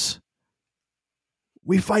intruders.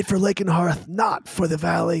 We fight for Lake and Hearth, not for the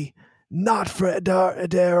valley, not for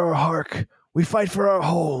Adair or Hark. We fight for our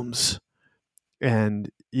homes." And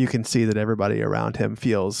you can see that everybody around him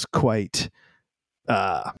feels quite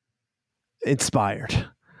inspired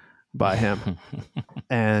by him.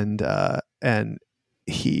 and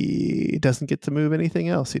he doesn't get to move anything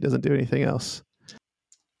else. He doesn't do anything else.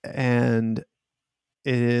 And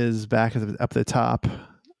it is back up the top.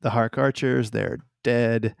 The Hark Archers, they're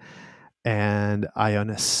dead. And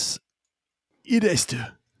Ionis,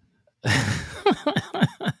 Idestu.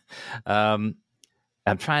 I'm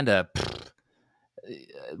trying to.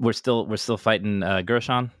 We're still fighting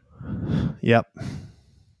Gershon. Yep.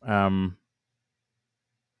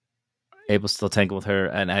 Abel's still tangled with her,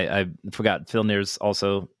 and I forgot Filnir's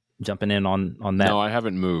also jumping in on that. No, I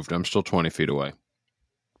haven't moved. I'm still 20 feet away.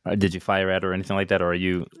 Did you fire at or anything like that, or are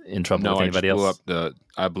you in trouble No, with anybody else?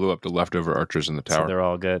 I blew up the leftover archers in the So tower. they're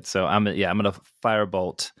all good. So I'm gonna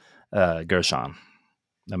firebolt Gershon.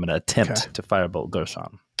 I'm gonna attempt to firebolt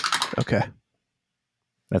Gershon. Okay.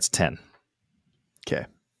 That's 10. Okay.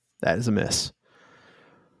 That is a miss.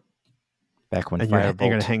 Back when And you're firebolt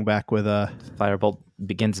going to hang back with firebolt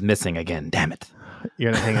begins missing again. Damn it!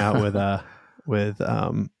 you're going to hang out with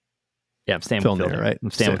Yeah, I'm staying Filnir, with Filnir. right?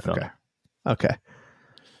 I'm staying with Filnir. Okay.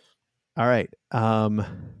 All right.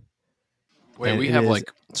 Wait, and we it have is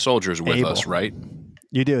like soldiers with Able. us, right?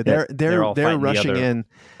 You do. Yeah, They're they're all fighting the rushing other in.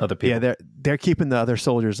 Other people. Yeah, they're keeping the other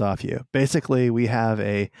soldiers off you. Basically, we have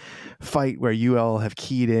a fight where you all have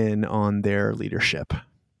keyed in on their leadership.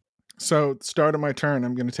 So, start of my turn,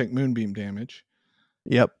 I'm going to take moonbeam damage.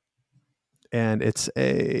 Yep. And it's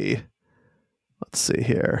let's see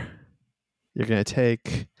here. You're going to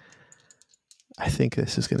take, I think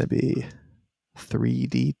this is going to be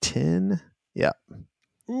 3d10. Yep.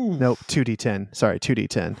 Ooh. Nope, 2d10. Sorry,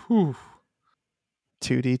 2d10. Whew.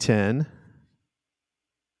 2d10.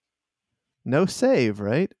 No save,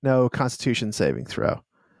 right? No Constitution saving throw.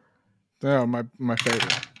 Oh, my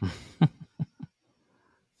favorite.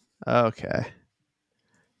 Okay.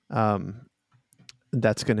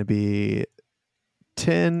 That's going to be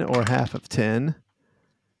 10 or half of 10.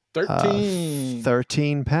 13.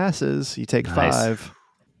 13 passes. You take Nice. 5.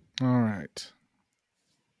 All right.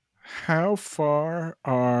 How far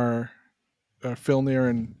are Filnir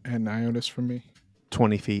and Ionis from me?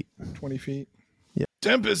 20 feet. 20 feet? Yeah.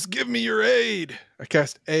 Tempest, give me your aid. I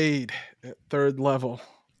cast aid at 3rd level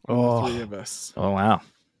on Oh. the 3 of us. Oh wow.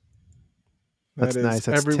 That's nice.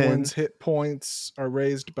 That's everyone's hit points are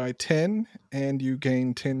raised by 10, and you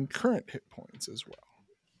gain 10 current hit points as well.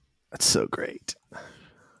 That's so great.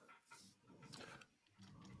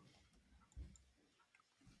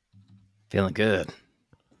 Feeling good.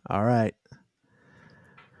 All right.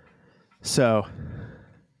 So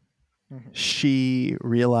she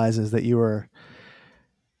realizes that you are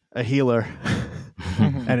a healer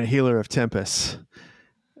and a healer of Tempest.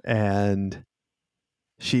 And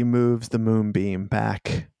she moves the moonbeam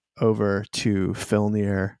back over to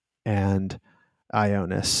Filnir and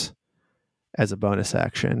Ionis as a bonus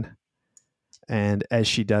action. And as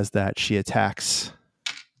she does that, she attacks.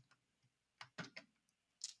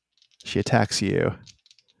 She attacks you,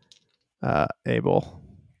 Abel.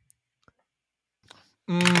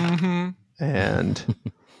 Mm-hmm. And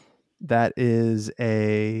that is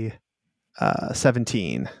a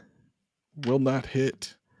 17. Will not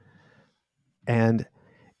hit. And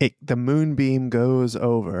the moonbeam goes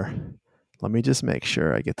over. Let me just make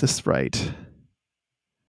sure I get this right.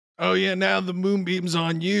 Oh, yeah, now the moonbeam's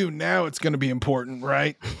on you. Now it's going to be important,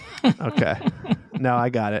 right? Okay. No, I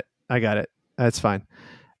got it. That's fine.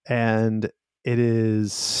 And it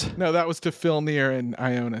is... No, that was to Filnir and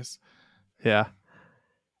Ionis. Yeah.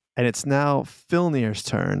 And it's now Filnir's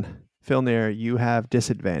turn. Filnir, you have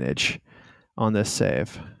disadvantage on this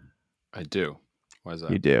save. I do. Why is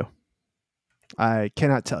that? You do. I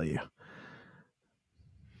cannot tell you.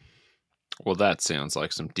 Well, that sounds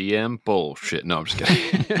like some DM bullshit. No, I'm just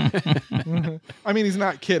kidding. I mean, he's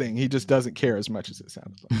not kidding. He just doesn't care as much as it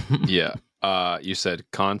sounded like. Yeah. You said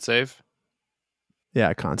con save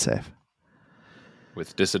Yeah, con save.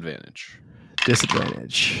 with disadvantage.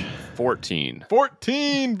 Disadvantage. 14.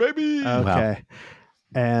 14, baby! Okay.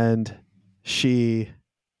 And she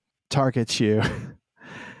targets you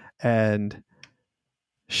and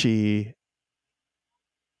she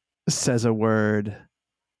says a word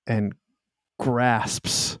and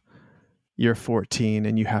grasps your 14,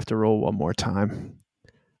 and you have to roll one more time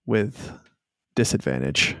with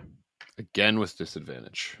disadvantage. Again with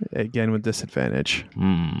disadvantage. Again with disadvantage.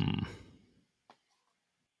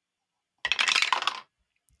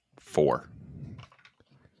 4.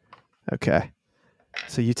 Okay.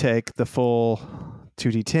 So you take the full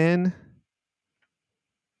 2d10.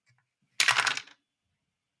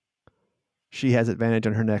 She has advantage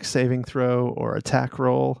on her next saving throw or attack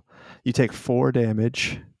roll. You take 4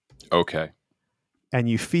 damage, Okay. and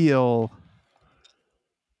you feel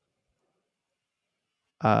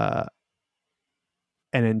an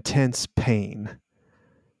intense pain,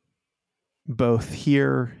 both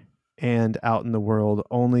here and out in the world.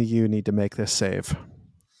 Only you need to make this save.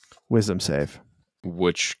 Wisdom save.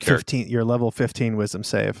 Which character? 15. Your level 15 wisdom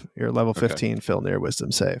save. Your level Okay. 15 Filnir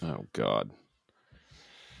wisdom save. Oh, God.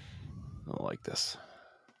 I don't like this.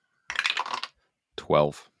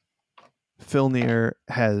 12. Filnir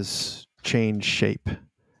has changed shape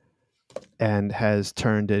and has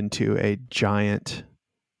turned into a giant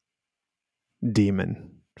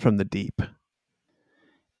demon from the deep.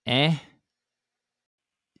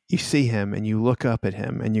 you see him and you look up at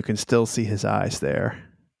him and you can still see his eyes there.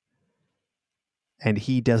 And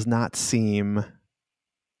he does not seem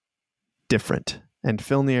different. And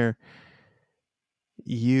Filnir,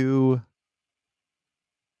 you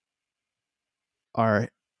are,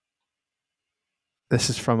 this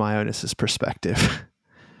is from Ionis's perspective.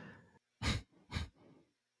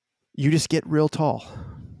 You just get real tall.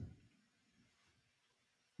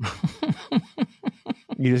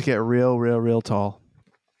 You just get real tall.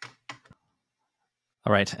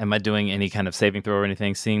 All right. Am I doing any kind of saving throw or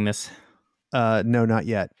anything seeing this? No, not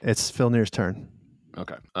yet. It's Filnir's turn.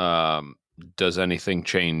 Okay. Does anything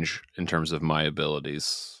change in terms of my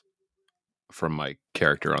abilities from my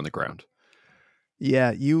character on the ground?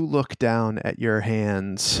 Yeah, you look down at your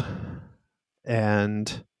hands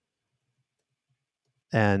and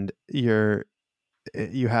you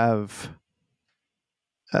have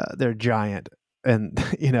they're giant, and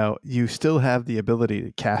you still have the ability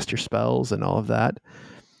to cast your spells and all of that,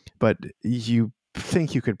 but you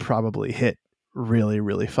think you could probably hit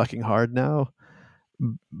really fucking hard now,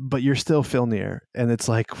 but you're still Filnir, and it's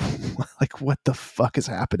like what the fuck is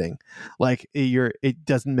happening? Like it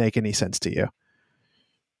doesn't make any sense to you.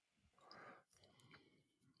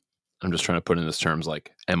 I'm just trying to put in this terms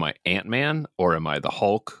like, am I Ant-Man or am I the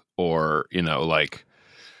Hulk, or like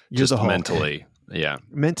You're just the Hulk. mentally? Yeah,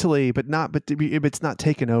 mentally, but it's not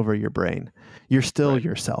taken over your brain. You're still Right.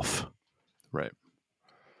 yourself. right.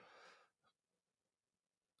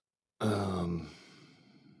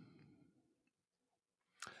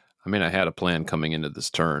 I mean, I had a plan coming into this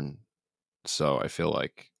turn, so I feel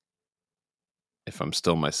like if I'm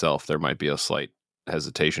still myself, there might be a slight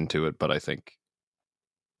hesitation to it, but I think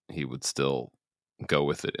he would still go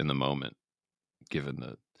with it in the moment, given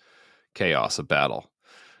the chaos of battle.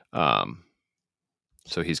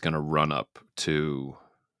 So he's going to run up to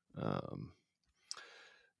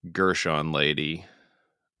Gershon lady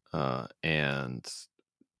and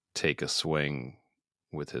take a swing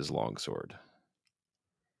with his longsword.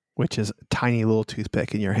 Which is a tiny little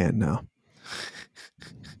toothpick in your hand now.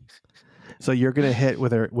 So you're gonna hit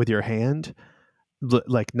with your hand,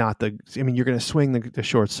 like not the. I mean, you're gonna swing the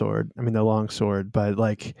short sword. I mean, the long sword, but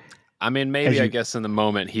like. I mean, maybe I guess in the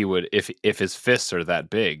moment he would, if his fists are that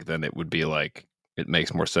big, then it would be like it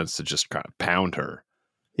makes more sense to just kind of pound her.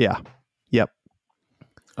 Yeah. Yep.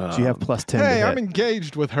 So you have plus 10. Hey, to I'm hit.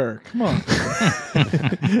 engaged with her. Come on.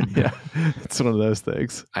 Yeah, it's one of those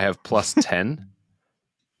things. I have plus 10.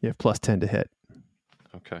 You have plus 10 to hit.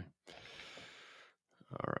 Okay.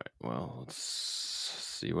 All right. Well, let's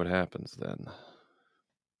see what happens then.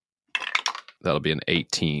 That'll be an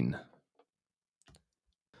 18.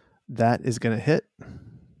 That is going to hit.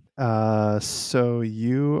 So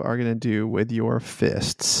you are going to do with your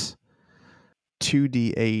fists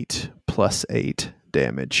 2d8 plus 8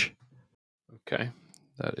 damage. Okay.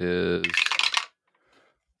 That is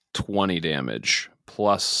 20 damage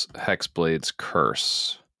plus Hexblade's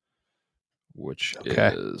Curse, which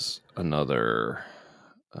is another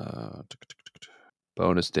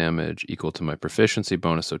bonus damage equal to my proficiency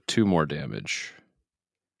bonus, so 2 more damage.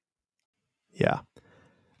 Yeah.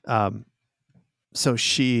 So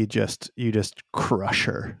you just crush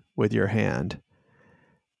her with your hand,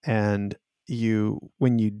 and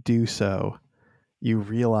when you do so, you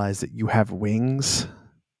realize that you have wings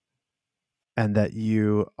and that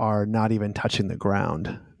you are not even touching the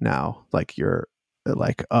ground now. Like you're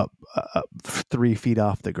like up 3 feet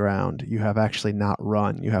off the ground. You have actually not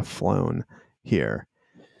run. You have flown here.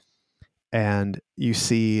 And you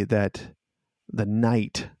see that the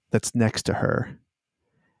knight that's next to her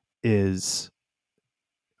is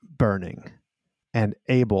burning. And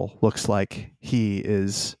Abel looks like he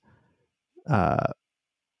is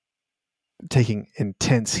taking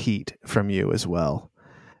intense heat from you as well.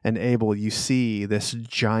 And Abel, you see this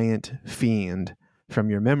giant fiend from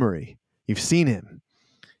your memory. You've seen him.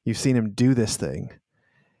 You've seen him do this thing.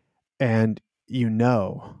 And you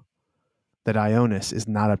know that Ionis is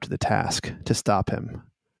not up to the task to stop him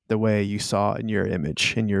the way you saw in your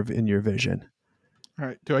image, in your vision. All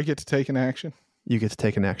right. Do I get to take an action? You get to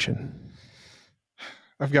take an action.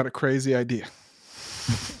 I've got a crazy idea.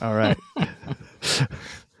 All right.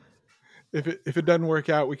 If it doesn't work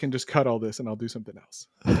out, we can just cut all this and I'll do something else.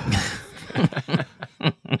 I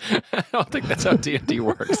don't think that's how D&D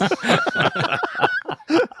works.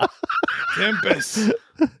 Tempest,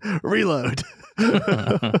 Reload.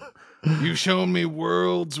 you've shown me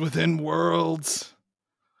worlds within worlds,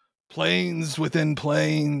 planes within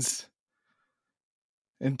planes,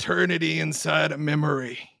 eternity inside a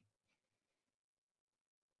memory.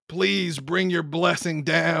 Please bring your blessing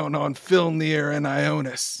down on Filnir and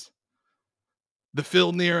Ionis. the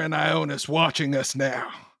Filnir and Ionis watching us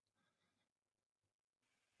now.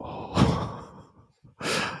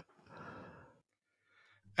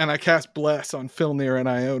 And I cast Bless on Filnir and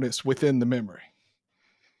Ionis within the memory.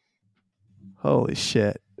 Holy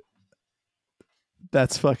shit.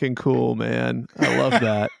 That's fucking cool, man. I love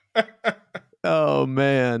that. Oh,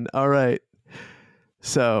 man. All right.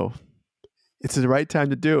 So it's the right time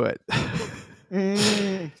to do it.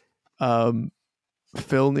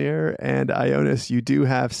 Filnir and Ionis, you do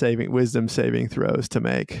have wisdom saving throws to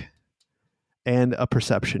make and a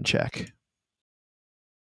perception check.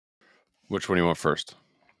 Which one do you want first?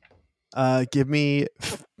 Give me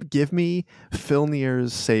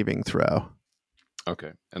Filnir's saving throw.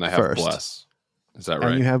 Okay. And I have First. Bless. Is that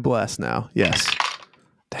right? And you have Bless now. Yes.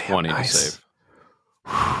 20 to save.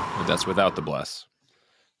 But that's without the Bless.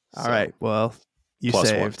 All right. Well, you +1.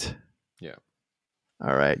 saved. Yeah.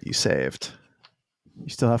 All right. You saved. You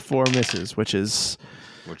still have 4 misses, which is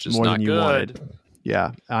more not than you good. wanted.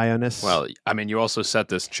 Yeah. Ionis. Well, I mean, you also set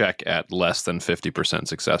this check at less than 50%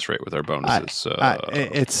 success rate with our bonuses.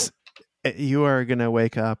 You are going to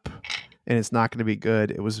wake up and it's not going to be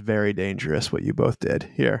good. It was very dangerous what you both did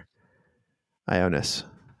here. Ionis.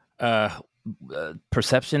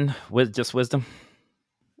 Perception with just wisdom.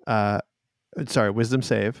 Wisdom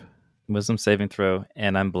save. Wisdom saving throw,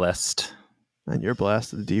 and I'm blessed. And you're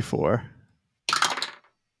blessed with a D4.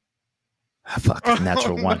 Fuck,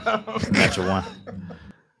 natural 1. No. Natural 1.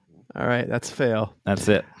 All right, that's fail. That's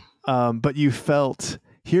it. But you felt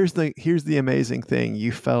here's the amazing thing.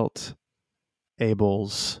 You felt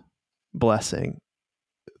Abel's blessing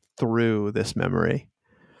through this memory.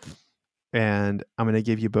 And I'm going to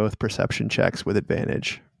give you both perception checks with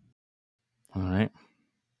advantage. All right.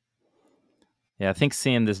 Yeah, I think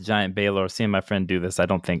seeing this giant Baylor, seeing my friend do this, I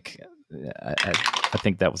don't think I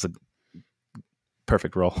think that was a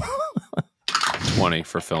perfect roll. 20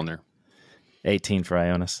 for Filnir. 18 for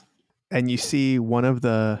Ionis. And you see one of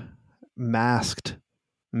the masked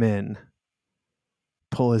men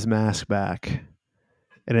pull his mask back,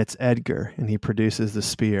 and it's Edgar, and he produces the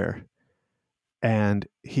spear, and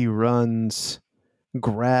he runs,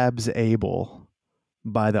 grabs Abel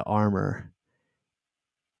by the armor,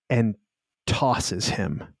 and tosses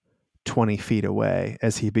him 20 feet away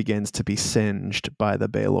as he begins to be singed by the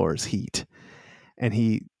Baylor's heat. And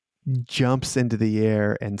he jumps into the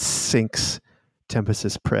air and sinks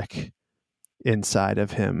Tempest's prick inside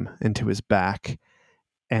of him into his back,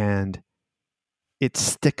 and it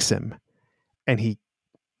sticks him, and he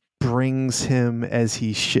brings him as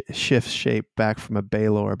he shifts shape back from a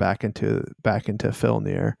Baylor back into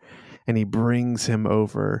Filnir, and he brings him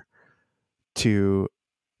over to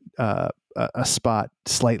a spot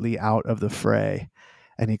slightly out of the fray,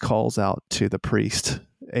 and he calls out to the priest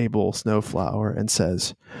Abel Snowflower and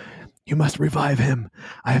says, "You must revive him.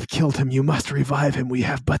 I have killed him. You must revive him. We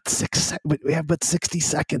have but 60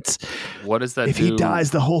 seconds. What does that if do? he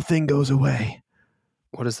dies, the whole thing goes away."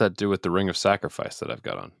 What does that do with the ring of sacrifice that I've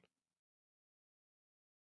got on?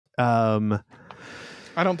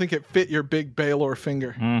 I don't think it fit your big Baylor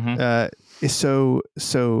finger. Mm-hmm. So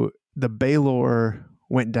the Baylor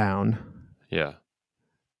went down, Yeah.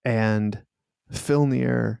 and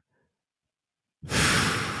Filnir,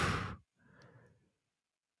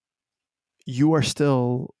 you are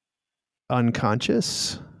still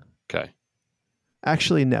unconscious. Okay.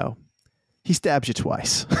 Actually, no. He stabs you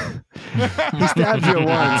twice. He stabs you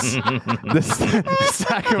once. The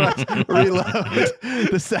sacrifice reload.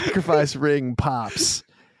 The sacrifice ring pops.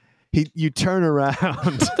 You turn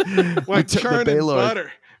around. Like churning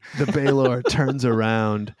butter. The Baylor turns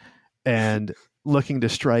around and looking to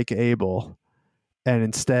strike Abel, and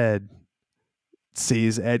instead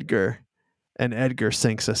sees Edgar, and Edgar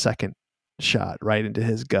sinks a second shot right into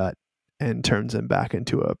his gut and turns him back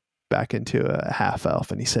into a half elf,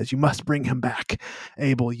 and he says, "You must bring him back,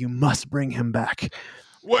 Abel. You must bring him back.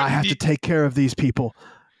 What, I have to take care of these people.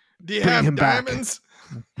 Do you bring have him back." diamonds?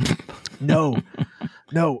 No.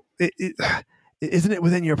 Isn't it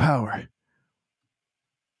within your power?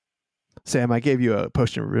 Sam, I gave you a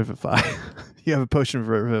potion of Revivify. You have a potion of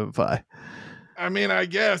Revivify. I mean, I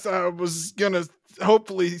guess I was gonna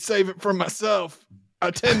hopefully save it for myself.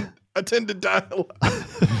 I tend to die a lot.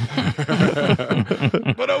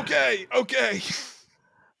 But okay.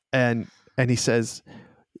 And he says,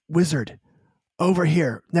 "Wizard, over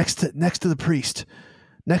here, next to the priest.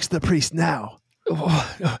 Next to the priest now."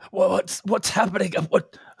 What's happening?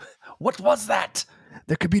 What was that?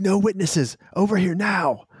 "There could be no witnesses. Over here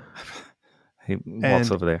now." He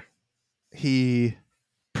walks over there. He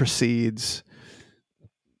proceeds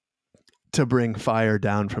to bring fire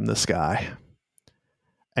down from the sky.